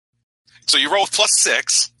 So you roll with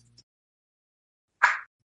 +6.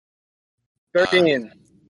 13.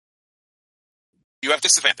 You have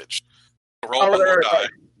disadvantage. Roll one more die.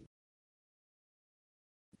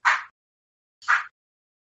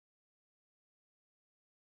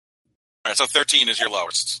 Alright, so 13 is your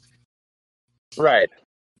lowest. Right.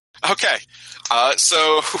 Okay.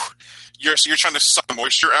 So you're trying to suck the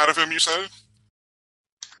moisture out of him, you said?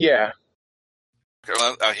 Yeah. Okay,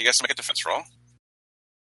 well, he gets to make a defense roll.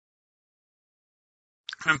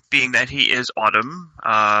 Being that he is Autumn,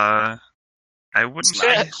 I wouldn't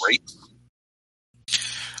say great.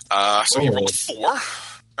 So he rolled 4.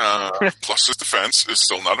 Plus his defense is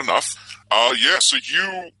still not enough. So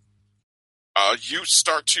you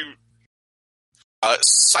start to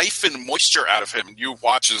siphon moisture out of him, and you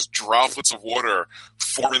watch as droplets of water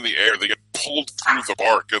form in the air. They get pulled through the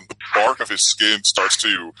bark, and the bark of his skin starts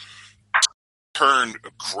to turn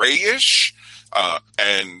grayish,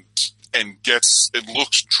 and it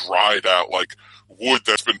looks dried out like wood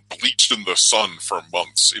that's been bleached in the sun for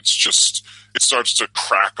months. It starts to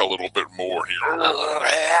crack a little bit more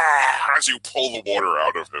as you pull the water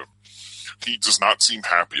out of him. He does not seem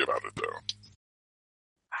happy about it, though.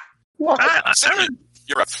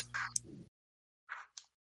 You're up.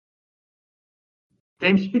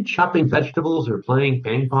 James, you chopping vegetables or playing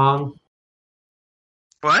ping pong?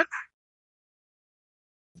 What?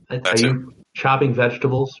 Are you chopping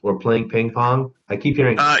vegetables or playing ping pong? I keep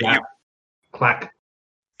hearing clack.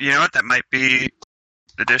 You know what? That might be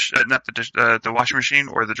the dish, not the dish, the washing machine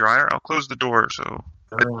or the dryer. I'll close the door, so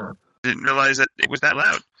I didn't realize that it was that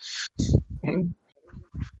loud.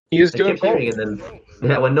 He was doing hearing it, and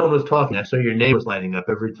then when no one was talking, I saw your name was lighting up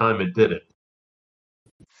every time it did it.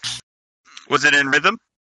 Was it in rhythm?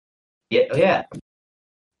 Yeah.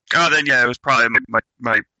 Oh, then yeah, it was probably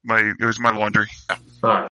it was my laundry.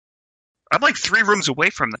 Right. I'm like 3 rooms away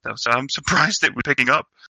from that though, so I'm surprised it was picking up.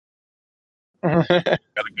 Got a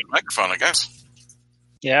good microphone, I guess.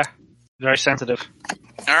 Yeah. Very sensitive.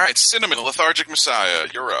 All right, Cinnamon, Lethargic Messiah,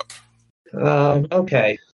 you're up.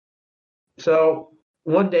 Okay. So,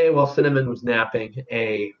 one day while Cinnamon was napping,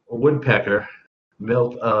 a woodpecker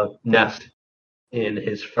built a nest in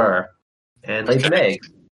his fur and laid some eggs.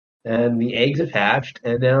 And the eggs have hatched,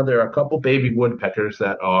 and now there are a couple baby woodpeckers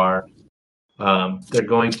that are, they're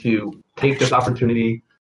going to take this opportunity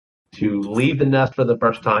to leave the nest for the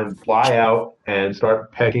first time, fly out, and start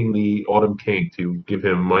pecking the Autumn King to give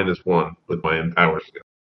him -1 with my Empower skill.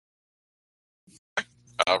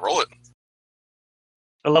 Roll it.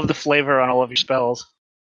 I love the flavor on all of your spells.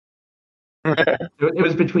 It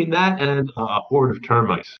was between that and a horde of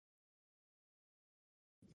termites.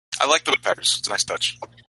 I like the woodpeckers. It's a nice touch.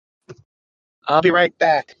 I'll be right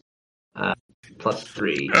back.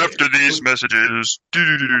 +3. After these messages,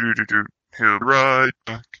 he'll be right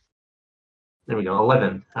back. There we go,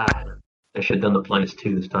 11. I should have done the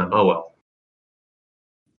 -2 this time. Oh well.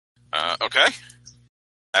 Okay.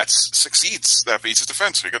 That succeeds. That beats his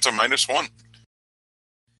defense. He gets a -1.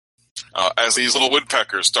 As these little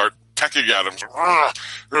woodpeckers start pecking at him,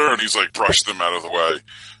 and he's like, brush them out of the way,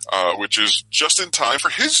 which is just in time for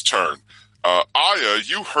his turn. Aya,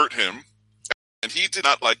 you hurt him, and he did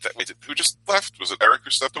not like that. Wait, who just left? Was it Eric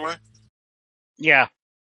who stepped away? Yeah.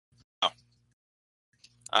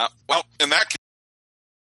 Well, in that case,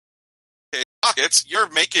 Pockets, you're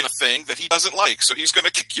making a thing that he doesn't like, so he's going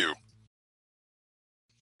to kick you.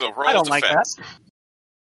 So roll I don't like that. defense.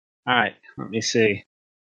 All right, let me see.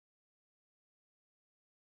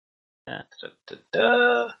 All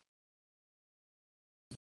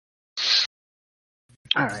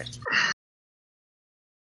right.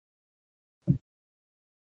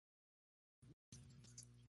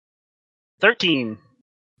 $13.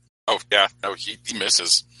 Oh, yeah. No, he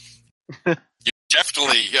misses. You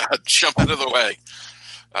definitely jump out of the way.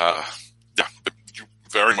 Yeah, but you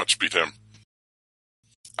very much beat him.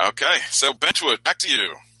 Okay, so Benchwood, back to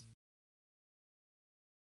you.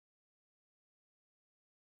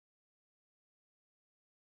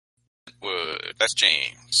 Benchwood, that's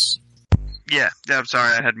James. Yeah, I'm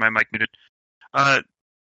sorry, I had my mic muted.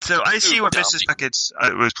 So I see what Mrs. Buckets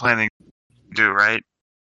was planning to do, right?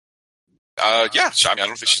 Yeah, I mean, I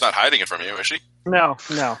don't think she's not hiding it from you, is she? No.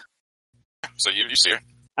 So you see her.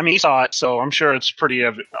 I mean, he saw it, so I'm sure it's pretty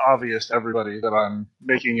obvious to everybody that I'm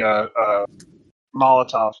making a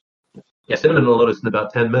Molotov. Yeah, Cinnamon will notice in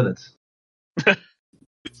about 10 minutes.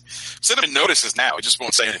 Cinnamon notices now. He just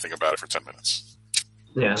won't say anything about it for 10 minutes.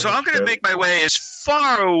 Yeah. So I'm going to make my way as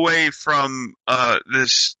far away from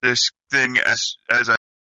this thing as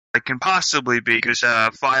I can possibly be, because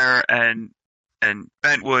Fire and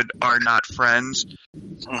Bentwood are not friends.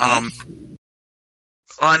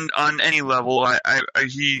 On any level,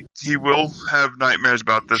 he will have nightmares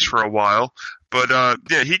about this for a while. But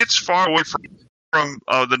yeah, he gets far away from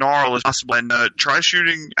the Gnarl as possible, and try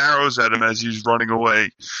shooting arrows at him as he's running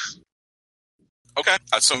away. Okay,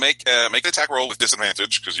 so make an attack roll with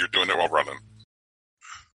disadvantage because you're doing it while running.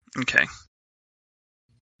 Okay.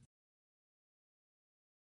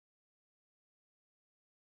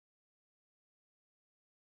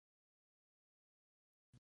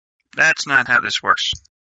 That's not how this works.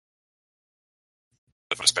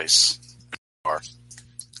 Live in space.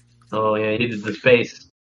 Oh, yeah, he did the space.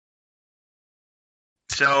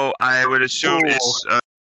 So I would assume it's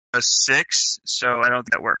a 6, so I don't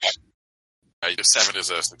think that works. The 7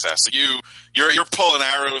 is a success. So you're pulling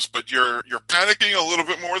arrows, but you're panicking a little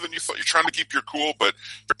bit more than you thought. You're trying to keep your cool, but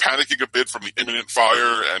you're panicking a bit from the imminent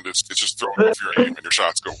fire, and it's just throwing off your aim, and your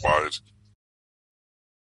shots go wide.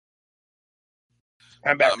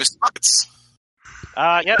 I'm back. Mr. Buckets.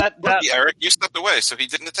 Yeah, that Eric, you stepped away, so he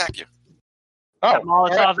didn't attack you. that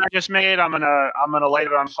Molotov I just made, I'm gonna light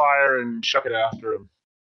it on fire and chuck it after him.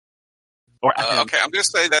 Or at him. Okay, I'm going to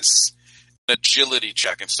say that's an agility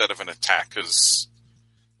check instead of an attack, because...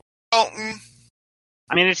 Well,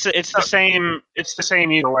 I mean, it's the same. It's the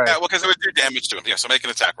same either way. yeah, well, because it would do damage to him. Yeah, so make an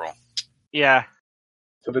attack roll. Yeah.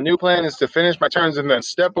 So the new plan is to finish my turns and then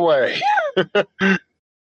step away. I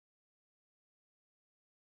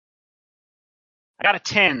got a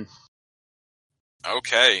 10.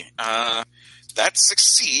 Okay, that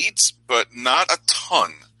succeeds, but not a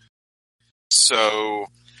ton. So...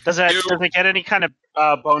 Does it get any kind of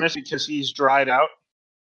bonus because he's dried out?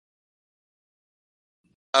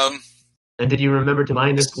 And did you remember to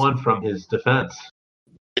 -1 from his defense?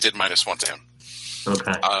 It did -1 to him.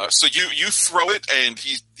 Okay. So you throw it, and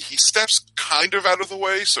he steps kind of out of the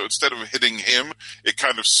way, so instead of hitting him, it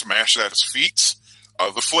kind of smashed at his feet.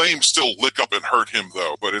 The flames still lick up and hurt him,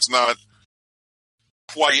 though, but it's not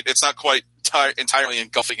quite entirely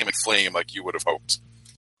engulfing him in flame like you would have hoped.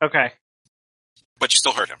 Okay. but you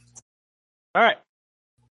still hurt him. All right.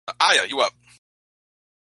 Aya, you up?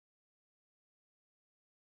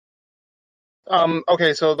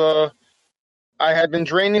 Okay, so I had been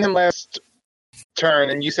draining him last turn,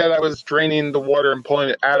 and you said I was draining the water and pulling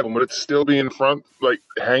it out of him. Would it still be in front, like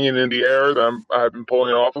hanging in the air that I've been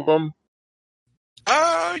pulling it off of him?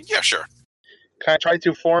 Yeah, sure. Can I try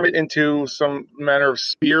to form it into some manner of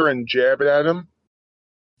spear and jab it at him?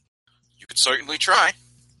 You could certainly try.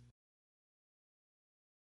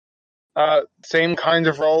 Same kind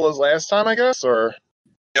of roll as last time, I guess, or?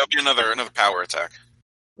 It'll be another power attack.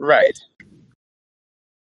 Right.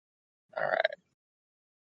 Alright.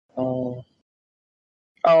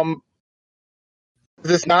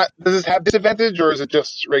 Does this have disadvantage, or is it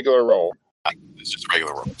just regular roll? It's just a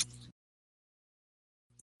regular roll.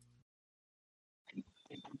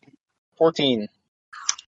 14.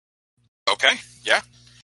 Okay, yeah.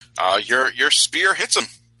 Your spear hits him.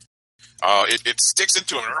 It sticks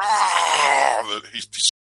into him. He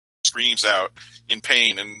screams out in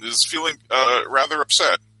pain and is feeling rather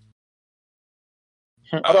upset.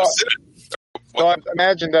 So I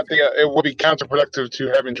imagine that it would be counterproductive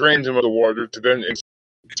to having drained him of the water to then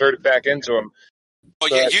insert it back into him.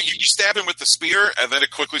 Well, yeah, you stab him with the spear, and then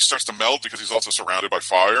it quickly starts to melt because he's also surrounded by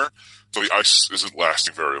fire, so the ice isn't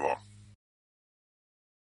lasting very long.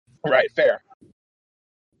 Right, fair.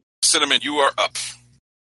 Cinnamon, you are up.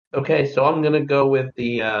 Okay, so I'm gonna go with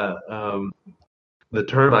the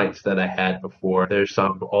termites that I had before. There's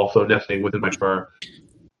some also nesting within my fur.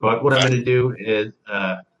 But what I'm gonna do is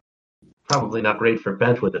probably not great for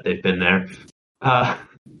Benchwood that they've been there.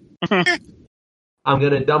 I'm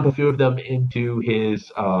gonna dump a few of them into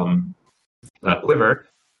his quiver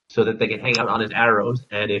so that they can hang out on his arrows,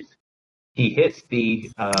 and if he hits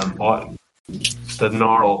the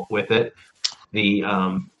gnarl with it, the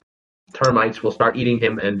termites will start eating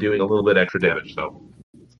him and doing a little bit extra damage. So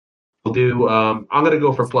we'll do. I'm going to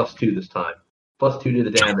go for +2 this time. +2 to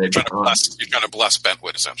the damage. You're trying to bless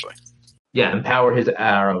Bentwood, essentially. Yeah, empower his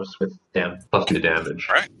arrows with +2 to damage.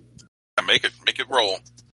 All right, make it roll.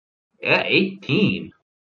 Yeah, 18.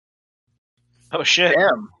 Oh shit!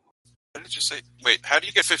 Damn. What did you say? Wait, how do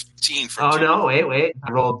you get 15 from? Oh no! Wait!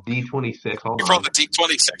 I rolled D26. Hold You on. rolled a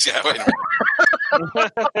D26. Yeah. Wait a minute.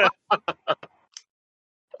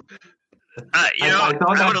 I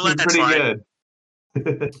thought that was pretty good.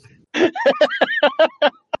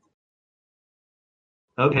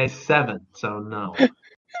 Okay, 7. So no.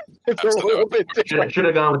 It's a little bit different. Should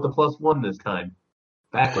have gone with the +1 this time.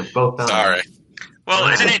 Backwards both times. Sorry. Well,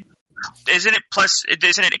 isn't it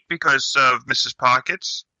because of Mrs.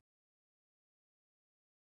 Pockets?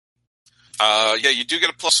 Yeah, you do get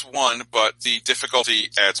a +1, but the difficulty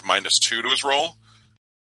adds -2 to his roll.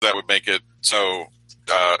 That would make it so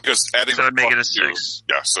because adding So it'd make it a +2, 6.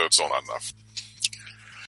 Yeah, so it's still not enough.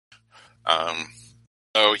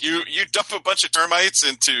 So you dump a bunch of termites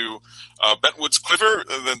into Bentwood's quiver,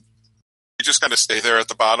 and then you just kind of stay there at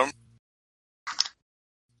the bottom.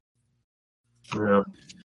 Yeah.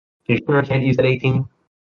 You sure I can't use that 18?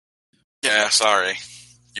 Yeah, sorry.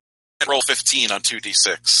 You can roll 15 on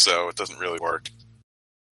 2d6, so it doesn't really work.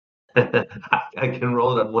 I can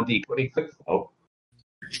roll it on 1d26. Oh.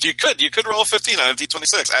 You could roll 15 on a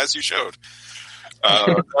d26, as you showed.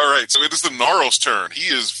 All right, so it is the Gnarl's turn. He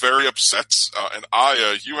is very upset, and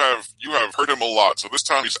Aya, you have hurt him a lot, so this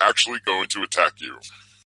time he's actually going to attack you.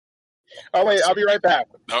 Oh wait, I'll be right back.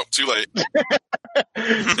 No, too late.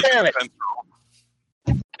 Damn it.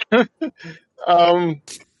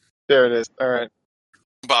 There it is. All right.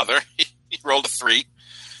 Bother. He rolled a 3.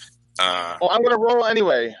 Well, I'm gonna roll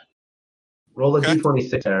anyway. Roll a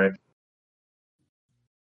d26, Eric.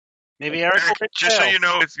 Maybe Eric will pick Just so tail. you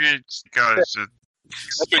know, if you guys.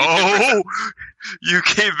 Oh, you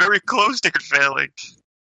came very close to failing.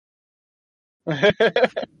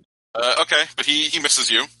 Okay, but he misses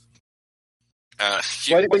you.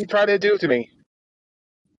 What did he try to do to me?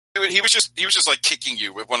 He was just like kicking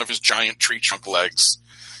you with one of his giant tree trunk legs.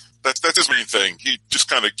 That's his main thing. He just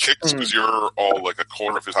kind of kicks because you're all like a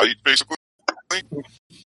quarter of his height, basically.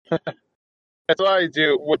 That's what I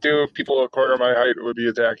would do if people a quarter of my height would be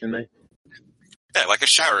attacking me. Yeah, like a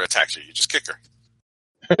shower attacks you. You just kick her.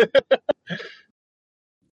 Okay,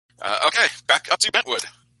 back up to Bentwood.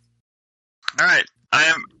 All right,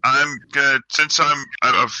 I'm good since I'm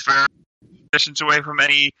a fair distance away from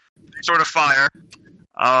any sort of fire.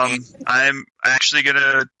 I'm actually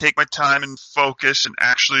gonna take my time and focus and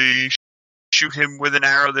actually shoot him with an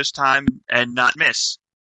arrow this time and not miss.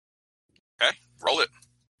 Okay, roll it.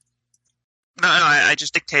 No, I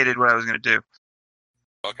just dictated what I was gonna do.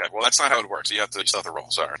 Okay, well, that's not how it works. You still have to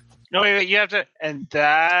roll. Sorry. No, wait, you have to, and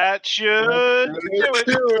that should do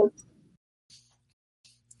it.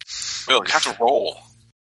 Bill, you have to roll.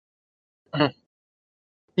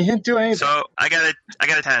 You didn't do anything. So I got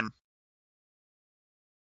a 10.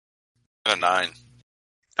 A 9.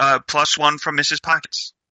 +1 from Mrs.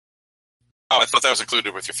 Pockets. Oh, I thought that was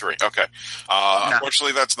included with your 3. Okay. No.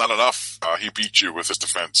 Unfortunately, that's not enough. He beat you with his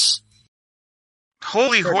defense.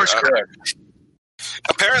 Holy horse crap.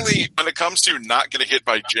 Apparently, when it comes to not getting hit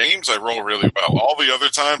by James, I roll really well. All the other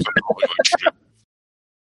times, I'm rolling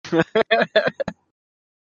like shit.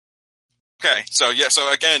 Okay, so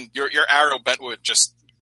again, your arrow Bentwood just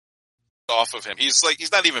off of him. He's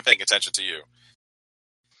not even paying attention to you.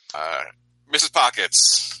 Mrs.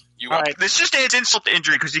 Pockets, you All up. right. This just adds insult to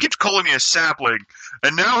injury because he keeps calling me a sapling,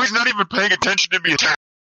 and now he's not even paying attention to me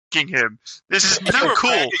attacking him. This is You not were cool.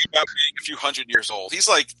 bragging about being a few hundred years old. He's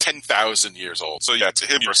like 10,000 years old. So yeah, to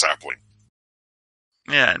him, you're a sapling.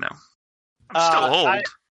 Yeah, I know. I'm still old.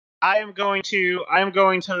 I am going to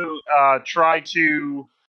try to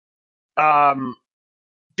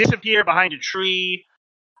disappear behind a tree.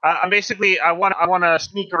 I want to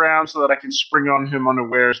sneak around so that I can spring on him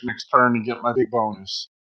unawares next turn and get my big bonus.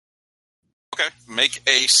 Okay, make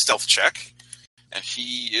a stealth check, and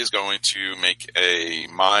he is going to make a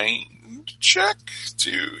mind check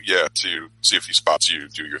to see if he spots you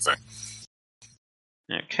do your thing.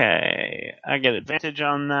 Okay, I get advantage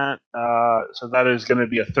on that. So that is going to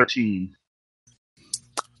be a 13.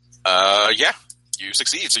 Yeah, you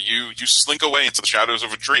succeed. So you slink away into the shadows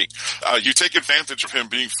of a tree. You take advantage of him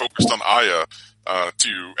being focused on Aya, and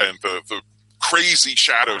the crazy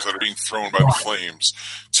shadows that are being thrown by the flames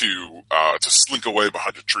to slink away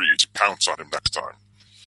behind a tree to pounce on him next time.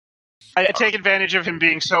 I take advantage of him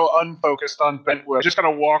being so unfocused on Bentwood. I'm just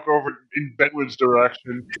going to walk over in Bentwood's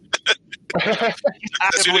direction. He's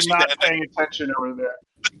actively not paying attention over there.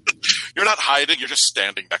 You're not hiding, you're just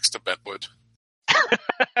standing next to Bentwood.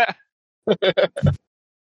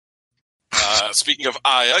 Speaking of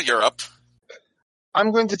Aya, you're up.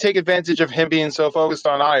 I'm going to take advantage of him being so focused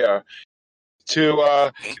on Aya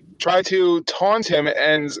to try to taunt him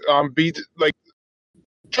and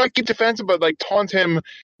try to keep defensive, but taunt him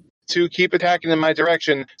to keep attacking in my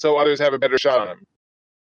direction so others have a better shot on him.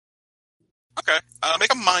 Okay,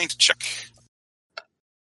 make a mind check.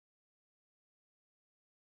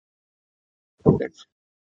 It's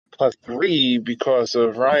 +3 because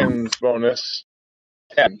of Ryan's bonus.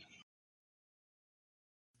 10.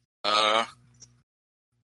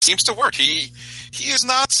 Seems to work. He is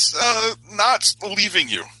not leaving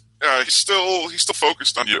you. He's still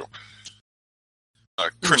focused on you.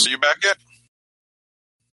 Chris, are you back yet?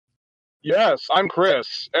 Yes, I'm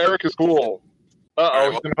Chris. Eric is cool. All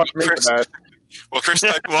right, he's gonna punch me for that. Well, Chris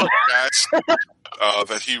typed in the chat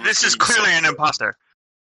that he was. This is clearly an imposter.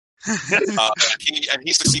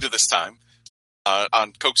 He succeeded this time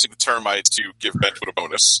on coaxing the termites to give Bentwood a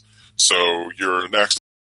bonus. So your next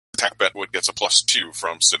attack, Bentwood gets a +2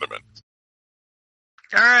 from Cinnamon.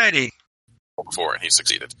 Alrighty. Before, and he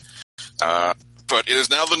succeeded. But it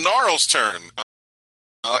is now the Gnarl's turn.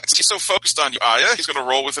 He's so focused on you, Aya, he's going to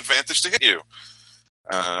roll with advantage to hit you.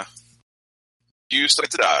 You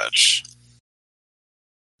select to dodge.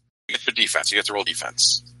 You get your defense. You get to roll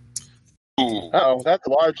defense. Ooh. Oh, that's a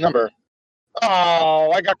large number.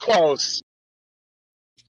 Oh, I got close.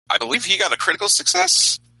 I believe he got a critical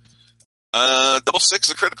success. Double 6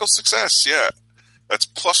 is a critical success, yeah. That's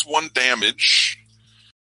 +1 damage.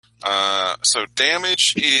 So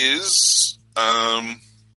damage is...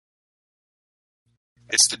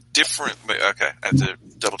 it's the different... Okay, I have to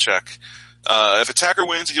double check. If attacker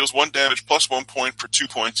wins, he deals 1 damage +1 point per 2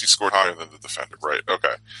 points he scored higher than the defender, right?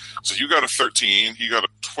 Okay. So you got a 13, he got a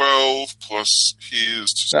 12 plus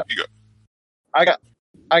his... No. I got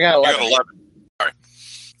 11. You got 11.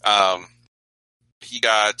 All right. He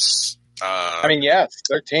got... yes,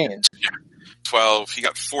 13. 12. He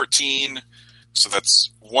got 14. So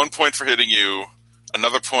that's 1 point for hitting you,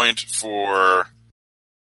 another point for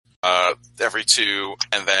every 2,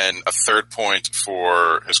 and then a third point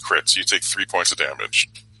for his crit. So you take 3 points of damage.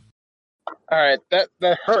 All right, that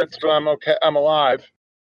hurts, but I'm okay. I'm alive.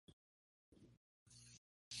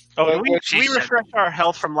 Oh, can we refresh our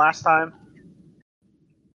health from last time?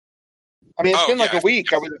 It's been a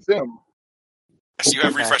week, I would assume. Yes, you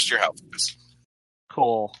have refreshed your health.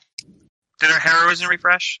 Cool. Did our heroism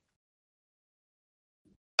refresh?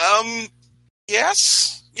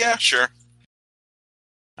 Yes. Yeah, sure.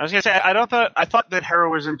 I was gonna say I thought that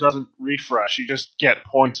heroism doesn't refresh. You just get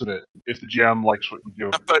points of it if the GM likes what you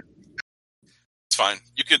do. But it's fine.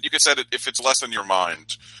 You could set it if it's less than your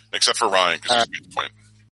mind, except for Ryan because he's a point.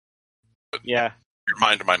 Yeah. Your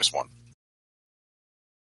mind to -1.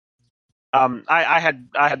 I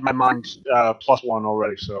had my mind +1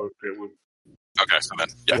 already, so it would Okay, so then,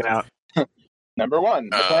 yeah. take it out. Number 1,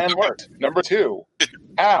 the plan worked. Number 2,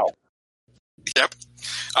 how? Yep.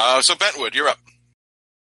 So Bentwood, you're up.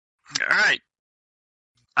 All right.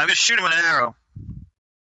 I'm going to shoot him with an arrow.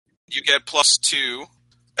 You get +2,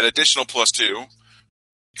 an additional +2,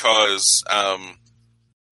 because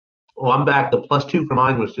Oh, I'm back. The +2 for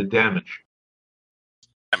mine was to damage.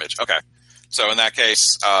 damage. Okay. So in that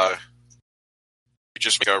case, you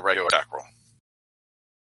just make a regular attack roll.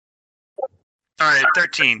 All right,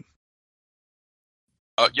 13.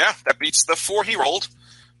 Yeah, that beats the 4 he rolled.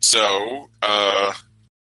 So,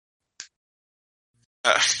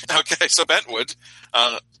 okay, so Bentwood,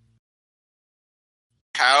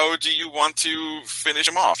 how do you want to finish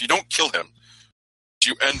him off? You don't kill him.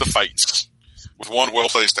 You end the fight with one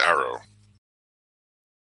well-placed arrow.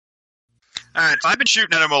 All right, so I've been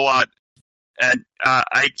shooting at him a lot, and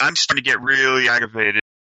I'm starting to get really aggravated.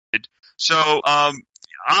 So,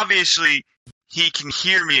 obviously, he can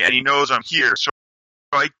hear me, and he knows I'm here. So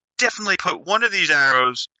I definitely put one of these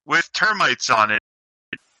arrows with termites on it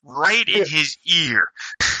right in his ear.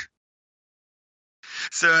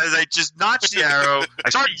 So as I just notch the arrow, I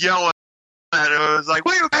start yelling at him. I was like,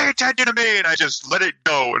 "Will you pay attention to me?" And I just let it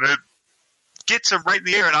go, and it gets him right in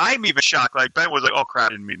the air. And I'm even shocked. Like Ben was like, "Oh crap, I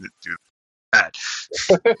didn't mean to do that."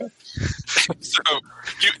 So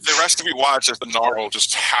the rest of you watch as the Gnarl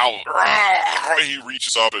just howls. He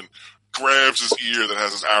reaches up and grabs his ear that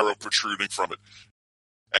has his arrow protruding from it.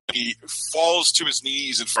 And he falls to his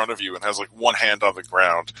knees in front of you and has like one hand on the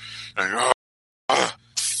ground. And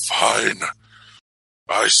fine.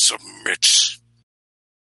 I submit.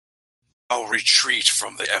 I'll retreat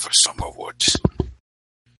from the Eversummer Wood.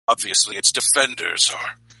 Obviously, its defenders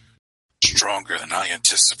are stronger than I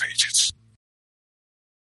anticipated.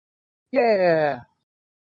 Yeah.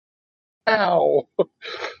 Ow.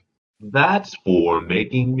 That's for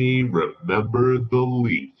making me remember the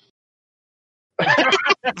leaf.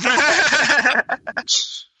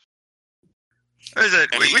 What is it?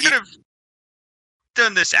 We could have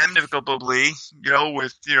done this amicably,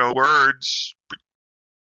 with, words. But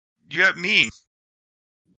you got me.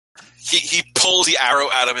 He pulls the arrow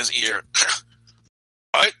out of his ear.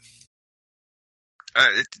 What?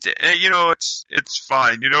 It's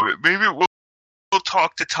fine. Maybe we'll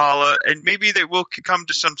talk to Tala, and maybe they will come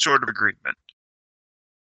to some sort of agreement.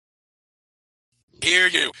 Hear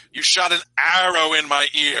you. You shot an arrow in my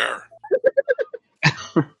ear.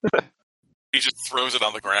 He just throws it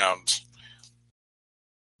on the ground.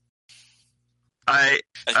 I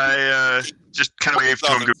just kind of wave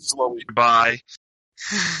to him goodbye.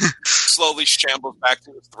 Slowly shambles back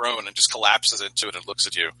to his throne and just collapses into it and looks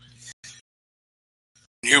at you.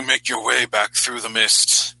 You make your way back through the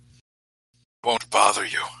mist. It won't bother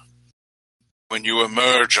you. When you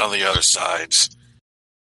emerge on the other side,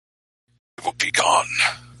 it will be gone.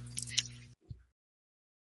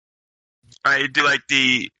 I do like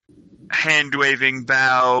the hand-waving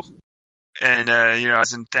bow, and,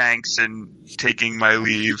 as in thanks and taking my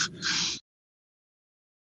leave.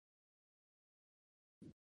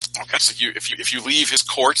 Okay, so if you leave his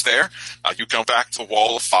court there, you come back to the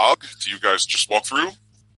Wall of Fog. Do you guys just walk through?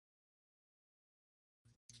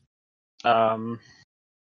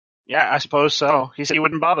 Yeah, I suppose so. He said he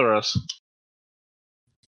wouldn't bother us.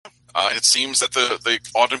 It seems that the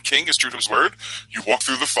Autumn King is true to his word. You walk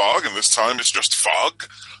through the fog, and this time it's just fog.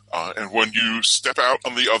 And when you step out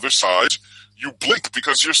on the other side, you blink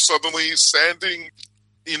because you're suddenly standing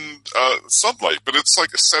in sunlight. But it's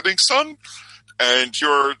like a setting sun, and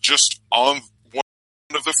you're just on one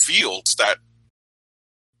of the fields that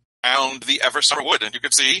found the Eversummer Wood. And you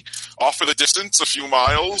can see off in the distance, a few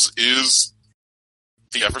miles, is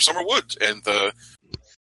the Eversummer Wood. And the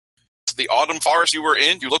autumn forest you were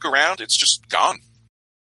in, you look around, it's just gone.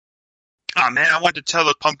 Oh man, I wanted to tell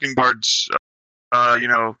the pumpkin guards,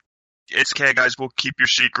 it's okay guys, we'll keep your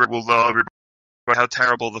secret, we'll tell everybody how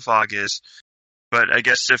terrible the fog is. But I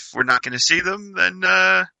guess if we're not going to see them, then,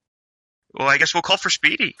 I guess we'll call for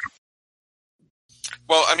Speedy.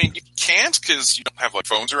 Well, I mean, you can't because you don't have like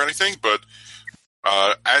phones or anything, but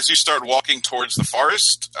as you start walking towards the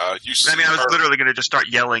forest, you see I was literally going to just start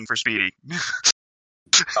yelling for Speedy.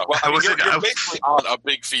 You're basically on a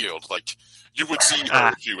big field. Like, you would see her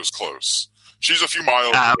if she was close. She's a few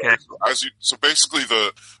miles away. Okay. So basically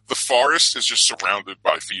the forest is just surrounded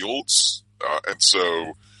by fields, and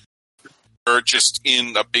so you're just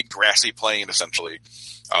in a big grassy plain, essentially.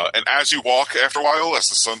 And as you walk after a while, as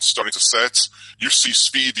the sun's starting to set, you see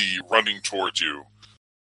Speedy running towards you.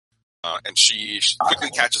 And she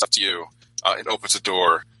quickly catches up to you, It opens a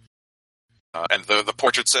door, and the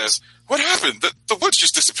portrait says, "What happened? The woods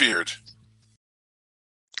just disappeared."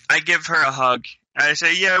 I give her a hug. I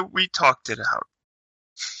say, yeah, we talked it out.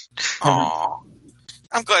 Aww.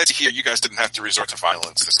 I'm glad to hear you guys didn't have to resort to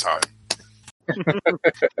violence this time.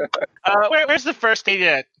 Where's the first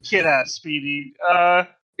aid kit at, Speedy?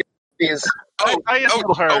 Is I am a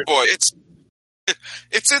little hurt. Oh boy, it's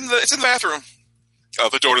in the bathroom.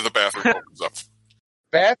 The door to the bathroom opens up.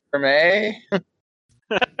 bathroom, eh?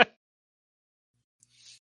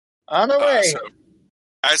 On the way. So,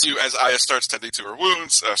 as Aya starts tending to her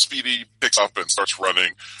wounds, Speedy picks up and starts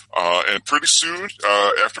running. And pretty soon,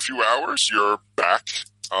 after a few hours, you're back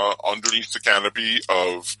underneath the canopy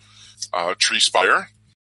of Tree Spire.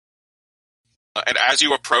 And as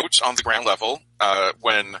you approach on the ground level,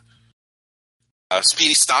 when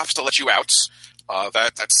Speedy stops to let you out,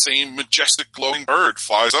 that same majestic glowing bird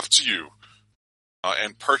flies up to you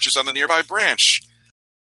and perches on the nearby branch.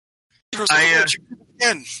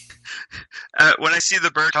 Again. When I see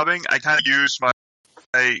the bird coming, I kind of use my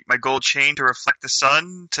gold chain to reflect the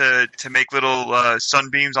sun to make little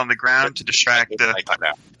sunbeams on the ground to distract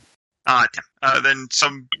the. Then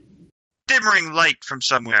some dimmering light from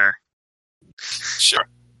somewhere. Sure.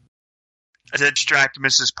 To distract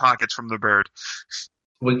Mrs. Pockets from the bird.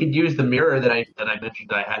 We could use the mirror that I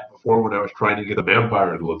mentioned I had before when I was trying to get a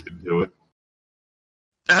vampire to look into it.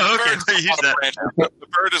 Oh, okay. We'll use that. The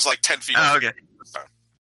bird is like 10 feet. Oh, okay.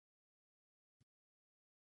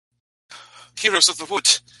 Heroes of the Wood,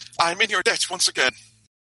 I'm in your debt once again.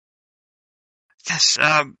 Yes,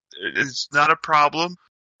 it's not a problem.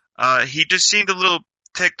 He just seemed a little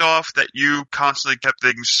ticked off that you constantly kept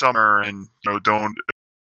things summer and don't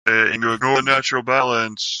ignore the natural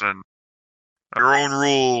balance and your own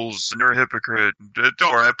rules, and you're a hypocrite.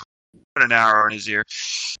 Don't worry, I put an arrow in his ear.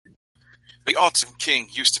 The Autumn King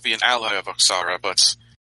used to be an ally of Oxara, but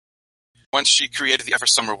once she created the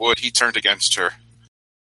Eversummer Wood, he turned against her.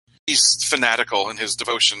 He's fanatical in his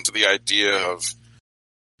devotion to the idea of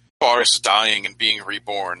forests dying and being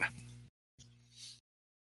reborn.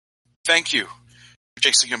 Thank you for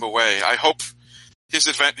chasing him away. I hope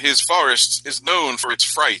his forest is known for its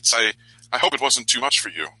frights. I hope it wasn't too much for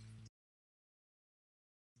you.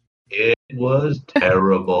 It was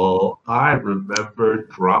terrible. I remember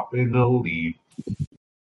dropping a leaf.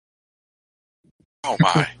 Oh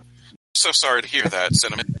my. So sorry to hear that,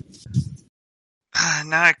 Cinnamon.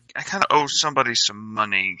 Now I kind of owe somebody some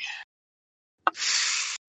money.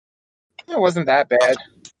 It wasn't that bad.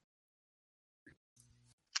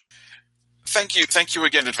 Thank you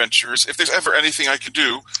again, adventurers. If there's ever anything I can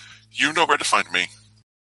do, you know where to find me.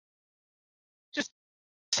 Just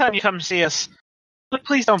next time you come see us,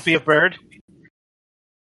 please don't be a bird.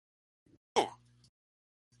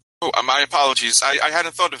 My apologies. I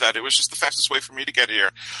hadn't thought of that. It was just the fastest way for me to get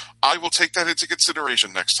here. I will take that into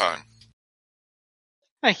consideration next time.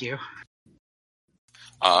 Thank you.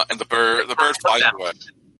 And the bird flies away.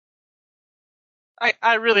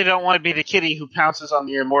 I really don't want to be the kitty who pounces on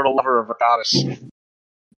the immortal lover of a goddess.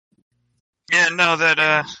 Yeah, no,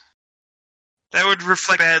 that would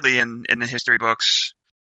reflect badly in the history books.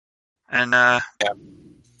 And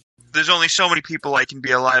there's only so many people I can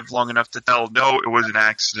be alive long enough to tell, no, it was an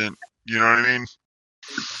accident. You know what I mean?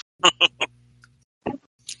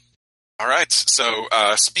 All right, so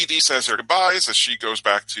Speedy says her goodbyes as she goes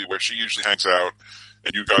back to where she usually hangs out,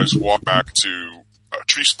 and you guys walk back to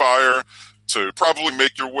Tree Spire to probably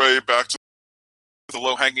make your way back to the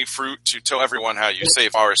low-hanging fruit to tell everyone how you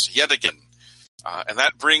save ours yet again. And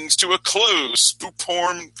that brings to a close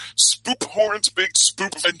Spoophorn's Big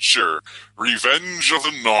Spoop Adventure, Revenge of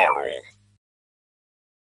the Gnarl.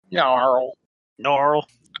 Gnarl.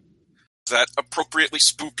 Is that appropriately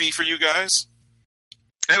spoopy for you guys?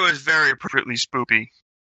 It was very appropriately spoopy.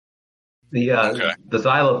 The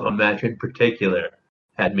xylophone match in particular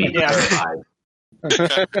had me terrified.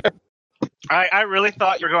 I really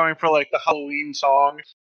thought you were going for like the Halloween song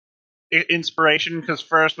inspiration, because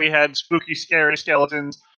first we had spooky, scary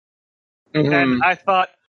skeletons, and I thought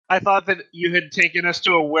that you had taken us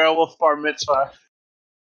to a werewolf bar mitzvah.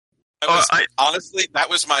 Honestly, that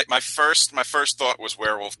was my first thought was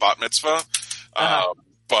werewolf bat mitzvah,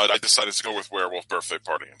 but I decided to go with werewolf birthday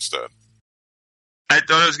party instead. I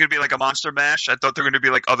thought it was going to be like a monster mash. I thought there were going to be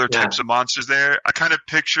like other types of monsters there. I kind of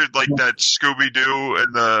pictured like that Scooby-Doo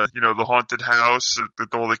and the haunted house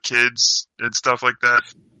with all the kids and stuff like that.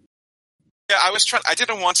 Yeah, I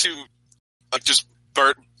didn't want to just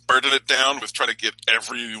burden it down with trying to get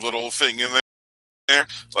every little thing in there.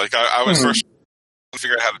 Like I was first trying to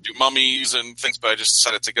figure out how to do mummies and things, but I just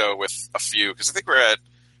decided to go with a few because I think we're at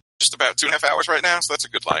just about 2.5 hours right now, so that's a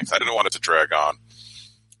good length. I didn't want it to drag on.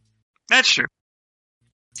 That's true.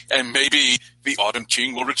 And maybe the Autumn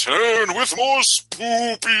King will return with more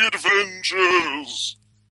spoopy adventures.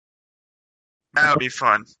 That would be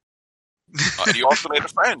fun. And you also made a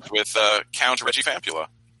friend with Count Reggie Fampula.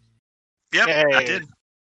 Yep, Yay. I did.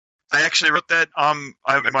 I actually wrote that on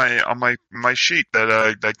my sheet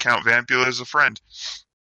that Count Vampula is a friend.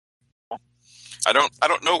 I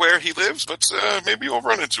don't know where he lives, but maybe you'll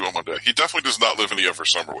run into him one day. He definitely does not live in the Ever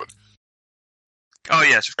Summerwood. Oh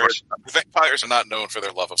yes, of course. Vampires are not known for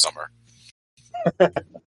their love of summer. But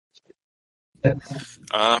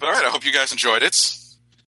all right, I hope you guys enjoyed it.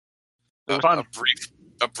 It was fun.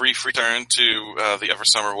 A brief return to the Ever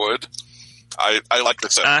Summerwood. I like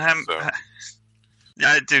this.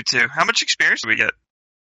 Yeah, I do too. How much experience do we get?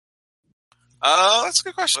 That's a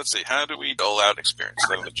good question. Let's see. How do we dole out experience? Is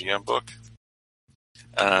that in the GM book?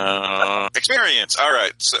 Experience. All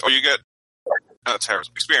right. So you get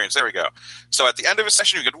experience. There we go. So at the end of a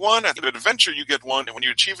session, you get 1. At the end of an adventure, you get 1. And when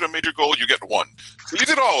you achieve a major goal, you get 1. So you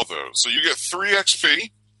did all of those. So you get 3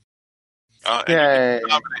 XP. And you can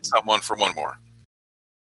nominate someone for 1 more.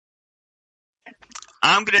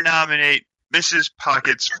 I'm going to nominate Mrs.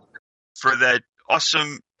 Pockets for that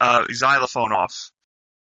awesome xylophone off.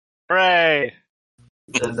 Hooray!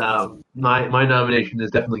 And my nomination is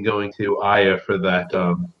definitely going to Aya for that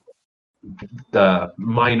the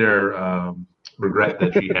minor regret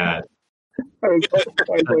that she had. I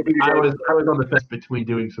was on the fence between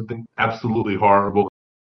doing something absolutely horrible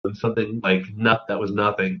and something like that was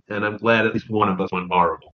nothing, and I'm glad at least one of us went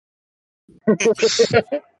horrible.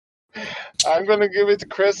 I'm going to give it to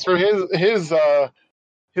Chris for his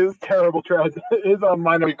terrible tragedy, his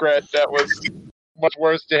minor regret that was much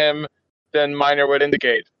worse to him than minor would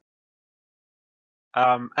indicate.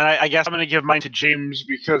 And I guess I'm going to give mine to James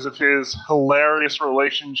because of his hilarious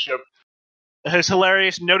relationship. His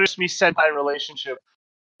hilarious notice me senpai relationship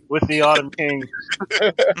with the Autumn King.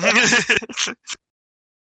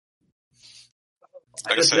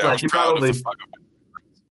 Like I say, I was proud of the fuck of it.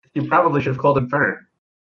 You probably should have called him Fern.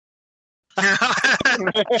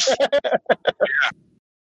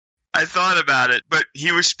 I thought about it, but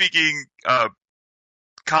he was speaking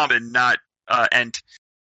common, not ent.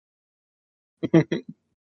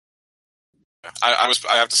 I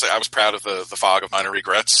have to say, I was proud of the fog of minor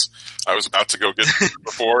regrets. I was about to go get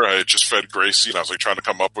before. I had just fed Gracie, and I was like trying to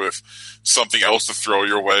come up with something else to throw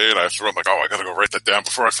your way, and I'm like, I gotta go write that down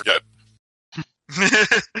before I forget.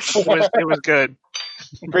 It was good.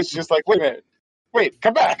 Gracie's just like, wait a minute. Wait,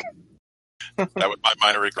 come back. That was my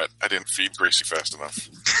minor regret. I didn't feed Gracie fast enough.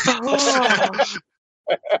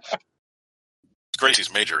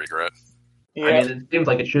 Gracie's major regret. Yeah. I mean, it seems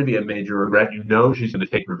like it should be a major regret. You know she's going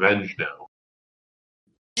to take revenge now.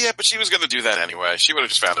 Yeah, but she was going to do that anyway. She would have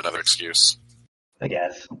just found another excuse. I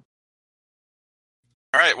guess. All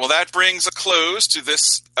right, well, that brings a close to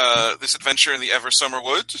this this adventure in the Ever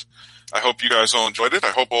Summerwood. I hope you guys all enjoyed it. I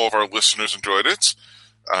hope all of our listeners enjoyed it.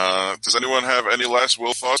 Does anyone have any last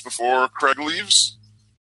will thoughts before Craig leaves?